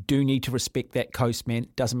 You do need to respect that coast, man.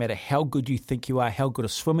 Doesn't matter how good you think you are, how good a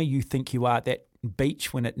swimmer you think you are, that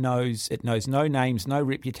beach, when it knows no names, no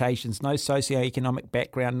reputations, no socioeconomic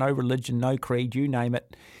background, no religion, no creed, you name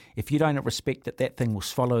it. If you don't respect it, that thing will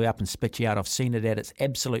swallow you up and spit you out. I've seen it at its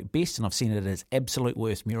absolute best, and I've seen it at its absolute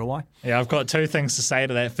worst, Muriwai. Yeah, I've got two things to say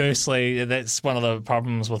to that. Firstly, that's one of the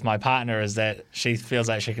problems with my partner, is that she feels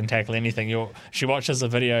like she can tackle anything. She watches the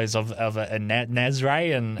videos of it in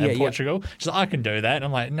Nazaré in Portugal. She's like, I can do that. And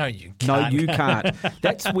I'm like, no, you can't. No, you can't.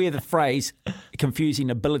 That's where the phrase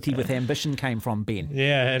confusing ability with ambition came from, Ben.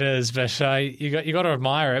 Yeah, it is. But you got to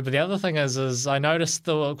admire it. But the other thing is I noticed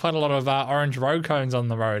quite a lot of orange road cones on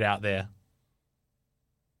the road out there.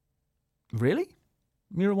 Really?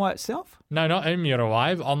 Muriwai itself? No, not in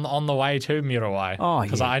Muriwai. On the way to Muriwai. Oh,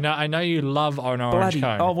 because yeah. I know you love an orange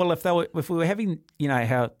cone. Oh well, if we were having,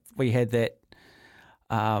 how we had that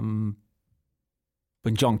when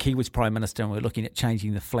John Key was Prime Minister and we were looking at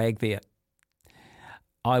changing the flag there,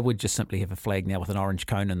 I would just simply have a flag now with an orange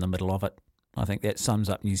cone in the middle of it. I think that sums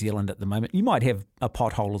up New Zealand at the moment. You might have a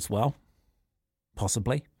pothole as well,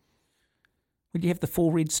 possibly. Would you have the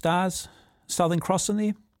 4 red stars, Southern Cross in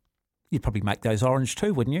there? You'd probably make those orange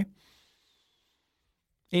too, wouldn't you?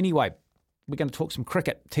 Anyway, we're going to talk some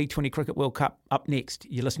cricket. T20 Cricket World Cup up next.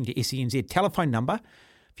 You're listening to SENZ. Telephone number,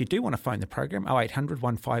 if you do want to phone the program, 0800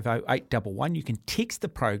 150 811. You can text the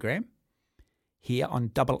program here on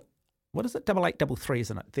 8833,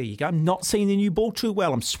 isn't it? There you go. I'm not seeing the new ball too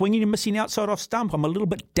well. I'm swinging and missing outside off stump. I'm a little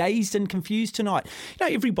bit dazed and confused tonight.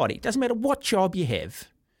 Everybody, it doesn't matter what job you have,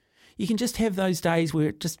 you can just have those days where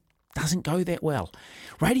it just doesn't go that well.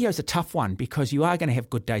 Radio's a tough one because you are going to have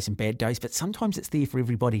good days and bad days, but sometimes it's there for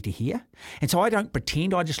everybody to hear. And so I don't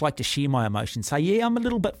pretend. I just like to share my emotions. Say, yeah, I'm a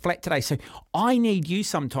little bit flat today, so I need you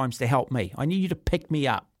sometimes to help me. I need you to pick me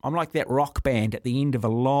up. I'm like that rock band at the end of a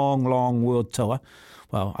long, long world tour.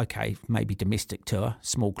 Well, okay, maybe domestic tour,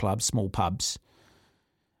 small clubs, small pubs,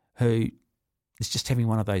 who is just having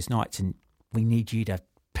one of those nights, and we need you to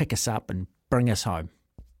pick us up and bring us home.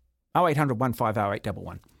 0800 150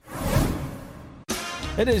 811.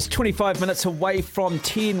 It is 25 minutes away from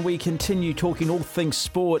 10. We continue talking all things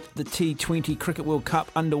sport. The T20 Cricket World Cup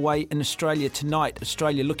underway in Australia tonight.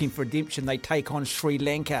 Australia looking for redemption. They take on Sri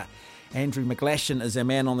Lanka. Andrew McGlashan is our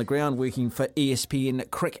man on the ground working for ESPN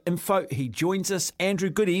Crick Info. He joins us. Andrew,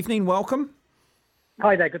 good evening. Welcome.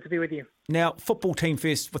 Hi there. Good to be with you. Now, football team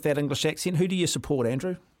first with that English accent. Who do you support,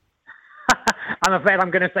 Andrew? I'm afraid I'm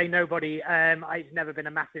going to say nobody. It's never been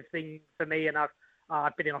a massive thing for me, and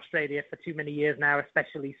I've been in Australia for too many years now,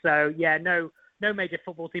 especially. So yeah, no major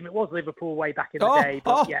football team. It was Liverpool way back in the day.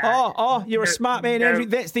 But You're a smart man, Andrew.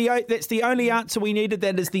 That's the only answer we needed.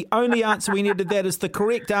 That is the only answer we needed. That is the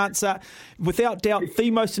correct answer, without doubt. The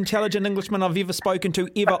most intelligent Englishman I've ever spoken to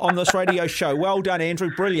ever on this radio show. Well done, Andrew.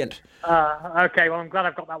 Brilliant. Okay, well I'm glad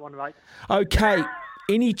I've got that one right. Okay.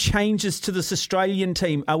 Any changes to this Australian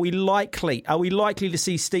team? Are we likely to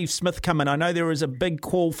see Steve Smith come in? I know there is a big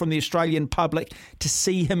call from the Australian public to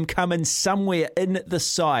see him come in somewhere in the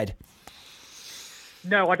side.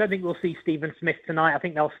 No, I don't think we'll see Stephen Smith tonight. I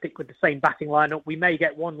think they'll stick with the same batting lineup. We may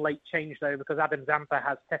get one late change, though, because Adam Zampa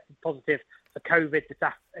has tested positive for COVID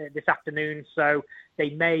this afternoon, so they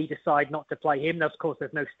may decide not to play him. Now, of course,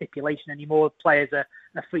 there's no stipulation anymore. Players are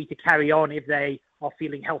free to carry on if they are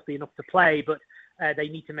feeling healthy enough to play, but they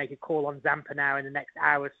need to make a call on Zampa now in the next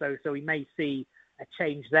hour or so. So we may see a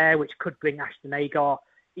change there, which could bring Ashton Agar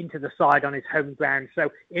into the side on his home ground. So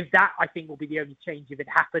if that, I think, will be the only change if it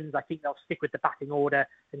happens. I think they'll stick with the batting order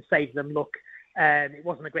and save them. Look, it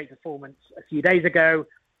wasn't a great performance a few days ago,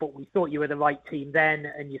 but we thought you were the right team then,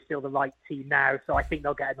 and you're still the right team now. So I think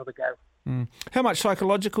they'll get another go. How much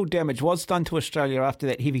psychological damage was done to Australia after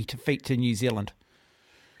that heavy defeat to New Zealand?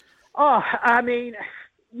 Oh,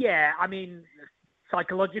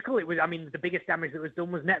 psychological. It was. The biggest damage that was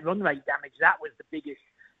done was net run rate damage. That was the biggest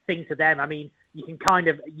thing to them. You can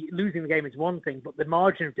losing the game is one thing, but the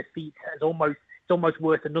margin of defeat it's almost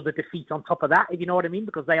worth another defeat on top of that, if you know what I mean,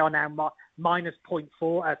 because they are now minus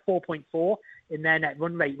 4.4 in their net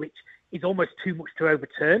run rate, which is almost too much to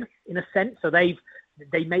overturn in a sense. So they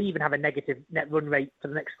may even have a negative net run rate for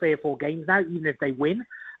the next 3 or 4 games now, even if they win.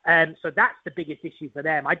 So that's the biggest issue for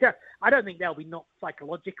them. I don't think they'll be knocked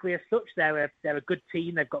psychologically as such. They're a good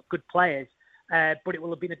team. They've got good players. But it will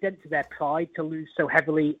have been a dent to their pride to lose so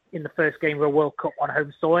heavily in the first game of a World Cup on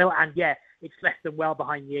home soil. And it's left them well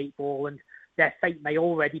behind the 8 ball, and their fate may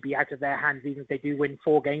already be out of their hands, even if they do win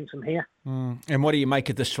 4 games from here. And what do you make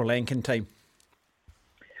of the Sri Lankan team?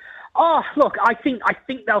 Oh, look, I think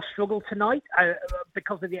they'll struggle tonight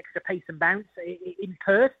because of the extra pace and bounce in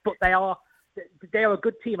Perth, but they are a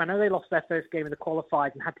good team. I know they lost their first game in the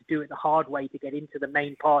qualifiers and had to do it the hard way to get into the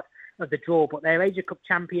main part of the draw, but they're Asia Cup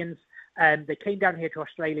champions. They came down here to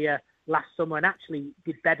Australia last summer and actually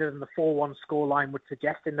did better than the 4-1 scoreline would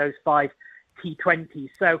suggest in those 5 T20s.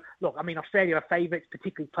 So, look, Australia are favourites,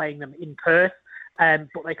 particularly playing them in Perth,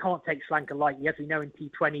 but they can't take Sri Lanka lightly. As we know in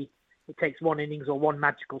T20, it takes 1 innings or 1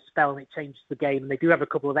 magical spell and it changes the game. And they do have a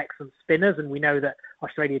couple of excellent spinners, and we know that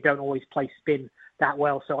Australia don't always play spin that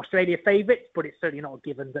well. So Australia favourites, but it's certainly not a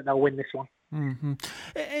given that they'll win this one. Mm-hmm.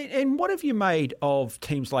 And what have you made of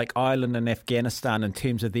teams like Ireland and Afghanistan in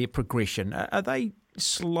terms of their progression? Are they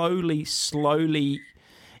slowly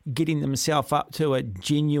getting themselves up to a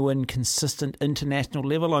genuine, consistent international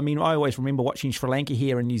level? I always remember watching Sri Lanka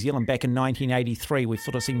here in New Zealand back in 1983. We've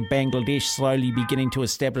sort of seen Bangladesh slowly beginning to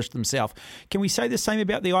establish themselves. Can we say the same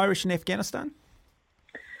about the Irish and Afghanistan?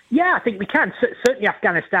 Yeah, I think we can. Certainly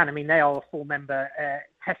Afghanistan, they are a full member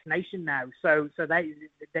test nation now. So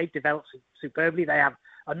they've developed superbly. They have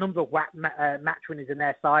a number of match winners in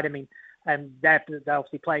their side. They're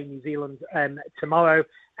obviously playing New Zealand tomorrow,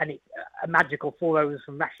 and a magical 4 overs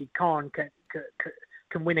from Rashid Khan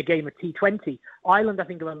can win a game of T20. Ireland, I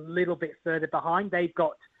think, are a little bit further behind. They've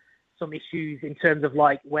got some issues in terms of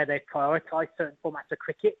where they prioritise certain formats of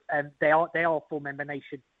cricket. They are a full member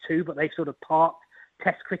nation too, but they've sort of parked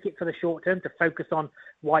Test cricket for the short term to focus on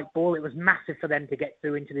white ball. It was massive for them to get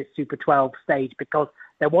through into this Super 12 stage because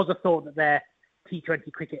there was a thought that their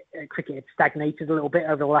T20 cricket had stagnated a little bit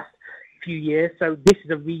over the last few years. So this is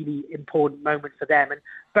a really important moment for them. And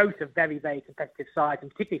both are very, very competitive sides, and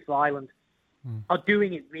particularly for Ireland, are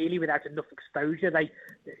doing it really without enough exposure.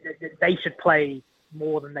 They should play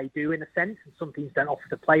more than they do in a sense, and some teams don't offer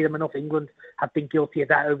to play them enough. England have been guilty of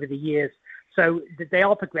that over the years. So they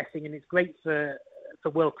are progressing, and it's great for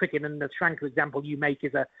world cricket, and the Sri Lanka example you make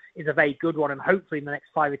is a very good one, and hopefully in the next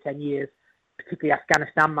 5 or 10 years, particularly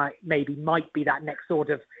Afghanistan might be that next sort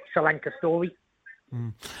of Sri Lanka story.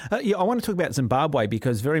 I want to talk about Zimbabwe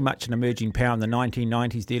because very much an emerging power in the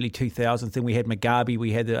 1990s, the early 2000s. Then we had Mugabe,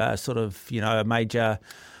 we had a major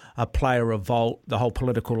player revolt. The whole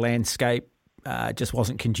political landscape just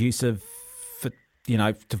wasn't conducive for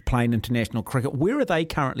to playing international cricket. Where are they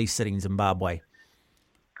currently sitting, Zimbabwe?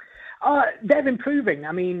 They're improving.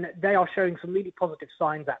 They are showing some really positive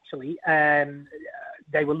signs, actually.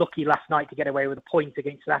 They were lucky last night to get away with a point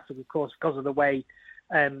against South Africa, of course, because of the way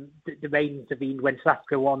the rain intervened when South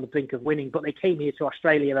Africa were on the brink of winning. But they came here to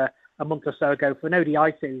Australia a month or so ago for an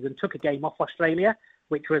ODI series and took a game off Australia,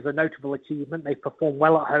 which was a notable achievement. They performed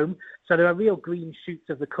well at home. So there are real green shoots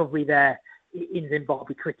of recovery there in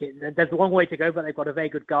Zimbabwe cricket. There's a long way to go, but they've got a very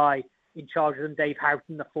good guy in charge of them, Dave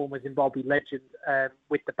Houghton, the former Zimbabwe legend,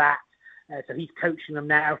 with the bat. So he's coaching them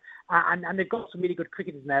now. And they've got some really good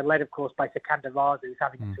cricketers in there, led, of course, by Sikandar Raza, who's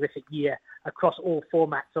having a terrific year across all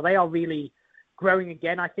formats. So they are really growing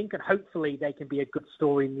again, I think, and hopefully they can be a good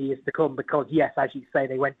story in the years to come because, yes, as you say,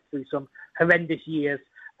 they went through some horrendous years,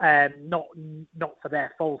 not for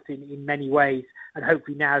their fault in many ways. And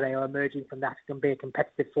hopefully now they are emerging from that and be a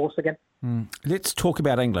competitive force again. Let's talk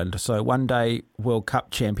about England. So one-day World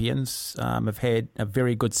Cup champions have had a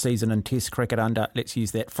very good season in Test cricket under, let's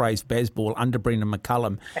use that phrase, Bazball, under Brendan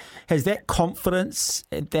McCullum. Has that confidence,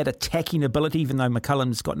 that attacking ability, even though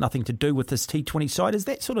McCullum's got nothing to do with this T20 side, has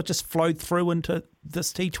that sort of just flowed through into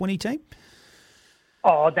this T20 team?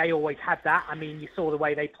 Oh, they always had that. You saw the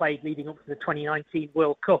way they played leading up to the 2019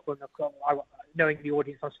 World Cup. And of course, knowing the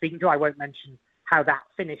audience I'm speaking to, I won't mention how that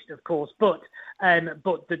finished, of course. But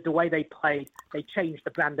the way they played, they changed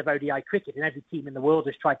the brand of ODI cricket, and every team in the world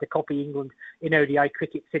has tried to copy England in ODI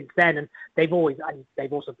cricket since then. And they've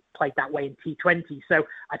also played that way in T20. So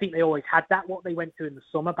I think they always had that. What they went through in the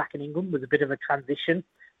summer back in England was a bit of a transition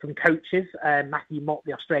from coaches. Matthew Mott,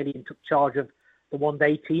 the Australian, took charge of the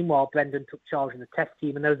one-day team, while Brendan took charge of the test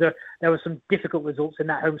team. And there were some difficult results in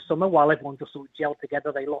that home summer. While everyone just sort of gelled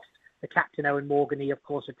together, they lost the captain, Owen Morgan. He, of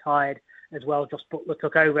course, retired as well. Josh Butler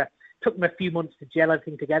took over. Took them a few months to gel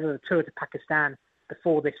everything together. The tour to Pakistan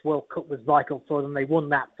before this World Cup was vital for them. They won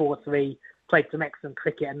that 4-3, played some excellent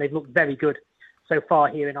cricket, and they've looked very good so far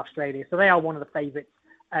here in Australia. So they are one of the favourites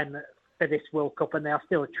for this World Cup, and they are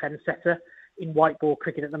still a trendsetter in white ball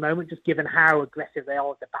cricket at the moment, just given how aggressive they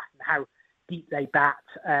are at the bat and how deep they bat.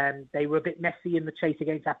 They were a bit messy in the chase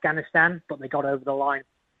against Afghanistan, but they got over the line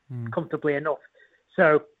comfortably enough.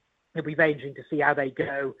 So it'll be very interesting to see how they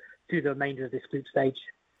go through the remainder of this group stage.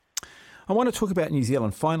 I want to talk about New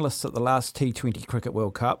Zealand, finalists at the last T20 Cricket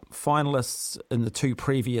World Cup, finalists in the two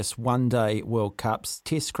previous one-day World Cups,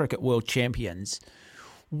 Test Cricket World Champions.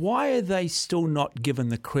 Why are they still not given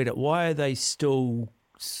the credit? Why are they still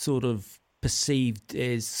sort of perceived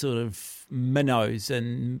as sort of minnows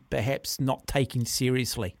and perhaps not taken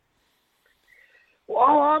seriously?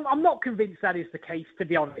 Well, I'm not convinced that is the case, to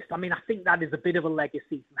be honest. I mean, I think that is a bit of a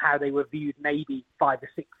legacy from how they were viewed maybe 5 or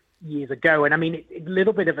 6 years ago. And I mean, it's a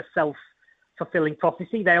little bit of a self-fulfilling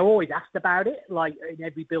prophecy. They're always asked about it, like in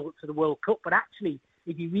every build-up to the World Cup. But actually,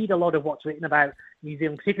 if you read a lot of what's written about New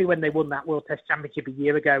Zealand, particularly when they won that World Test Championship a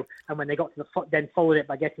year ago, and when they got to then followed it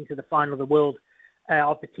by getting to the final of the World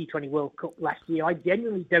of the T20 World Cup last year, I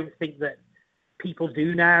genuinely don't think that people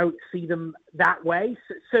do now see them that way.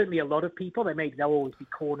 Certainly a lot of people. There'll always be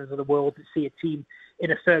corners of the world that see a team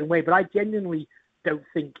in a certain way, but I genuinely don't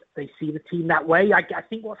think they see the team that way. I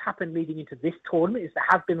think what's happened leading into this tournament is there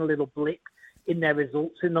has been a little blip in their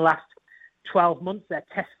results in the last 12 months. Their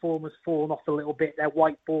test form has fallen off a little bit. Their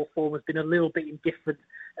white ball form has been a little bit indifferent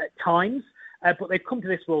at times. But they've come to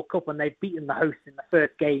this World Cup and they've beaten the hosts in the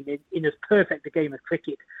first game in as perfect a game of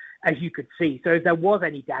cricket as you could see. So if there was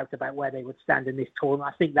any doubt about where they would stand in this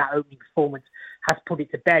tournament, I think that opening performance has put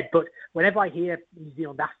it to bed. But whenever I hear New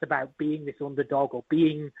Zealand asked about being this underdog or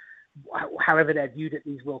being however they're viewed at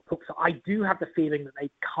these World Cups, I do have the feeling that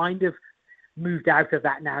they've kind of moved out of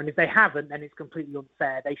that now. And if they haven't, then it's completely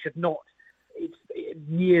unfair. They should not. It's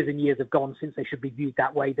years and years have gone since they should be viewed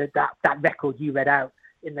that way. That record you read out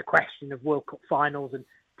in the question of World Cup finals and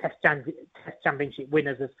Test Championship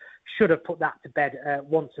winners should have put that to bed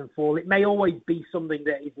once and for all. It may always be something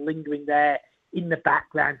that is lingering there in the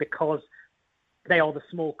background because they are the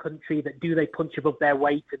small country that do they punch above their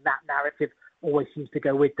weight, and that narrative always seems to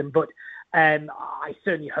go with them. But I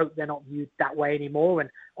certainly hope they're not viewed that way anymore, and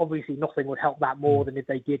obviously nothing would help that more than if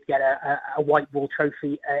they did get a white ball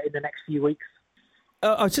trophy in the next few weeks.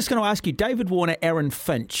 I was just going to ask you, David Warner, Aaron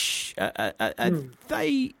Finch, are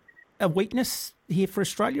they a weakness here for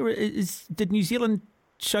Australia? Did New Zealand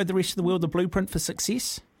show the rest of the world the blueprint for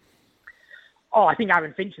success? Oh, I think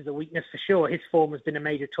Aaron Finch is a weakness for sure. His form has been a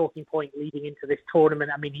major talking point leading into this tournament.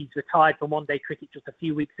 I mean, he's retired from one-day cricket just a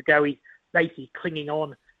few weeks ago. He's basically clinging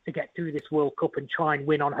on to get through this World Cup and try and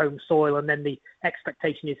win on home soil. And then the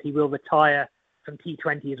expectation is he will retire from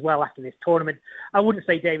T20 as well after this tournament. I wouldn't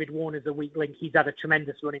say David Warner's a weak link. He's had a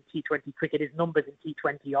tremendous run in T20 cricket. His numbers in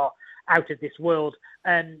T20 are out of this world.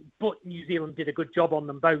 But New Zealand did a good job on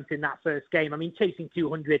them both in that first game. I mean, chasing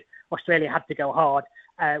 200, Australia had to go hard.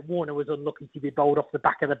 Warner was unlucky to be bowled off the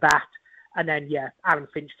back of the bat. And then, Aaron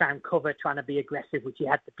Finch found cover trying to be aggressive, which he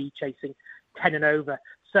had to be chasing 10 and over.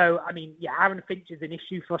 So, I mean, Aaron Finch is an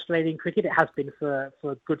issue for Australian cricket. It has been for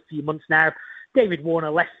a good few months now. David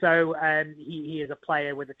Warner less so. He is a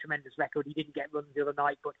player with a tremendous record. He didn't get runs the other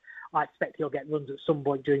night, but I expect he'll get runs at some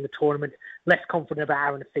point during the tournament. Less confident about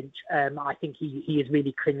Aaron Finch. I think he is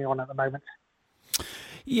really clinging on at the moment.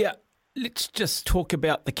 Yeah. Let's just talk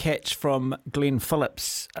about the catch from Glenn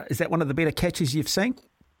Phillips. Is that one of the better catches you've seen?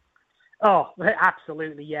 Oh,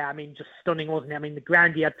 absolutely, yeah. I mean, just stunning, wasn't it? I mean, the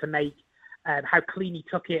ground he had to make, how clean he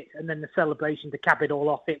took it, and then the celebration to cap it all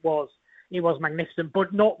off. It was magnificent,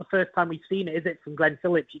 but not the first time we've seen it, is it, from Glenn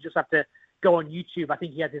Phillips? You just have to go on YouTube. I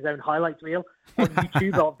think he has his own highlights reel on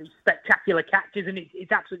YouTube of these spectacular catches, and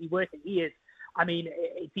it's absolutely worth it. He is. I mean,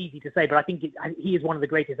 it's easy to say, but I think he is one of the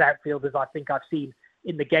greatest outfielders I think I've seen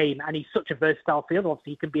in the game, and he's such a versatile fielder.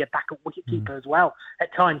 Obviously, he can be a backup wicketkeeper as well.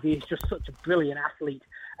 At times, he is just such a brilliant athlete.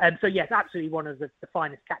 So yes, absolutely one of the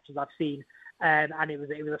finest catches I've seen. And it was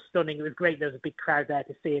a stunning. It was great. There was a big crowd there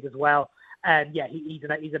to see it as well. He's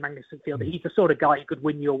a magnificent fielder. He's the sort of guy who could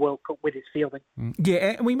win you a World Cup with his fielding.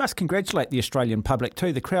 Yeah, and we must congratulate the Australian public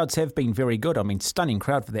too. The crowds have been very good. I mean, stunning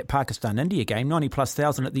crowd for that Pakistan-India game,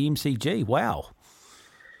 90,000+ at the MCG. Wow.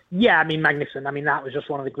 Yeah, I mean, magnificent. I mean, that was just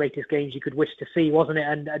one of the greatest games you could wish to see, wasn't it?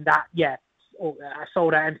 And that, I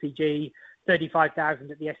sold out MCG,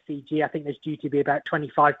 35,000 at the SCG. I think there's due to be about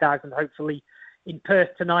 25,000, hopefully, in Perth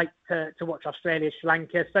tonight to watch Australia-Sri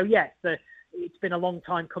Lanka. So, yes, it's been a long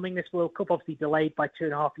time coming, this World Cup, obviously delayed by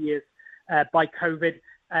 2.5 years by COVID.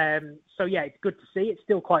 It's good to see. It's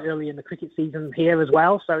still quite early in the cricket season here as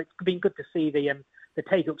well. So it's been good to see the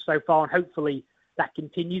take-up so far, and hopefully that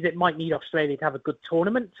continues. It might need Australia to have a good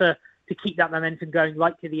tournament to keep that momentum going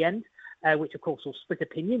right to the end, which, of course, will split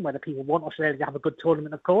opinion, whether people want Australia to have a good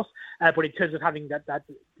tournament, of course. But in terms of having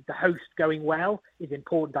the host going well is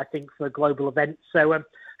important, I think, for a global event. So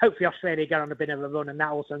hopefully Australia get on a bit of a run, and that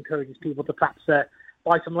also encourages people to perhaps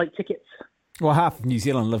buy some late tickets. Well, half of New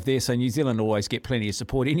Zealand live there, so New Zealand always get plenty of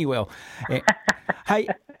support anyway. Hey,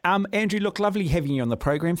 Andrew, look, lovely having you on the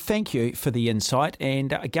program. Thank you for the insight.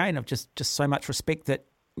 And again, I've just so much respect that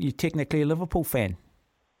you're technically a Liverpool fan.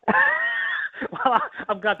 Well,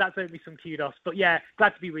 I'm glad that's earned me some kudos. But yeah, glad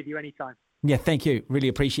to be with you anytime. Yeah, thank you. Really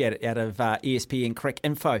appreciate it. Out of ESPN Crick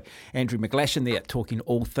Info, Andrew McGlashan there talking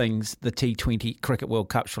all things the T20 Cricket World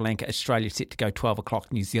Cup. Sri Lanka, Australia set to go 12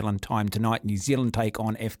 o'clock New Zealand time tonight. New Zealand take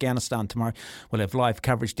on Afghanistan tomorrow. We'll have live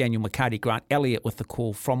coverage. Daniel McCarty, Grant Elliott with the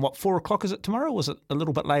call from 4 o'clock is it tomorrow, or was it a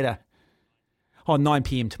little bit later? 9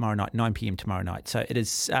 p.m. tomorrow night. So it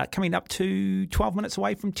is coming up to 12 minutes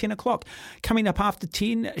away from 10 o'clock. Coming up after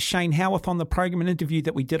 10, Shane Howarth on the program, an interview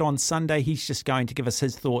that we did on Sunday. He's just going to give us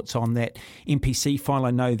his thoughts on that NPC final.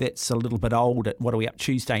 I know that's a little bit old at what are we up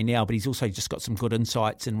Tuesday now, but he's also just got some good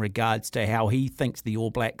insights in regards to how he thinks the All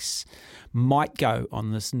Blacks might go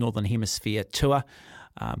on this Northern Hemisphere tour,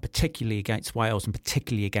 particularly against Wales and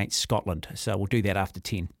particularly against Scotland. So we'll do that after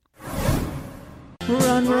 10.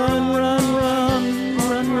 Run, run, run, run,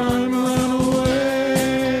 run, run, run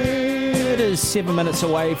away. It is 7 minutes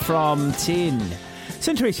away from 10. It's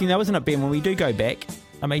interesting though, isn't it, Ben, when we do go back?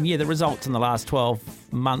 I mean, the results in the last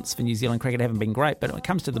 12 months for New Zealand cricket haven't been great, but when it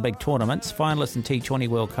comes to the big tournaments, finalists in T20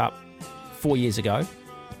 World Cup 4 years ago.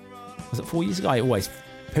 Was it 4 years ago?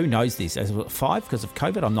 Who knows this? Was it 5 because of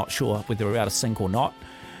COVID? I'm not sure whether we're out of sync or not.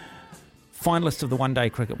 Finalists of the One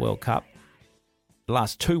Day Cricket World Cup. The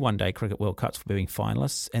last 2 One-Day Cricket World Cups for being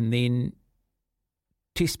finalists, and then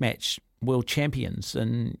Test match world champions.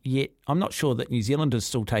 And yet I'm not sure that New Zealanders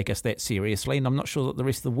still take us that seriously, and I'm not sure that the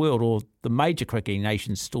rest of the world or the major cricketing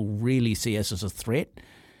nations still really see us as a threat.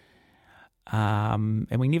 And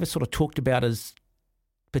we never sort of talked about as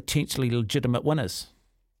potentially legitimate winners.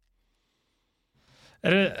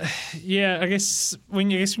 I guess when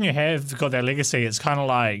you have got that legacy, it's kind of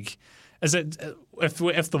like, is it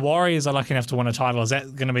if the Warriors are lucky enough to win a title, is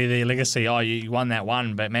that going to be their legacy? Oh, you won that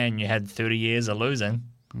one, but man, you had 30 years of losing.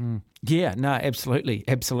 Yeah, no, absolutely.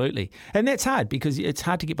 And that's hard because it's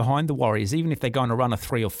hard to get behind the Warriors. Even if they go on a run of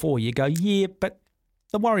 3 or 4, you go, yeah, but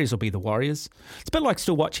the Warriors will be the Warriors. It's a bit like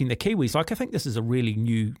still watching the Kiwis. Like, I think this is a really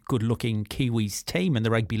new, good-looking Kiwis team in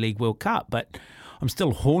the Rugby League World Cup, but I'm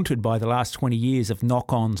still haunted by the last 20 years of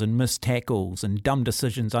knock-ons and missed tackles and dumb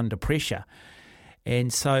decisions under pressure.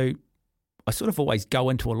 And so I sort of always go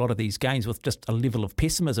into a lot of these games with just a level of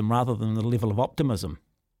pessimism rather than the level of optimism.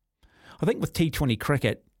 I think with T20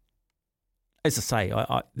 cricket, as I say,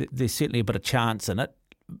 there's certainly a bit of chance in it.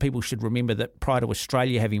 People should remember that prior to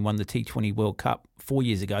Australia having won the T20 World Cup 4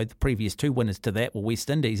 years ago, the previous 2 winners to that were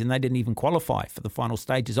West Indies, and they didn't even qualify for the final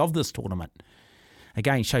stages of this tournament.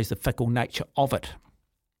 Again, shows the fickle nature of it.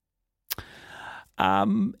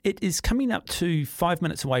 It is coming up to 5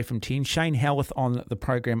 minutes away from 10. Shane Howarth on the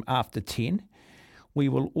program after 10. We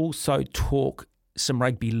will also talk some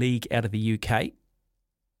rugby league out of the UK.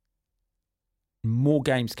 More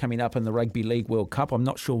games coming up in the Rugby League World Cup. I'm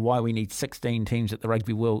not sure why we need 16 teams at the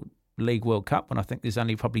Rugby League World Cup when I think there's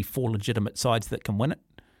only probably 4 legitimate sides that can win it.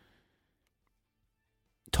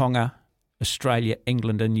 Tonga, Australia,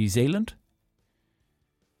 England and New Zealand.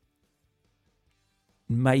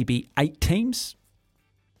 Maybe 8 teams.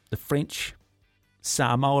 The French,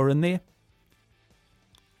 Samoa in there.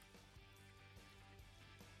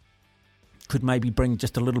 Could maybe bring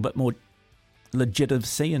just a little bit more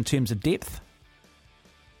legitimacy in terms of depth.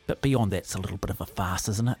 But beyond that, it's a little bit of a farce,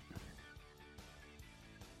 isn't it?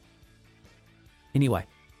 Anyway,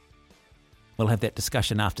 we'll have that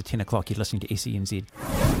discussion after 10 o'clock. You're listening to SENZ.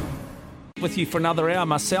 With you for another hour,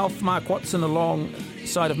 myself, Mark Watson,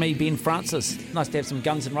 alongside of me, Ben Francis. Nice to have some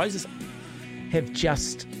Guns N' Roses. Have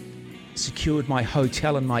just secured my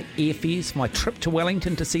hotel and my airfares for my trip to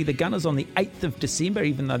Wellington to see the Gunners on the 8th of December,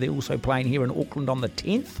 even though they're also playing here in Auckland on the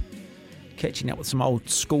 10th. Catching up with some old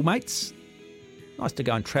schoolmates. Nice to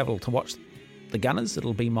go and travel to watch the Gunners.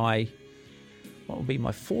 It'll be my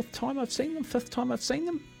 4th time I've seen them, 5th time I've seen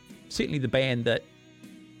them. Certainly the band that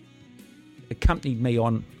accompanied me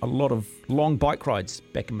on a lot of long bike rides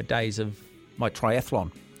back in the days of my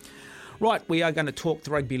triathlon. Right, we are going to talk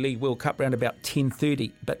the Rugby League World Cup round about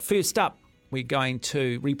 10:30. But first up, we're going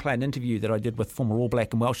to replay an interview that I did with former All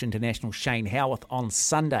Black and Welsh international Shane Howarth on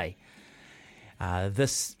Sunday.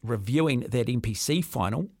 This reviewing that NPC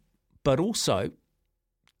final, but also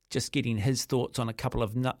just getting his thoughts on a couple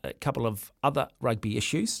of other rugby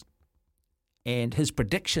issues and his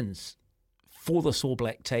predictions for this All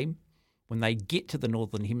Black team when they get to the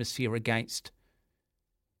Northern Hemisphere against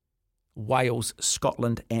Wales,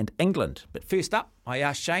 Scotland and England. But first up, I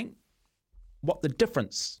asked Shane what the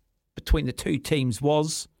difference between the two teams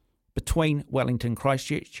was between Wellington and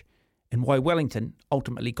Christchurch and why Wellington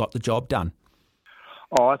ultimately got the job done.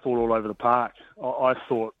 Oh, I thought all over the park. I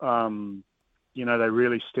thought, they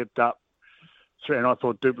really stepped up. And I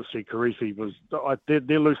thought Duplessis Kirifi was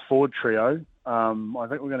their loose forward trio. I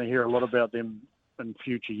think we're going to hear a lot about them in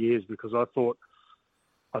future years because I thought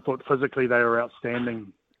physically they were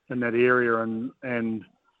outstanding in that area, and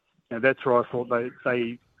that's where I thought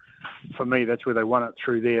they for me that's where they won it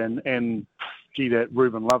through there. And gee, that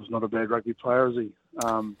Ruben Love's not a bad rugby player, is he?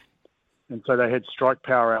 And so they had strike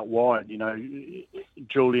power out wide.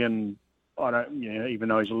 Julian, even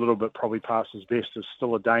though he's a little bit probably past his best, is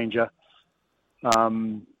still a danger.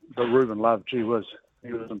 But Ruben Love, gee whiz,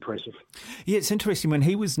 he was impressive. Yeah, it's interesting. When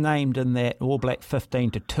he was named in that All Black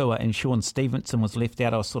 15 to tour and Sean Stevenson was left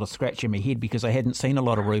out, I was sort of scratching my head because I hadn't seen a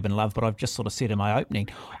lot of Ruben Love, but I've just sort of said in my opening,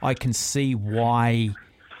 I can see why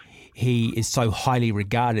he is so highly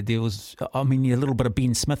regarded. There was, a little bit of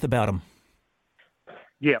Ben Smith about him.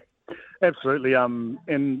 Yeah, absolutely.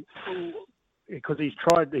 And because he's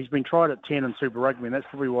been tried at 10 in Super Rugby, and that's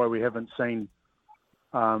probably why we haven't seen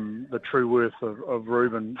the true worth of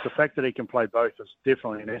Ruben. The fact that he can play both is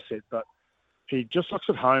definitely an asset, but he just looks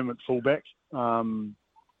at home at fullback. And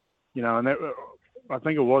that, I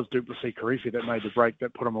think it was Duplessis Kirifi that made the break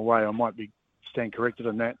that put him away. I might stand corrected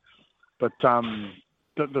in that, but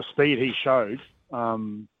the speed he showed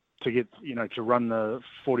to get to run the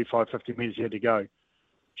 45, 50 metres he had to go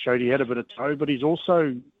showed he had a bit of toe. But he's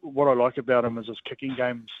also, what I like about him is his kicking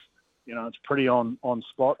game. It's pretty on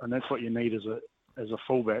spot, and that's what you need as a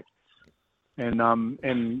fullback,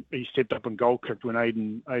 and he stepped up and goal kicked when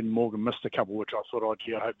Aidan Morgan missed a couple, which I thought,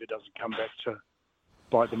 I hope it doesn't come back to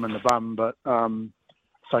bite them in the bum. But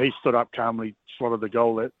so he stood up calmly, slotted the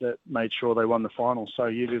goal that made sure they won the final. So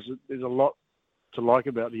yeah, there's a lot to like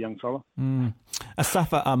about the young fella.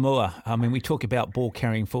 Asafa Amua, we talk about ball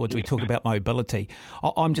carrying forwards, we talk about mobility.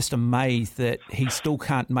 I'm just amazed that he still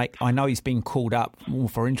can't I know he's been called up more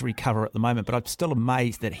for injury cover at the moment, but I'm still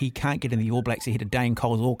amazed that he can't get in the All Blacks ahead of Dane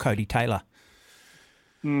Coles or Cody Taylor.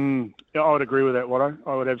 Yeah, I would agree with that, Watto.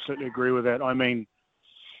 I would absolutely agree with that.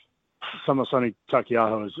 Samasoni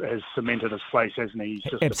Takiaho has cemented his place, hasn't he? He's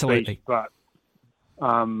just absolutely. A beast, but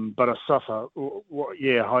Asafa,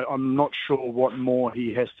 I'm not sure what more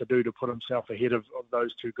he has to do to put himself ahead of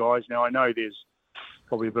those two guys. Now, I know there's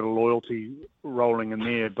probably a bit of loyalty rolling in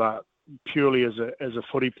there, but purely as a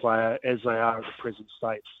footy player, as they are at the present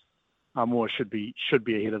state, Amua should be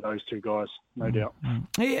ahead of those two guys, no doubt.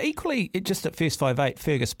 Yeah, equally, just at first 5'8",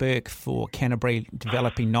 Fergus Burke for Canterbury,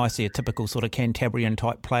 developing nicely, a typical sort of Cantabrian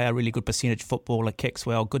type player, really good percentage footballer, kicks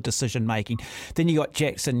well, good decision making. Then you got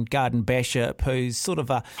Jackson Garden-Bishop, who's sort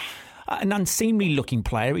of an unseemly looking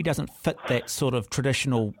player. He doesn't fit that sort of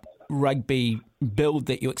traditional rugby build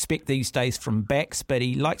that you expect these days from backs, but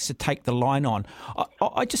he likes to take the line on.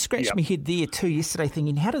 I just scratched my head there too yesterday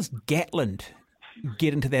thinking, how does Gatland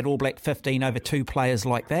get into that All Black 15 over two players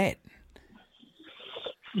like that?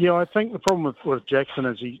 Yeah, I think the problem with Jackson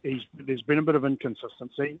is there's been a bit of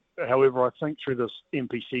inconsistency. However, I think through this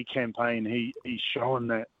NPC campaign, he's shown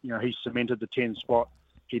that he's cemented the 10 spot.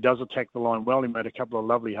 He does attack the line well. He made a couple of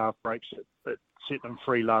lovely half breaks that set them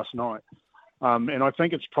free last night. And I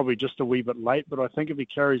think it's probably just a wee bit late, but I think if he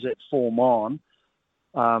carries that form on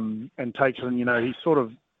and takes it, he's sort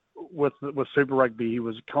of, with Super Rugby, he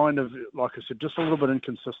was kind of, like I said, just a little bit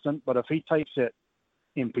inconsistent. But if he takes that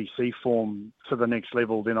NPC form to the next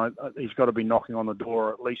level, then he's got to be knocking on the door,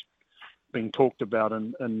 or at least being talked about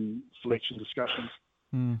in selection discussions.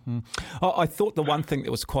 Mm-hmm. I thought the one thing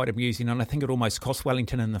that was quite amusing, and I think it almost cost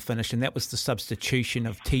Wellington in the finish, and that was the substitution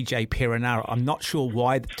of TJ Perenara. I'm not sure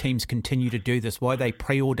why the teams continue to do this, why they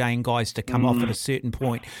preordain guys to come off at a certain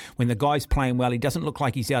point. When the guy's playing well, he doesn't look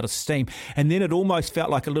like he's out of steam. And then it almost felt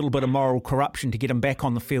like a little bit of moral corruption to get him back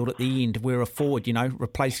on the field at the end, where a forward,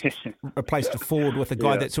 replaced a forward with a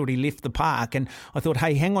guy that's already left the park. And I thought,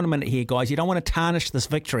 hey, hang on a minute here, guys. You don't want to tarnish this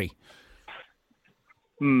victory.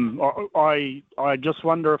 I just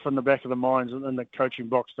wonder if in the back of the minds in the coaching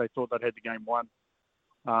box they thought they'd had the game won.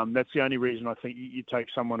 That's the only reason I think you take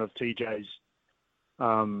someone of TJ's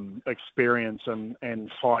experience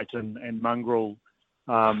and fight and mongrel.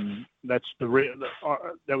 That's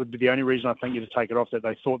that would be the only reason I think you'd take it off, that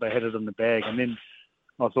they thought they had it in the bag. And then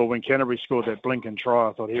I thought when Canterbury scored that blinking try,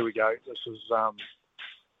 I thought, here we go,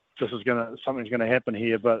 something's gonna happen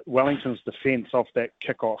here. But Wellington's defence off that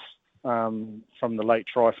kickoff from the late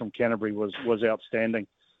try from Canterbury was outstanding,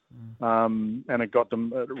 and it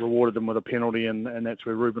rewarded them with a penalty, and that's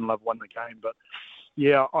where Ruben Love won the game. But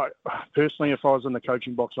yeah, I personally, if I was in the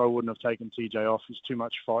coaching box, I wouldn't have taken TJ off. There's too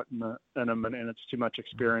much fight in him, and it's too much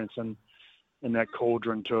experience in that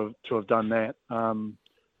cauldron to have done that.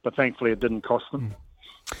 But thankfully, it didn't cost them.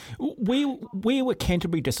 Where were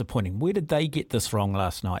Canterbury disappointing? Where did they get this wrong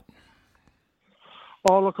last night?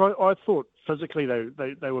 Oh, look, I thought physically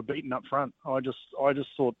they were beaten up front. I just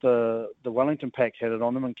thought the Wellington pack had it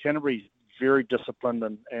on them, and Canterbury's very disciplined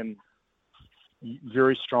and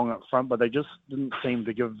very strong up front, but they just didn't seem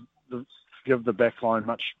to give the back line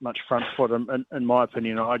much front foot. In my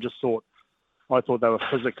opinion, I thought they were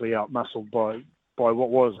physically outmuscled by what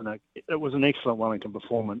was it was an excellent Wellington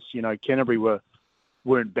performance. Canterbury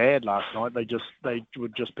weren't bad last night. They were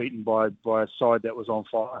just beaten by a side that was on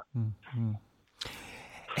fire. Mm-hmm.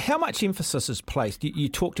 How much emphasis is placed? You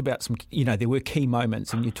talked about some, there were key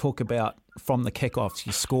moments, and you talk about from the kickoffs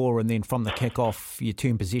you score, and then from the kickoff you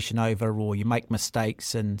turn possession over, or you make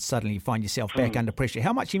mistakes, and suddenly you find yourself back under pressure.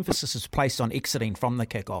 How much emphasis is placed on exiting from the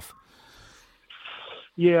kickoff?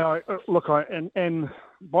 Yeah, look, and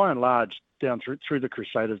by and large, down through the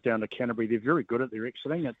Crusaders down to Canterbury, they're very good at their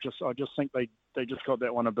exiting. I just think they just got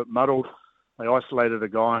that one a bit muddled. They isolated a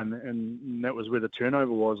guy, and that was where the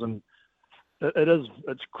turnover was, and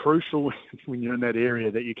it's crucial when you're in that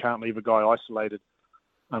area that you can't leave a guy isolated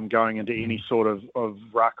going into any sort of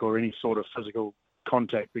ruck or any sort of physical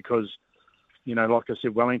contact, because, like I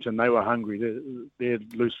said, Wellington, they were hungry. Their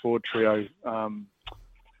loose forward trio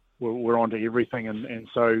were onto everything, and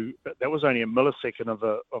so that was only a millisecond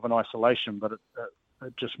of an isolation, but it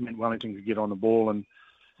just meant Wellington could get on the ball, and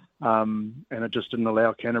it just didn't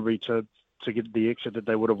allow Canterbury to get the exit that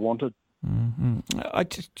they would have wanted. Mm-hmm. I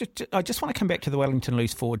just want to come back to the Wellington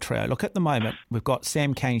loose forward trio. Look, at the moment, we've got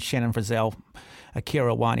Sam Cane, Shannon Frizzell,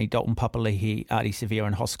 Akira Wani, Dalton Papali'i, Artie Severa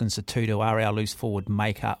and Hoskins Satutu are our loose forward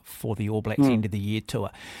makeup for the All Blacks end of the year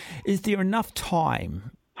tour. Is there enough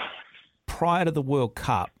time prior to the World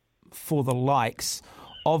Cup for the likes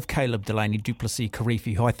of Caleb Delaney, Du Plessis,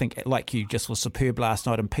 Karifi, who I think, like you, just was superb last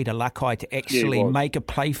night, and Peter Lakai to actually make a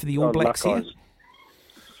play for the All Blacks here?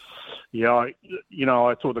 Yeah,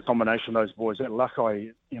 I thought the combination of those boys, that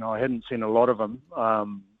Lakai, I hadn't seen a lot of him,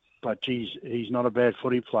 but geez, he's not a bad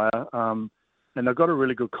footy player. And they've got a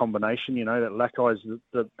really good combination, that Lakai's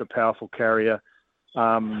the powerful carrier.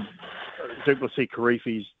 Du Plessis,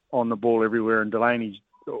 Karifi's on the ball everywhere, and Delaney's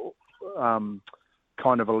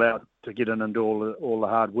kind of allowed to get in and do all the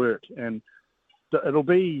hard work. And it'll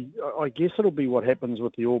be what happens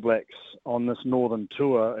with the All Blacks on this Northern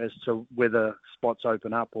tour as to whether spots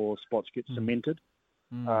open up or spots get cemented.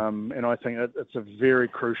 And I think it's a very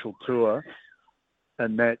crucial tour,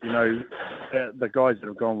 and that, the guys that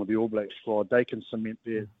have gone with the All Black squad, they can cement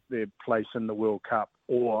their place in the World Cup,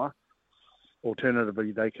 or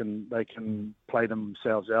alternatively they can play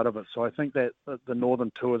themselves out of it. So I think that the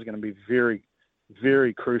Northern tour is going to be very,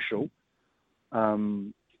 very crucial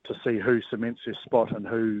to see who cements their spot and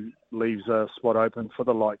who leaves a spot open for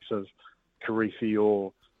the likes of Karifi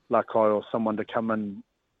or Lakai or someone to come in,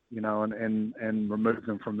 and remove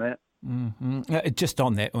them from that. Mm-hmm. Just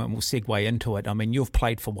on that, and we'll segue into it. I mean, you've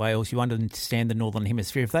played for Wales. You understand the Northern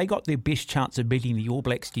Hemisphere. If they got their best chance of beating the All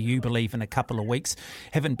Blacks, do you believe, in a couple of weeks?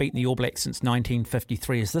 Haven't beaten the All Blacks since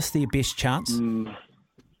 1953. Is this their best chance?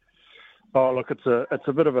 Oh, look, it's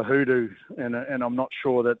a bit of a hoodoo, and I'm not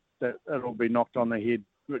sure that it'll be knocked on the head,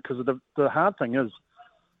 because the hard thing is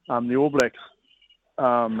the All Blacks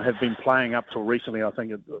have been playing up till recently. I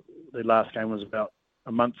think the last game was about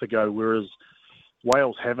a month ago, whereas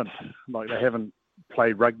Wales haven't. They haven't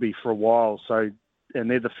played rugby for a while, and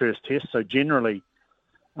they're the first test. So generally,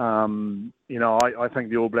 I think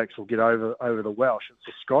the All Blacks will get over the Welsh. It's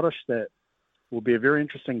the Scottish that will be a very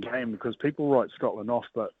interesting game because people write Scotland off,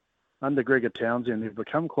 but under Gregor Townsend, they've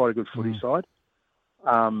become quite a good footy side.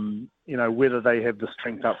 Whether they have the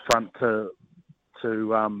strength up front to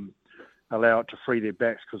allow it to free their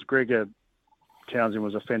backs, because Gregor Townsend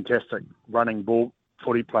was a fantastic running ball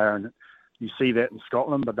footy player, and you see that in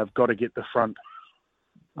Scotland, but they've got to get the front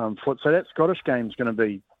foot. So that Scottish game is going to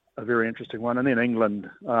be a very interesting one. And then England,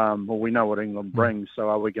 we know what England brings, so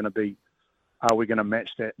are we going to match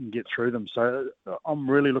that and get through them? So I'm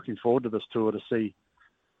really looking forward to this tour to see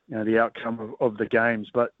the outcome of the games.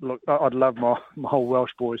 But look, I'd love my whole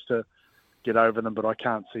Welsh boys to get over them, but I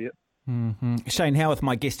can't see it. Mm-hmm. Shane Howarth,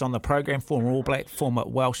 my guest on the program, former All Black, former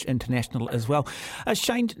Welsh international as well.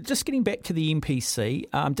 Shane, just getting back to the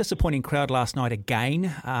NPC, disappointing crowd last night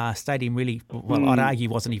again. Stadium really, I'd argue,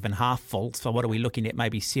 wasn't even half full. So what are we looking at?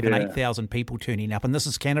 Maybe 8,000 people turning up. And this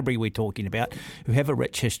is Canterbury we're talking about, who have a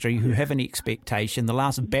rich history, who have an expectation, the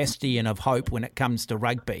last bastion of hope when it comes to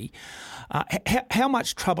rugby. How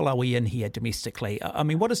much trouble are we in here domestically? I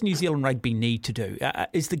mean, what does New Zealand rugby need to do?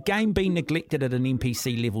 Is the game being neglected at an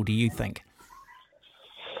NPC level, do you think?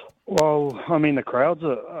 Well, I mean, the crowds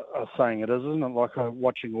are saying it is, isn't it? Like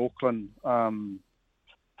watching Auckland,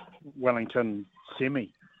 Wellington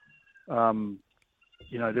semi. It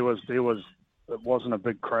wasn't a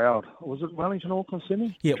big crowd. Was it Wellington Auckland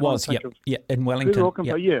semi? Yeah, it was. Yeah, in Wellington. Auckland,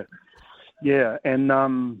 yeah, and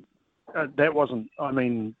that wasn't. I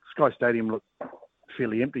mean, Sky Stadium looked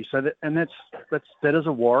fairly empty. So that is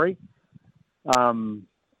a worry,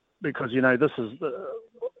 because this is.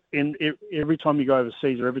 Every time you go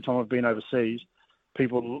overseas, or every time I've been overseas,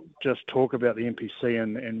 people just talk about the NPC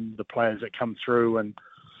and the players that come through, and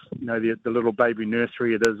the little baby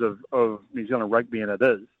nursery it is of New Zealand rugby, and it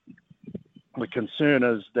is. The concern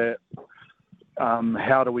is that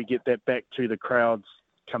how do we get that back to the crowds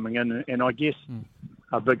coming in? And I guess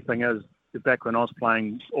a big thing is that back when I was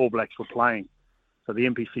playing, All Blacks were playing. So the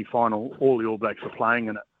NPC final, all the All Blacks were playing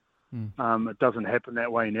in it. It doesn't happen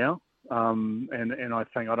that way now. And I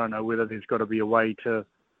think, I don't know whether there's got to be a way to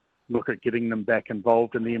look at getting them back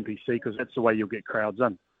involved in the NPC, because that's the way you'll get crowds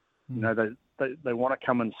in. They want to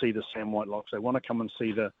come and see the Sam Whitelocks. They want to come and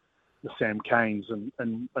see the Sam Canes and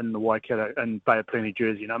the Waikato and Bay of Plenty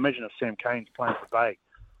jersey. Imagine if Sam Canes playing for Bay,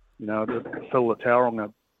 to fill the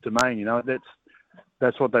Tauranga domain.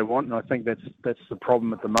 That's what they want, and I think that's the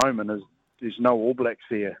problem at the moment is there's no All Blacks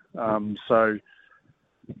there. So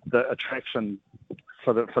the attraction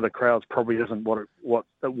for the crowds probably isn't what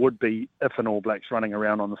it would be if an All Blacks running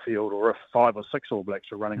around on the field, or if 5 or 6 All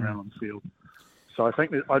Blacks are running around on the field. So I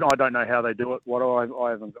think I don't know how they do it. I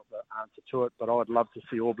haven't got the answer to it, but I'd love to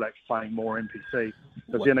see All Blacks playing more NPC,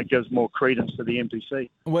 because then it gives more credence to the NPC.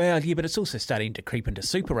 Well, yeah, but it's also starting to creep into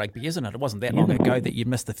Super Rugby, isn't it? It wasn't that long ago that you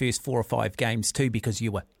missed the first 4 or 5 games too because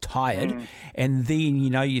you were tired, and then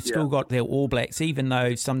you've still got their All Blacks, even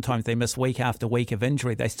though sometimes they miss week after week of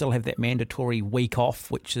injury, they still have that mandatory week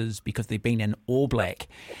off, which is because they've been an All Black.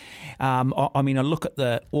 I mean, I look at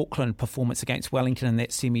the Auckland performance against Wellington in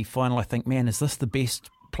that semi-final, I think, man, is this the best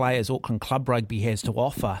players Auckland Club Rugby has to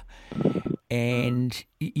offer? And,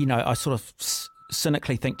 I sort of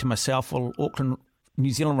cynically think to myself, well, Auckland, New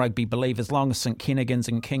Zealand Rugby believe as long as St Kennigan's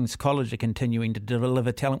and King's College are continuing to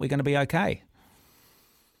deliver talent, we're going to be okay.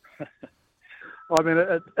 I mean,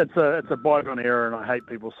 it's a bygone era, and I hate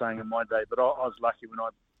people saying in my day, but I was lucky when I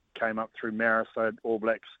came up through Marist. I had All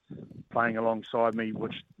Blacks playing alongside me,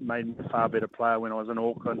 which made me a far better player when I was in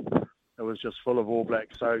Auckland. It was just full of All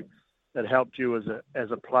Blacks, so it helped you as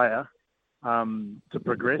a player to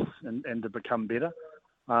progress and to become better.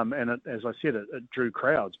 And as I said, it drew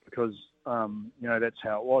crowds because that's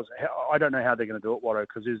how it was. I don't know how they're going to do it, Watto,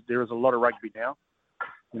 because there is a lot of rugby now.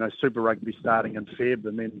 Super Rugby starting in Feb,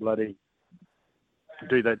 and then they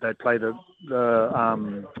play the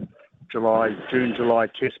June, July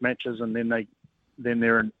Test matches, and then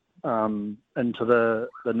they're into the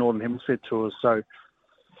Northern Hemisphere tours. So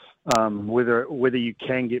whether you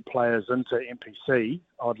can get players into NPC,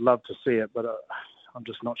 I'd love to see it, but I'm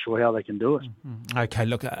just not sure how they can do it. Okay,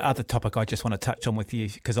 look, other topic I just want to touch on with you,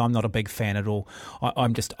 because I'm not a big fan at all.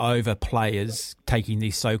 I'm just over players taking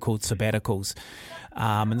these so-called sabbaticals,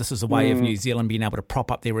 and this is a way of New Zealand being able to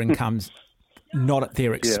prop up their incomes, not at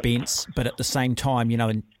their expense, but at the same time,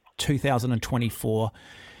 in 2024,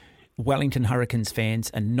 Wellington Hurricanes fans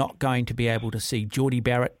are not going to be able to see Geordie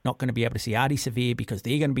Barrett, not going to be able to see Ardie Savea, because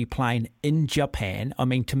they're going to be playing in Japan. I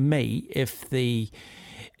mean, to me, if the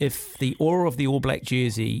aura of the All Black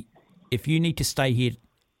jersey, if you need to stay here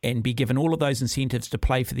and be given all of those incentives to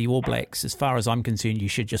play for the All Blacks, as far as I'm concerned, you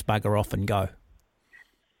should just bugger off and go.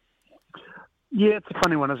 Yeah, it's a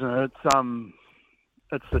funny one, isn't it?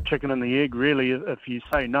 It's the chicken and the egg, really. If you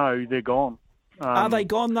say no, they're gone. Are they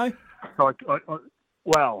gone, though?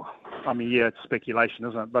 Well, I mean, yeah, it's speculation,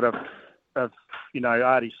 isn't it? But if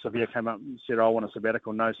Artie Severe came up and said, I want a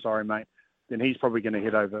sabbatical, no, sorry, mate, then he's probably going to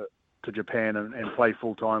head over to Japan and play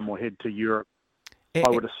full-time or head to Europe, I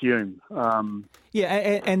would assume. And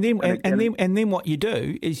then what you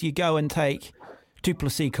do is you go and take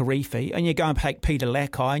Duplessis Karifi and you go and take Peter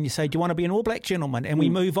Lakai and you say, do you want to be an All Black, gentleman? And we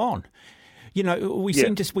move on. We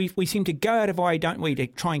seem to go out of our way, don't we, to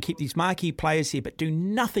try and keep these marquee players here, but do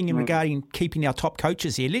nothing in regarding keeping our top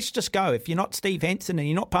coaches here. Let's just go. If you're not Steve Hansen and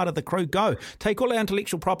you're not part of the crew, go. Take all our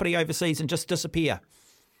intellectual property overseas and just disappear.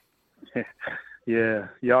 Yeah.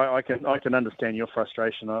 I can understand your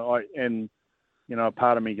frustration. A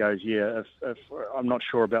part of me goes, if I'm not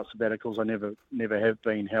sure about sabbaticals, I never have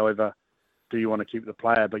been. However, do you want to keep the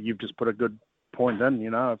player? But you've just put a good point in.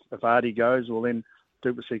 If Artie goes, well then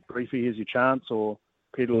Duplessis Karifi, here's your chance, or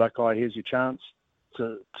Peter Lakai, here's your chance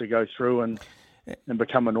to go through and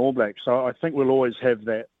become an All Black. So I think we'll always have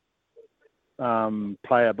that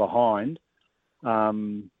player behind. I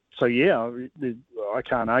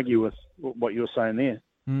can't argue with what you're saying there.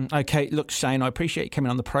 Okay, look, Shane, I appreciate you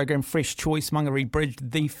coming on the program. Fresh Choice, Mangere Bridge,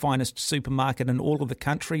 the finest supermarket in all of the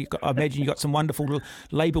country. I imagine you've got some wonderful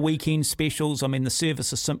Labour weekend specials. I mean, the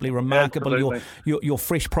service is simply remarkable. Your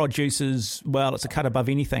fresh produce is, well, it's a cut above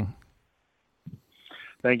anything.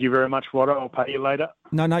 Thank you very much, Wada. I'll pay you later.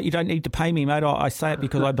 No, you don't need to pay me, mate. I say it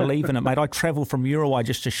because I believe in it, mate. I travel from Uruguay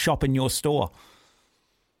just to shop in your store.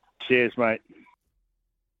 Cheers, mate.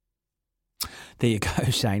 There you go,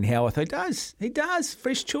 Shane Howarth. He does.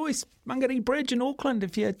 Fresh Choice, Mangere Bridge in Auckland.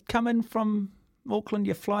 If you come in from Auckland,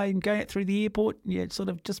 you fly and go out through the airport, sort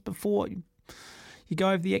of just before you go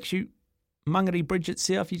over the actual Mangere Bridge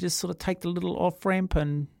itself, you just sort of take the little off-ramp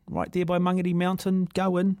and right there by Mangere Mountain,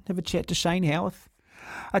 go in, have a chat to Shane Howarth.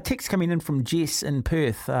 A text coming in from Jess in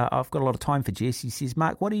Perth. I've got a lot of time for Jess. He says,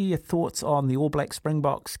 Mark, what are your thoughts on the All Black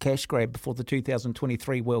Springboks cash grab before the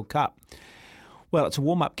 2023 World Cup? Well, it's a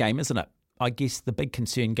warm-up game, isn't it? I guess the big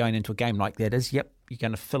concern going into a game like that is, you're going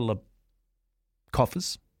to fill the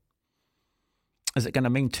coffers. Is it going to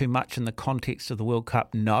mean too much in the context of the World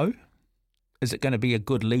Cup? No. Is it going to be a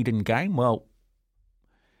good lead-in game? Well,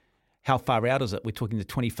 how far out is it? We're talking the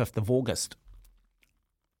 25th of August.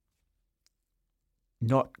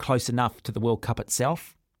 Not close enough to the World Cup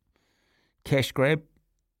itself. Cash grab.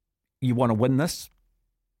 You want to win this.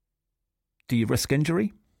 Do you risk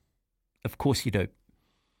injury? Of course you do.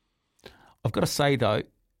 I've got to say, though,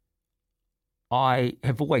 I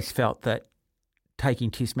have always felt that taking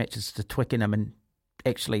test matches to Twickenham and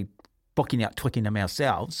actually booking out Twickenham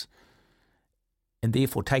ourselves and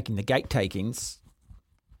therefore taking the gate takings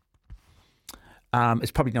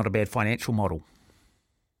is probably not a bad financial model.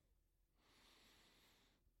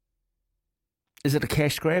 Is it a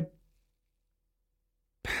cash grab?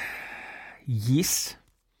 Yes.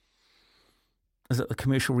 Is it the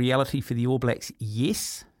commercial reality for the All Blacks?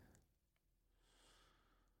 Yes.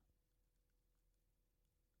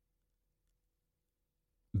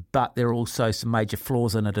 But there are also some major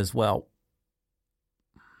flaws in it as well.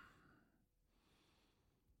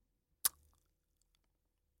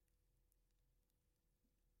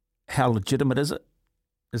 How legitimate is it?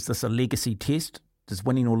 Is this a legacy test? Does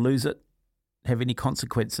winning or lose it have any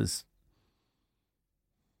consequences?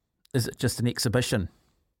 Is it just an exhibition?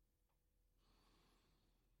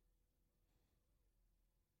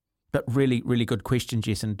 But really, really good question,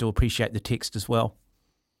 Jess, and do appreciate the text as well.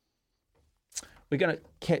 We're going to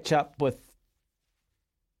catch up with...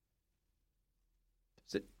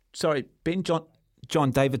 Ben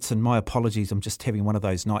John Davidson. My apologies. I'm just having one of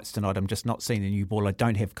those nights tonight. I'm just not seeing the new ball. I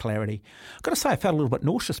don't have clarity. I've got to say I felt a little bit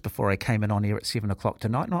nauseous before I came in on air at 7 o'clock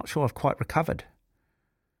tonight. Not sure I've quite recovered.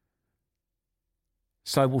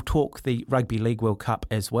 So we'll talk the Rugby League World Cup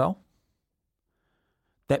as well.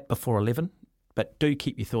 That before 11. But do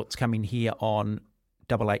keep your thoughts coming here on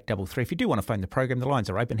 8833. If you do want to phone the program, the lines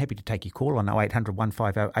are open. Happy to take your call on 0800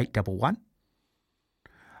 150 811.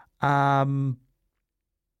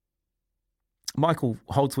 Michael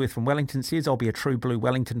Holdsworth from Wellington says, I'll be a true blue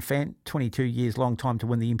Wellington fan. 22 years, long time to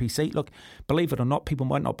win the NPC. Look, believe it or not, people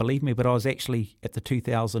might not believe me, but I was actually at the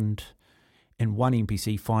 2001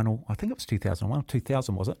 NPC final. I think it was 2001,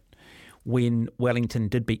 2000 was it? When Wellington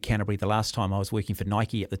did beat Canterbury the last time. I was working for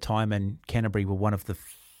Nike at the time, and Canterbury were one of the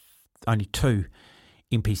only two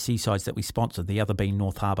NPC sides that we sponsored, the other being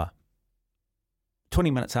North Harbour.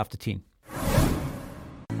 20 minutes after 10.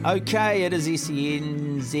 Okay, it is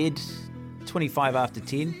SENZ, 25 after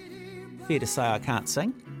 10. Fair to say I can't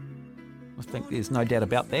sing. I think there's no doubt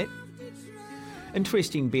about that.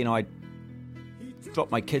 Interesting, Ben, I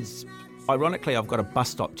dropped my kids. Ironically, I've got a bus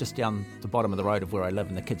stop just down the bottom of the road of where I live,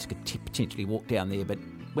 and the kids could potentially walk down there. But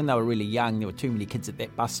when they were really young, there were too many kids at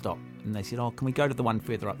that bus stop, and they said, "Oh, can we go to the one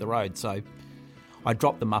further up the road?" So I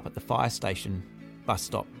dropped them up at the fire station bus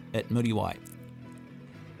stop at Muriwai.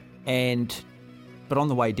 But on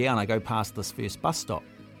the way down, I go past this first bus stop.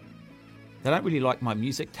 They don't really like my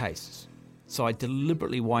music tastes, so I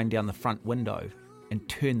deliberately wind down the front window and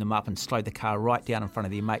turn them up and slow the car right down in front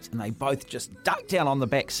of their mates, and they both just duck down on the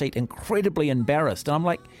back seat, incredibly embarrassed. And I'm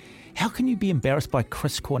like, how can you be embarrassed by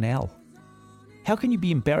Chris Cornell? How can you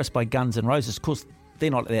be embarrassed by Guns N' Roses? Of course, they're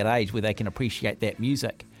not at that age where they can appreciate that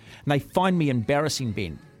music. And they find me embarrassing,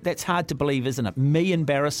 Ben. That's hard to believe, isn't it? Me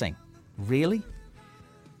embarrassing. Really?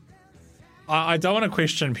 I don't want to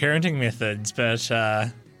question parenting methods,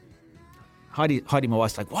 but... Heidi, my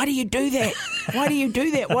wife's like, why do you do that? Why do you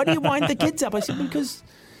do that? Why do you wind the kids up? I said, because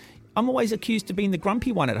I'm always accused of being the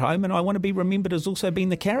grumpy one at home, and I want to be remembered as also being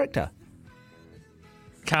the character.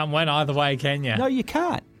 Can't win either way, can you? No, you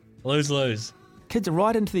can't. Lose. Kids are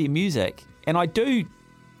right into their music, and I do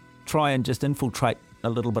try and just infiltrate a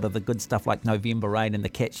little bit of the good stuff like November Rain and the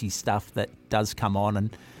catchy stuff that does come on,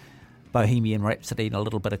 and Bohemian Rhapsody and a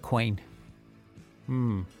little bit of Queen.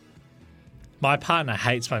 My partner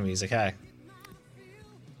hates my music, eh?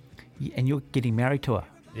 And you're getting married to her?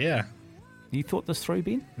 Yeah. You thought this through,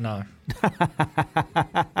 Ben? No.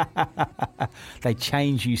 They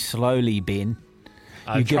change you slowly, Ben.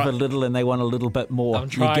 You give a little and they want a little bit more. I'm You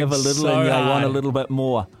trying give a little so and they hard. want a little bit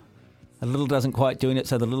more. A little doesn't quite doing it,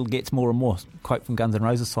 so the little gets more and more. Quote from Guns N'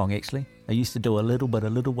 Roses song, actually. I used to do a little, but a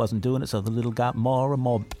little wasn't doing it, so the little got more and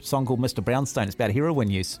more. Song called Mr. Brownstone. It's about heroin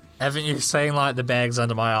use. Haven't you seen, like, the bags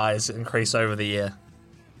under my eyes increase over the year?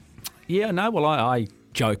 Yeah, no, well, I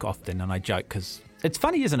joke often, and I joke because it's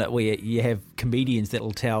funny, isn't it, where you have comedians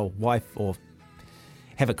that'll tell wife or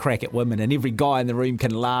have a crack at women, and every guy in the room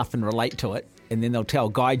can laugh and relate to it, and then they'll tell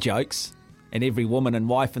guy jokes, and every woman and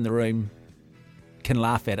wife in the room can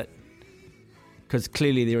laugh at it. Because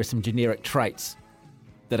clearly there are some generic traits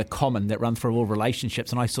that are common that run through all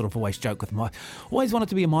relationships, and I sort of always joke with my... Always wanted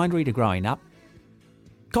to be a mind reader growing up.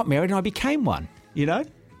 Got married and I became one, you know?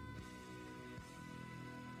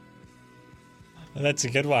 That's a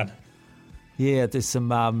good one. Yeah, there's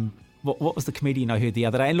some... What was the comedian I heard the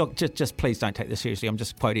other day? And look, just please don't take this seriously. I'm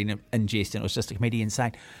just quoting him in jest, and it was just a comedian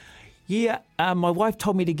saying, yeah, my wife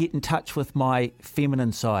told me to get in touch with my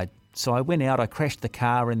feminine side. So I went out, I crashed the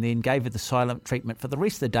car, and then gave her the silent treatment for the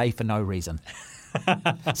rest of the day for no reason.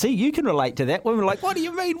 See, you can relate to that. Women are like, what do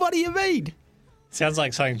you mean? What do you mean? Sounds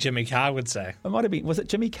like something Jimmy Carr would say. It might have been, was it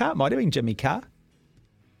Jimmy Carr? It might have been Jimmy Carr.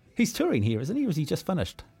 He's touring here, isn't he? Or is he just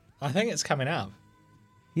finished? I think it's coming up.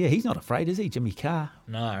 Yeah, he's not afraid, is he, Jimmy Carr?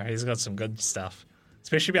 No, he's got some good stuff.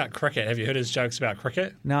 Especially about cricket. Have you heard his jokes about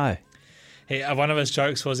cricket? No. One of his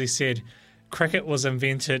jokes was he said, cricket was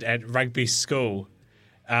invented at rugby school.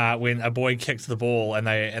 When a boy kicked the ball and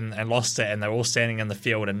they lost it, and they were all standing in the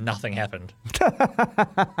field and nothing happened.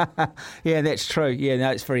 Yeah, that's true. Yeah,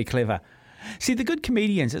 no, it's very clever. See, the good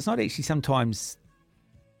comedians, it's not actually sometimes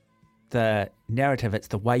the narrative, it's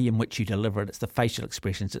the way in which you deliver it, it's the facial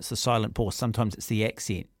expressions, it's the silent pause, sometimes it's the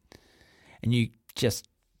accent. And you just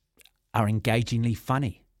are engagingly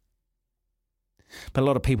funny. But a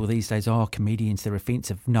lot of people these days, comedians, they're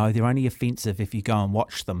offensive. No, they're only offensive if you go and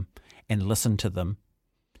watch them and listen to them.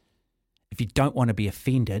 If you don't want to be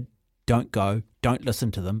offended, don't go, don't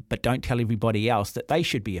listen to them, but don't tell everybody else that they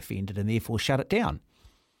should be offended and therefore shut it down.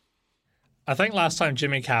 I think last time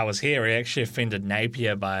Jimmy Carr was here, he actually offended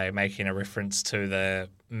Napier by making a reference to the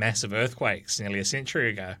massive earthquakes nearly a century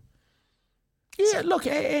ago. Yeah, look,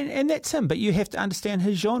 and that's him, but you have to understand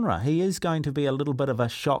his genre. He is going to be a little bit of a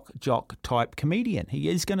shock jock type comedian. He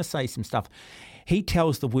is going to say some stuff. He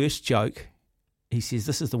tells the worst joke. He says,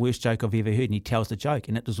 this is the worst joke I've ever heard, and he tells the joke,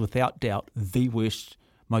 and it is without doubt the worst,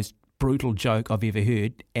 most brutal joke I've ever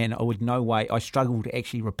heard, and I struggle to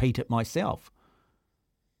actually repeat it myself.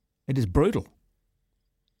 It is brutal.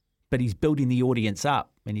 But he's building the audience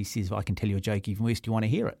up, and he says, I can tell you a joke even worse, do you want to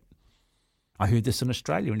hear it? I heard this in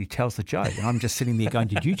Australia, and he tells the joke, and I'm just sitting there going,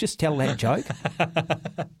 did you just tell that joke?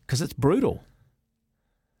 Because it's brutal.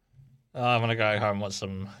 I'm going to go home and watch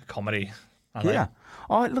some comedy. Yeah.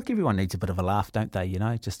 Oh, look, everyone needs a bit of a laugh, don't they? You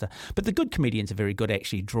know, but the good comedians are very good at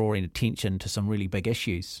actually drawing attention to some really big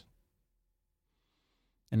issues.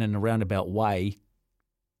 And in a roundabout way,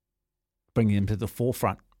 bringing them to the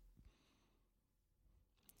forefront.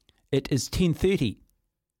 It is 10:30.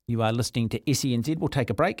 You are listening to SENZ. We'll take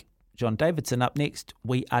a break. John Davidson up next.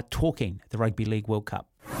 We are talking the Rugby League World Cup.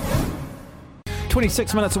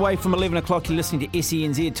 26 minutes away from 11 o'clock, you're listening to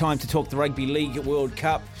SENZ. Time to talk the Rugby League World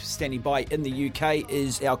Cup. Standing by in the UK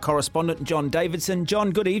is our correspondent, John Davidson.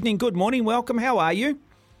 John, good evening, good morning, welcome. How are you?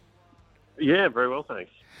 Yeah, very well,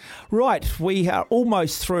 thanks. Right, we are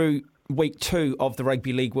almost through week 2 of the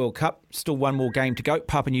Rugby League World Cup. Still one more game to go.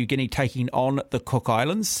 Papua New Guinea taking on the Cook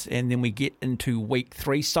Islands. And then we get into week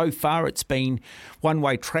 3. So far, it's been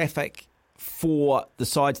one-way traffic for the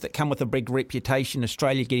sides that come with a big reputation.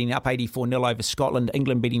 Australia getting up 84-0 over Scotland,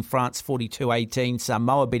 England beating France 42-18,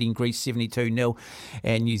 Samoa beating Greece 72-0,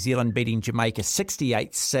 and New Zealand beating Jamaica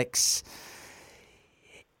 68-6.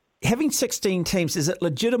 Having 16 teams, does it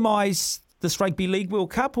legitimise this Rugby League World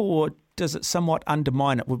Cup, or does it somewhat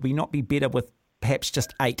undermine it? Would we not be better with perhaps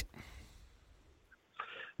just 8?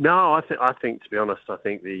 No, I think to be honest, I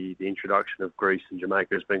think the introduction of Greece and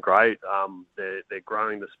Jamaica has been great. They're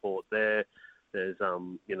growing the sport there. There's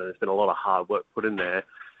there's been a lot of hard work put in there,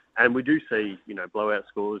 and we do see blowout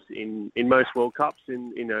scores in most World Cups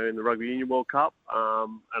in the Rugby Union World Cup.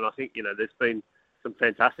 And I think there's been some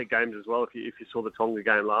fantastic games as well. If you saw the Tonga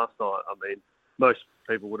game last night, I mean, most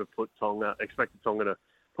people would have expected Tonga to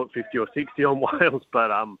put 50 or 60 on Wales, but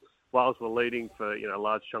Wales were leading for a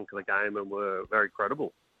large chunk of the game and were very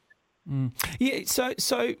credible. Yeah, so,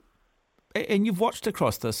 and you've watched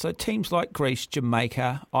across this, so teams like Greece,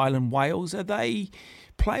 Jamaica, Ireland, Wales, are they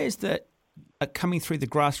players that are coming through the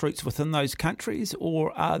grassroots within those countries,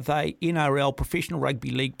 or are they NRL professional rugby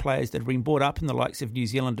league players that have been brought up in the likes of New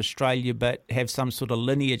Zealand, Australia, but have some sort of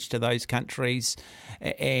lineage to those countries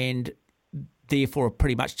and therefore are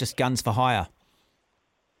pretty much just guns for hire?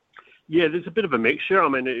 Yeah, there's a bit of a mixture. I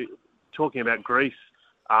mean, talking about Greece,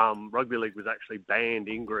 rugby league was actually banned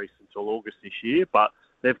in Greece until August this year, but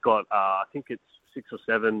they've got, I think it's 6 or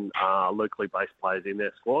 7 locally based players in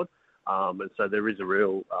their squad. And so there is a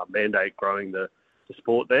real mandate growing the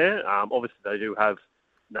sport there. Obviously,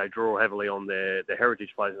 they draw heavily on their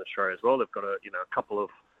heritage players in Australia as well. They've got a couple of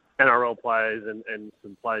NRL players and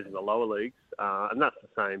some players in the lower leagues, and that's the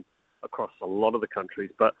same across a lot of the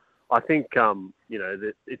countries. But I think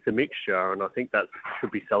that it's a mixture, and I think that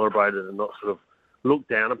should be celebrated and not sort of looked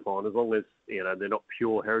down upon, as long as they're not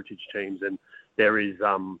pure heritage teams and there is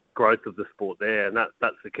growth of the sport there, and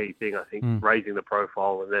that's the key thing. I think raising the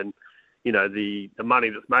profile, and then the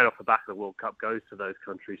money that's made off the back of the World Cup goes to those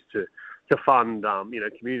countries to fund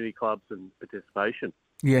community clubs and participation.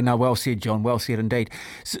 Yeah, no, well said, John. Well said indeed.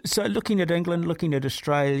 So looking at England, looking at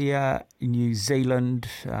Australia, New Zealand,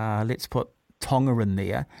 let's put Tonga in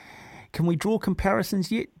there. Can we draw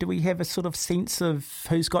comparisons yet? Do we have a sort of sense of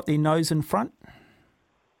who's got their nose in front?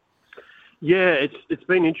 Yeah, it's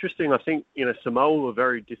been interesting. I think Samoa were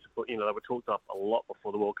very disappointing. They were talked up a lot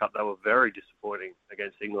before the World Cup. They were very disappointing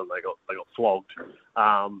against England. They got flogged,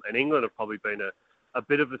 and England have probably been a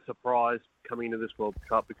bit of a surprise coming into this World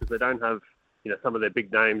Cup because they don't have some of their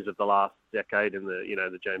big names of the last decade in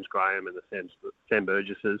the James Graham and the Sam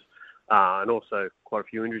Burgesses, and also quite a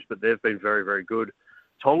few injuries. But they've been very, very good.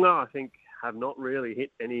 Tonga, I think, have not really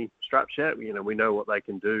hit any straps yet. We know what they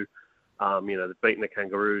can do. They've beaten the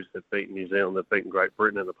Kangaroos, they've beaten New Zealand, they've beaten Great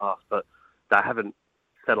Britain in the past, but they haven't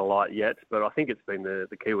set a light yet. But I think it's been the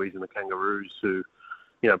Kiwis and the Kangaroos who,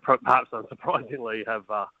 perhaps unsurprisingly,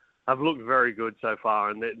 have looked very good so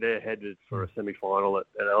far, and they're headed for a semi-final at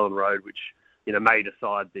Ellen Road, which may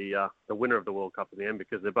decide the winner of the World Cup in the end,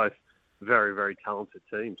 because they're both very, very talented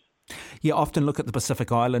teams. You often look at the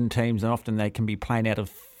Pacific Island teams, and often they can be playing out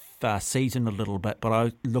of season a little bit, but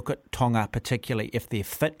I look at Tonga particularly. If they're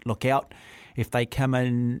fit, look out. If they come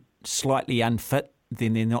in slightly unfit,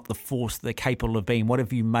 then they're not the force they're capable of being. What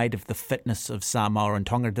have you made of the fitness of Samoa and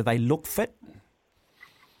Tonga? Do they look fit?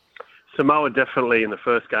 Samoa definitely in the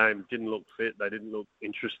first game didn't look fit. They didn't look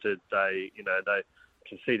interested. They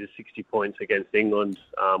conceded 60 points against England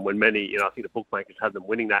when many, I think the bookmakers had them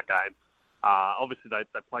winning that game. Obviously,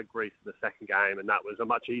 they played Greece in the second game, and that was a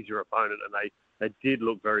much easier opponent, and they did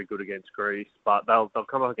look very good against Greece. But they'll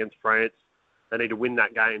come up against France. They need to win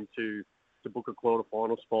that game to book a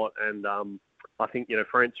quarter-final spot, and I think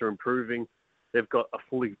France are improving. They've got a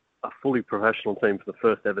fully professional team for the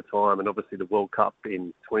first ever time, and obviously the World Cup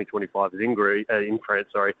in 2025 is in France.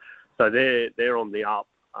 So they're on the up.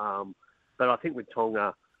 But I think with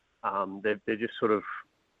Tonga, they're just sort of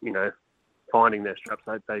finding their straps.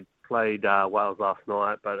 They played Wales last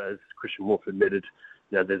night, but as Christian Wolf admitted,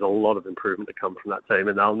 there's a lot of improvement to come from that team,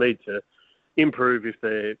 and they'll need to improve if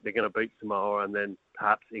they're going to beat Samoa and then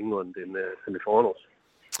perhaps England in the semi-finals.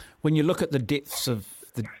 When you look at the depths of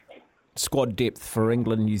the squad depth for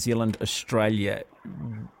England, New Zealand, Australia,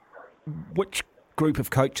 which group of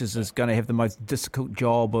coaches is going to have the most difficult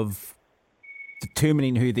job of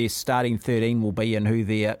determining who their starting 13 will be and who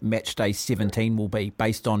their match day 17 will be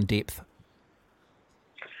based on depth?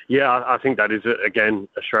 Yeah, I think that is it. Again,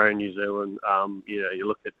 Australia and New Zealand. You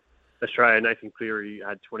look at Australia, Nathan Cleary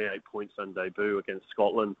had 28 points on debut against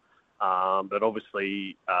Scotland. But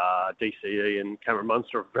obviously, DCE and Cameron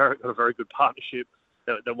Munster have got a very good partnership.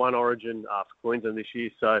 They won Origin for Queensland this year.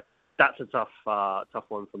 So that's a tough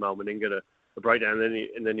one for Melbourne Inga to break down.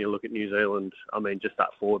 And then you look at New Zealand. I mean, just that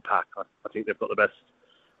forward pack. I think they've got the best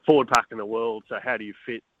forward pack in the world. So how do you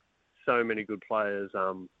fit so many good players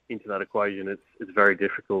into that equation? It's very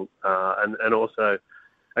difficult. And also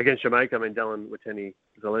against Jamaica, I mean, Dylan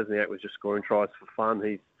Watene-Zelezniak was just scoring tries for fun.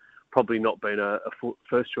 He's probably not been a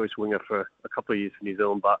first-choice winger for a couple of years for New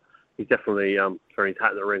Zealand, but he's definitely thrown his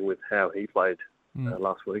hat in the ring with how he played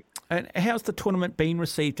last week. And how's the tournament been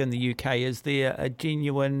received in the UK? Is there a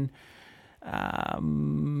genuine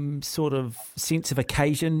sort of sense of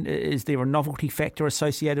occasion? Is there a novelty factor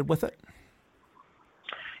associated with it?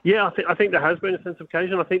 Yeah, I think there has been a sense of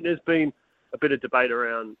occasion. I think there's been a bit of debate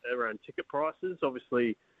around ticket prices.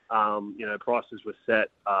 Obviously, prices were set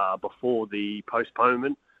before the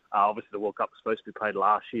postponement. Obviously, the World Cup was supposed to be played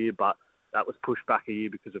last year, but that was pushed back a year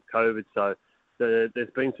because of COVID. So there's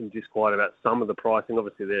been some disquiet about some of the pricing.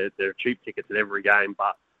 Obviously, there are cheap tickets at every game,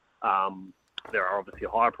 but there are obviously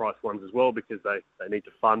higher priced ones as well because they need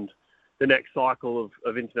to fund the next cycle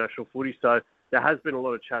of international footy. So there has been a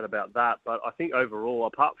lot of chat about that. But I think overall,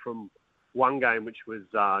 apart from one game, which was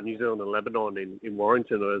New Zealand and Lebanon in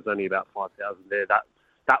Warrington, there was only about 5,000 there.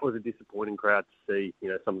 That was a disappointing crowd to see,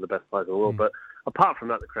 some of the best players in the world. But apart from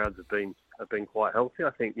that, the crowds have been quite healthy.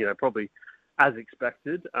 I think, probably as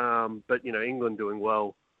expected. But, England doing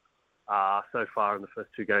well so far in the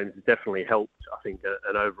first two games has definitely helped, I think,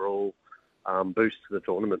 an overall boost to the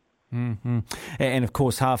tournament. Mm-hmm. And of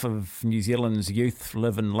course, half of New Zealand's youth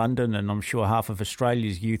live in London, and I'm sure half of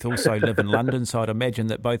Australia's youth also live in London. So I'd imagine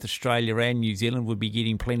that both Australia and New Zealand would be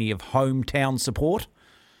getting plenty of hometown support.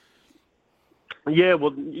 Yeah,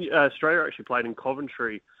 well, Australia actually played in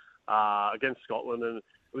Coventry against Scotland, and it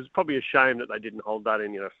was probably a shame that they didn't hold that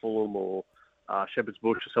in, Fulham or Shepherd's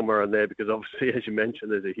Bush or somewhere in there, because obviously, as you mentioned,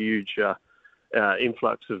 there's a huge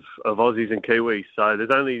influx of Aussies and Kiwis. So there's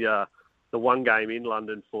only the one game in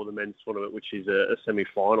London for the men's tournament, which is a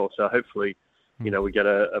semi-final. So hopefully, we get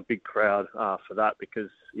a big crowd for that because,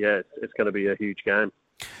 it's going to be a huge game.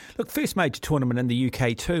 Look, first major tournament in the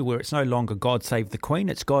UK too, where it's no longer God Save the Queen,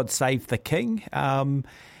 it's God Save the King.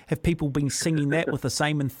 Have people been singing that with the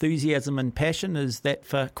same enthusiasm and passion as that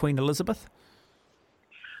for Queen Elizabeth?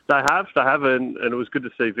 They have, and it was good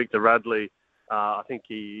to see Victor Radley. I think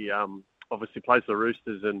he obviously plays for the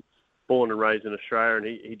Roosters and born and raised in Australia, and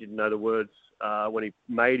he didn't know the words when he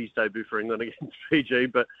made his debut for England against Fiji,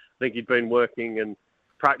 but I think he'd been working and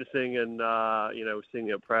practicing and, was singing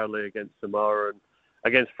it proudly against Samoa and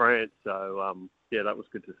against France. So, that was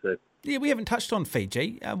good to see. Yeah, we haven't touched on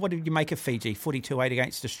Fiji. What did you make of Fiji? 42-8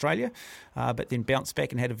 against Australia, but then bounced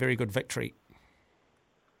back and had a very good victory.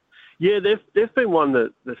 Yeah, they've been one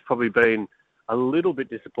that's probably been a little bit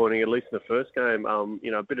disappointing, at least in the first game.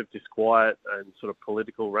 A bit of disquiet and sort of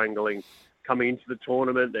political wrangling coming into the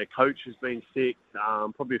tournament. Their coach has been sick.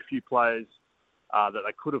 Probably a few players that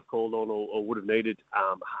they could have called on or would have needed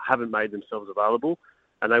haven't made themselves available,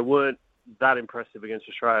 and they weren't that impressive against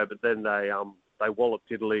Australia. But then they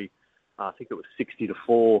walloped Italy. I think it was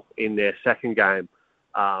 60-4 in their second game.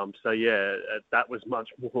 That was much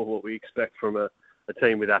more what we expect from a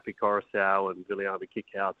team with Api Coruscant and Viliami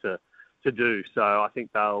Kikau to do. So I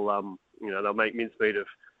think they'll make mincemeat of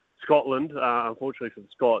Scotland, unfortunately for the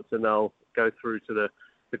Scots, and they'll go through to the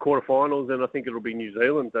quarterfinals. And I think it'll be New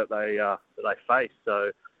Zealand that they face.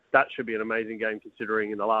 So that should be an amazing game,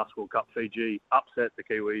 considering in the last World Cup Fiji upset the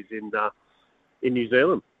Kiwis in New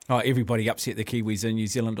Zealand. Oh, everybody upset the Kiwis in New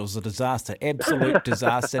Zealand. It was a disaster, absolute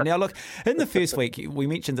disaster. Now, look, in the first week, we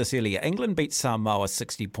mentioned this earlier, England beat Samoa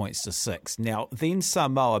 60 points to 6. Now, then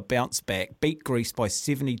Samoa bounced back, beat Greece by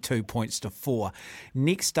 72 points to 4.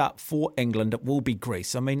 Next up for England, it will be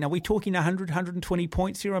Greece. I mean, are we talking 100, 120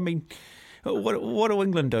 points here? I mean, what do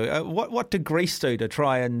England do? What do Greece do to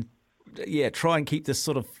try and keep this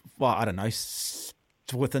sort of,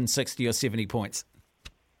 within 60 or 70 points?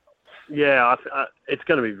 Yeah, it's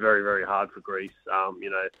going to be very, very hard for Greece.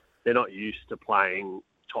 They're not used to playing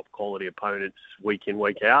top quality opponents week in,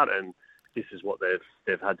 week out, and this is what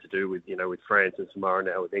they've had to do with France and Samoa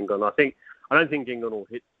now with England. I don't think England will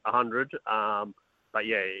hit 100, but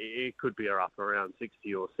it could be up around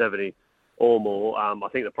 60 or 70 or more. I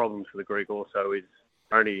think the problem for the Greek also is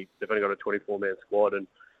they've only got a 24-man squad, and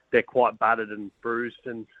they're quite battered and bruised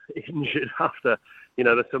and injured after,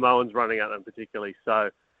 the Samoans running at them particularly. So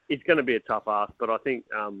it's going to be a tough ask. But I think,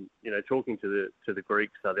 talking to the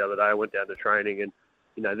Greeks the other day, I went down to training and,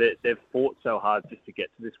 they've fought so hard just to get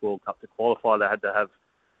to this World Cup to qualify. They had to have,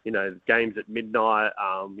 games at midnight.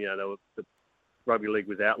 The rugby league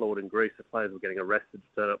was outlawed in Greece. The players were getting arrested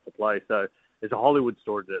to turn up to play. So there's a Hollywood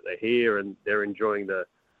story that they're here and they're enjoying the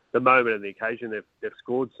moment and the occasion. They've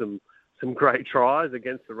scored some great tries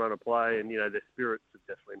against the run of play, and their spirits have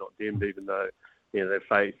definitely not dimmed, even though they've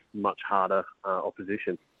faced much harder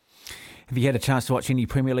opposition. Have you had a chance to watch any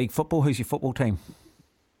Premier League football? Who's your football team?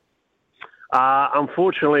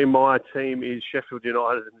 Unfortunately, my team is Sheffield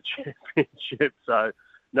United in the Championship, so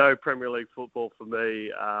no Premier League football for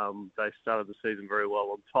me. They started the season very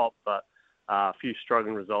well on top, but a few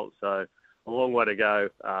struggling results, so a long way to go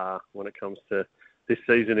when it comes to this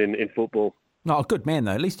season in football. No, good man,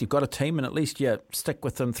 though. At least you've got a team and at least you stick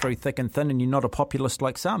with them through thick and thin and you're not a populist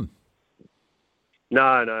like some.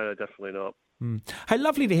 No, definitely not. Hey,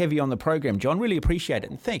 lovely to have you on the program, John. Really appreciate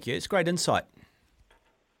it, and thank you. It's great insight.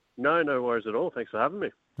 No worries at all. Thanks for having me.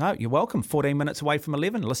 No, you're welcome. 14 minutes away from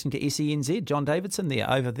 11, listening to SENZ. John Davidson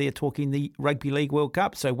over there talking the Rugby League World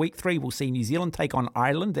Cup. So week 3, we'll see New Zealand take on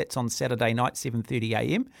Ireland. That's on Saturday night,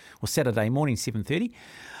 7:30am, or Saturday morning, 7:30.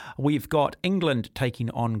 We've got England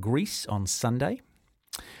taking on Greece on Sunday.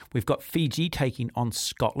 We've got Fiji taking on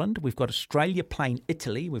Scotland. We've got Australia playing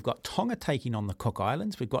Italy. We've got Tonga taking on the Cook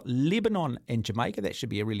Islands. We've got Lebanon and Jamaica. That should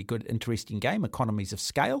be a really good, interesting game. Economies of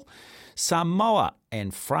scale. Samoa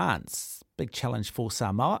and France. Big challenge for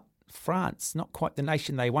Samoa. France, not quite the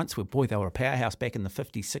nation they once were. Boy, they were a powerhouse back in the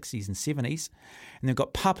 50s, 60s and 70s. And they've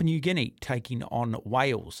got Papua New Guinea taking on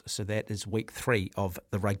Wales. So that is week 3 of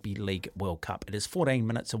the Rugby League World Cup. It is 14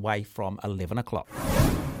 minutes away from 11 o'clock.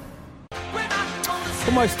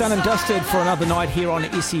 Almost done and dusted for another night here on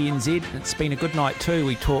SENZ. It's been a good night too.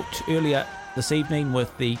 We talked earlier this evening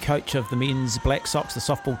with the coach of the men's Black Sox, the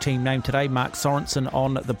softball team named today, Mark Sorensen,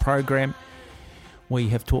 on the program. We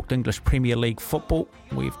have talked English Premier League football.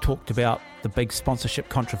 We've talked about the big sponsorship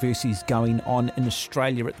controversies going on in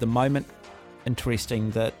Australia at the moment. Interesting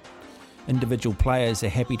that individual players are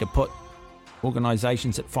happy to put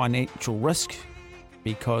organisations at financial risk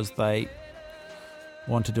because they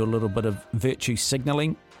want to do a little bit of virtue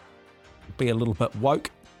signalling, be a little bit woke,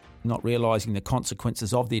 not realising the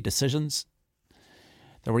consequences of their decisions.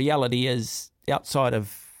 The reality is, outside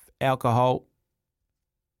of alcohol,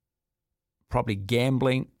 probably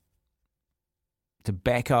gambling,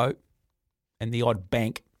 tobacco, and the odd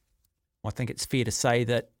bank, I think it's fair to say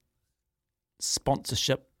that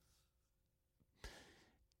sponsorship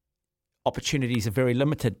opportunities are very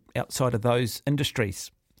limited outside of those industries.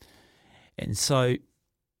 And so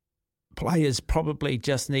players probably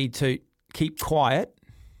just need to keep quiet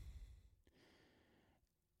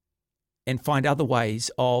and find other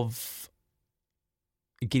ways of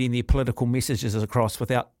getting their political messages across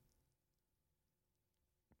without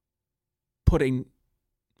putting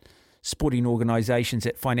sporting organisations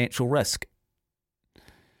at financial risk.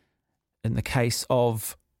 In the case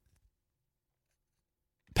of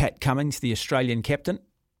Pat Cummins, the Australian captain,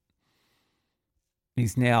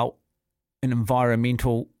 he's now an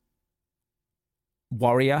environmental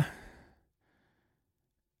warrior.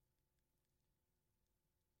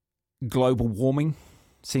 Global warming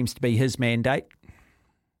seems to be his mandate.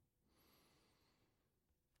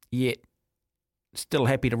 Yet, still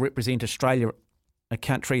happy to represent Australia, a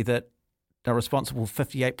country that are responsible for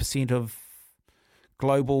 58% of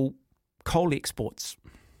global coal exports.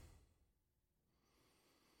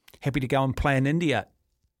 Happy to go and play in India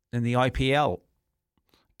in the IPL,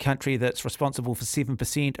 country that's responsible for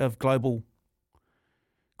 7% of global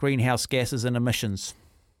greenhouse gases and emissions.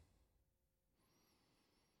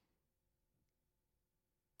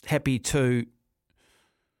 Happy to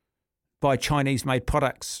buy Chinese-made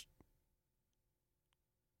products,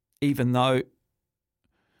 even though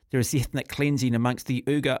there is ethnic cleansing amongst the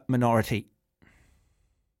Uyghur minority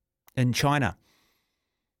in China.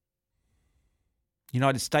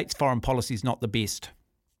 United States foreign policy is not the best.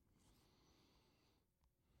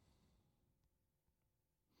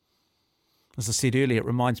 As I said earlier, it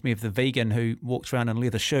reminds me of the vegan who walks around in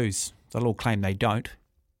leather shoes. They'll all claim they don't.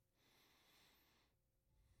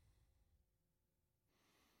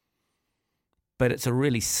 But it's a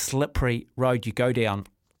really slippery road you go down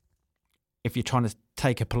if you're trying to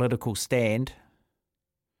take a political stand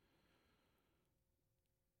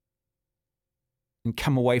and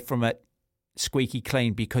come away from it squeaky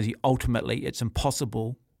clean, because ultimately it's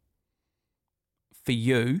impossible for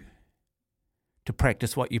you to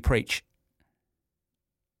practice what you preach.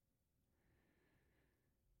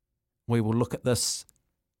 we will look at this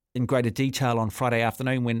in greater detail on Friday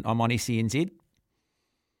afternoon when I'm on SENZ.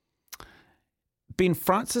 Ben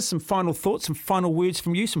Francis, some final thoughts, some final words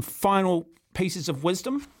from you, some final pieces of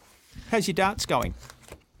wisdom. How's your darts going?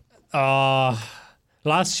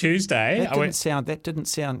 Last Tuesday, That didn't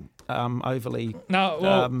sound overly. No,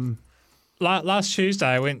 well, last Tuesday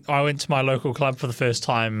I went to my local club for the first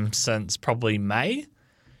time since probably May,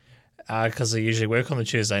 because I usually work on the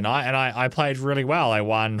Tuesday night, and I played really well. I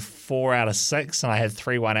won 4 out of 6, and I had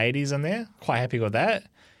 3 180s in there. Quite happy with that.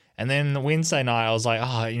 And then Wednesday night, I was like,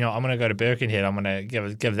 I'm going to go to Birkenhead. I'm going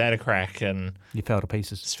to give that a crack. And you fell to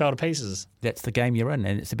pieces. Just fell to pieces. That's the game you're in,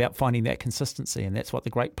 and it's about finding that consistency, and that's what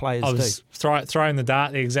the great players do. I was throwing the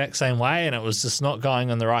dart the exact same way, and it was just not going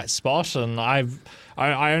in the right spot. And I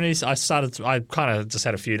kind of just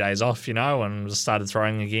had a few days off, and just started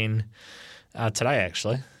throwing again today,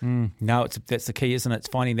 actually. No, that's the key, isn't it? It's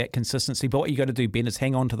finding that consistency. But what you got to do, Ben, is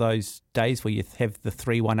hang on to those days where you have the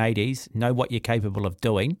 3 180s, know what you're capable of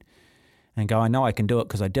doing, and go, I know I can do it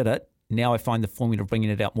because I did it. Now I find the formula of bringing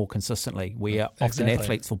it out more consistently, where often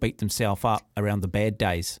athletes will beat themselves up around the bad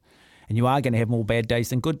days. And you are going to have more bad days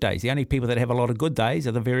than good days. The only people that have a lot of good days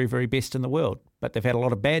are the very, very best in the world. But they've had a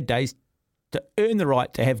lot of bad days to earn the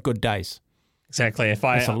right to have good days. Exactly.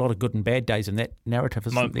 There's a lot of good and bad days in that narrative,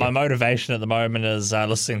 isn't there? My motivation at the moment is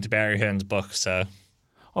listening to Barry Hearn's book. So,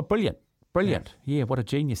 brilliant. Yeah, what a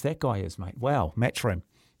genius that guy is, mate. Wow, Matchroom.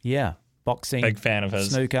 Yeah, boxing. Big fan of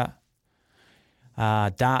his. Snooker,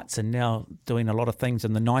 darts, and now doing a lot of things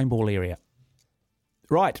in the 9-ball area.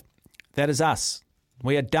 Right, that is us.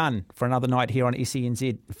 We are done for another night here on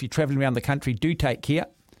SENZ. If you're travelling around the country, do take care.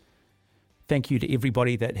 Thank you to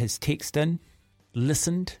everybody that has texted in,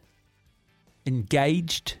 listened,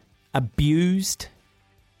 engaged, abused.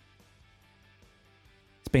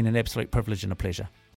 It's been an absolute privilege and a pleasure.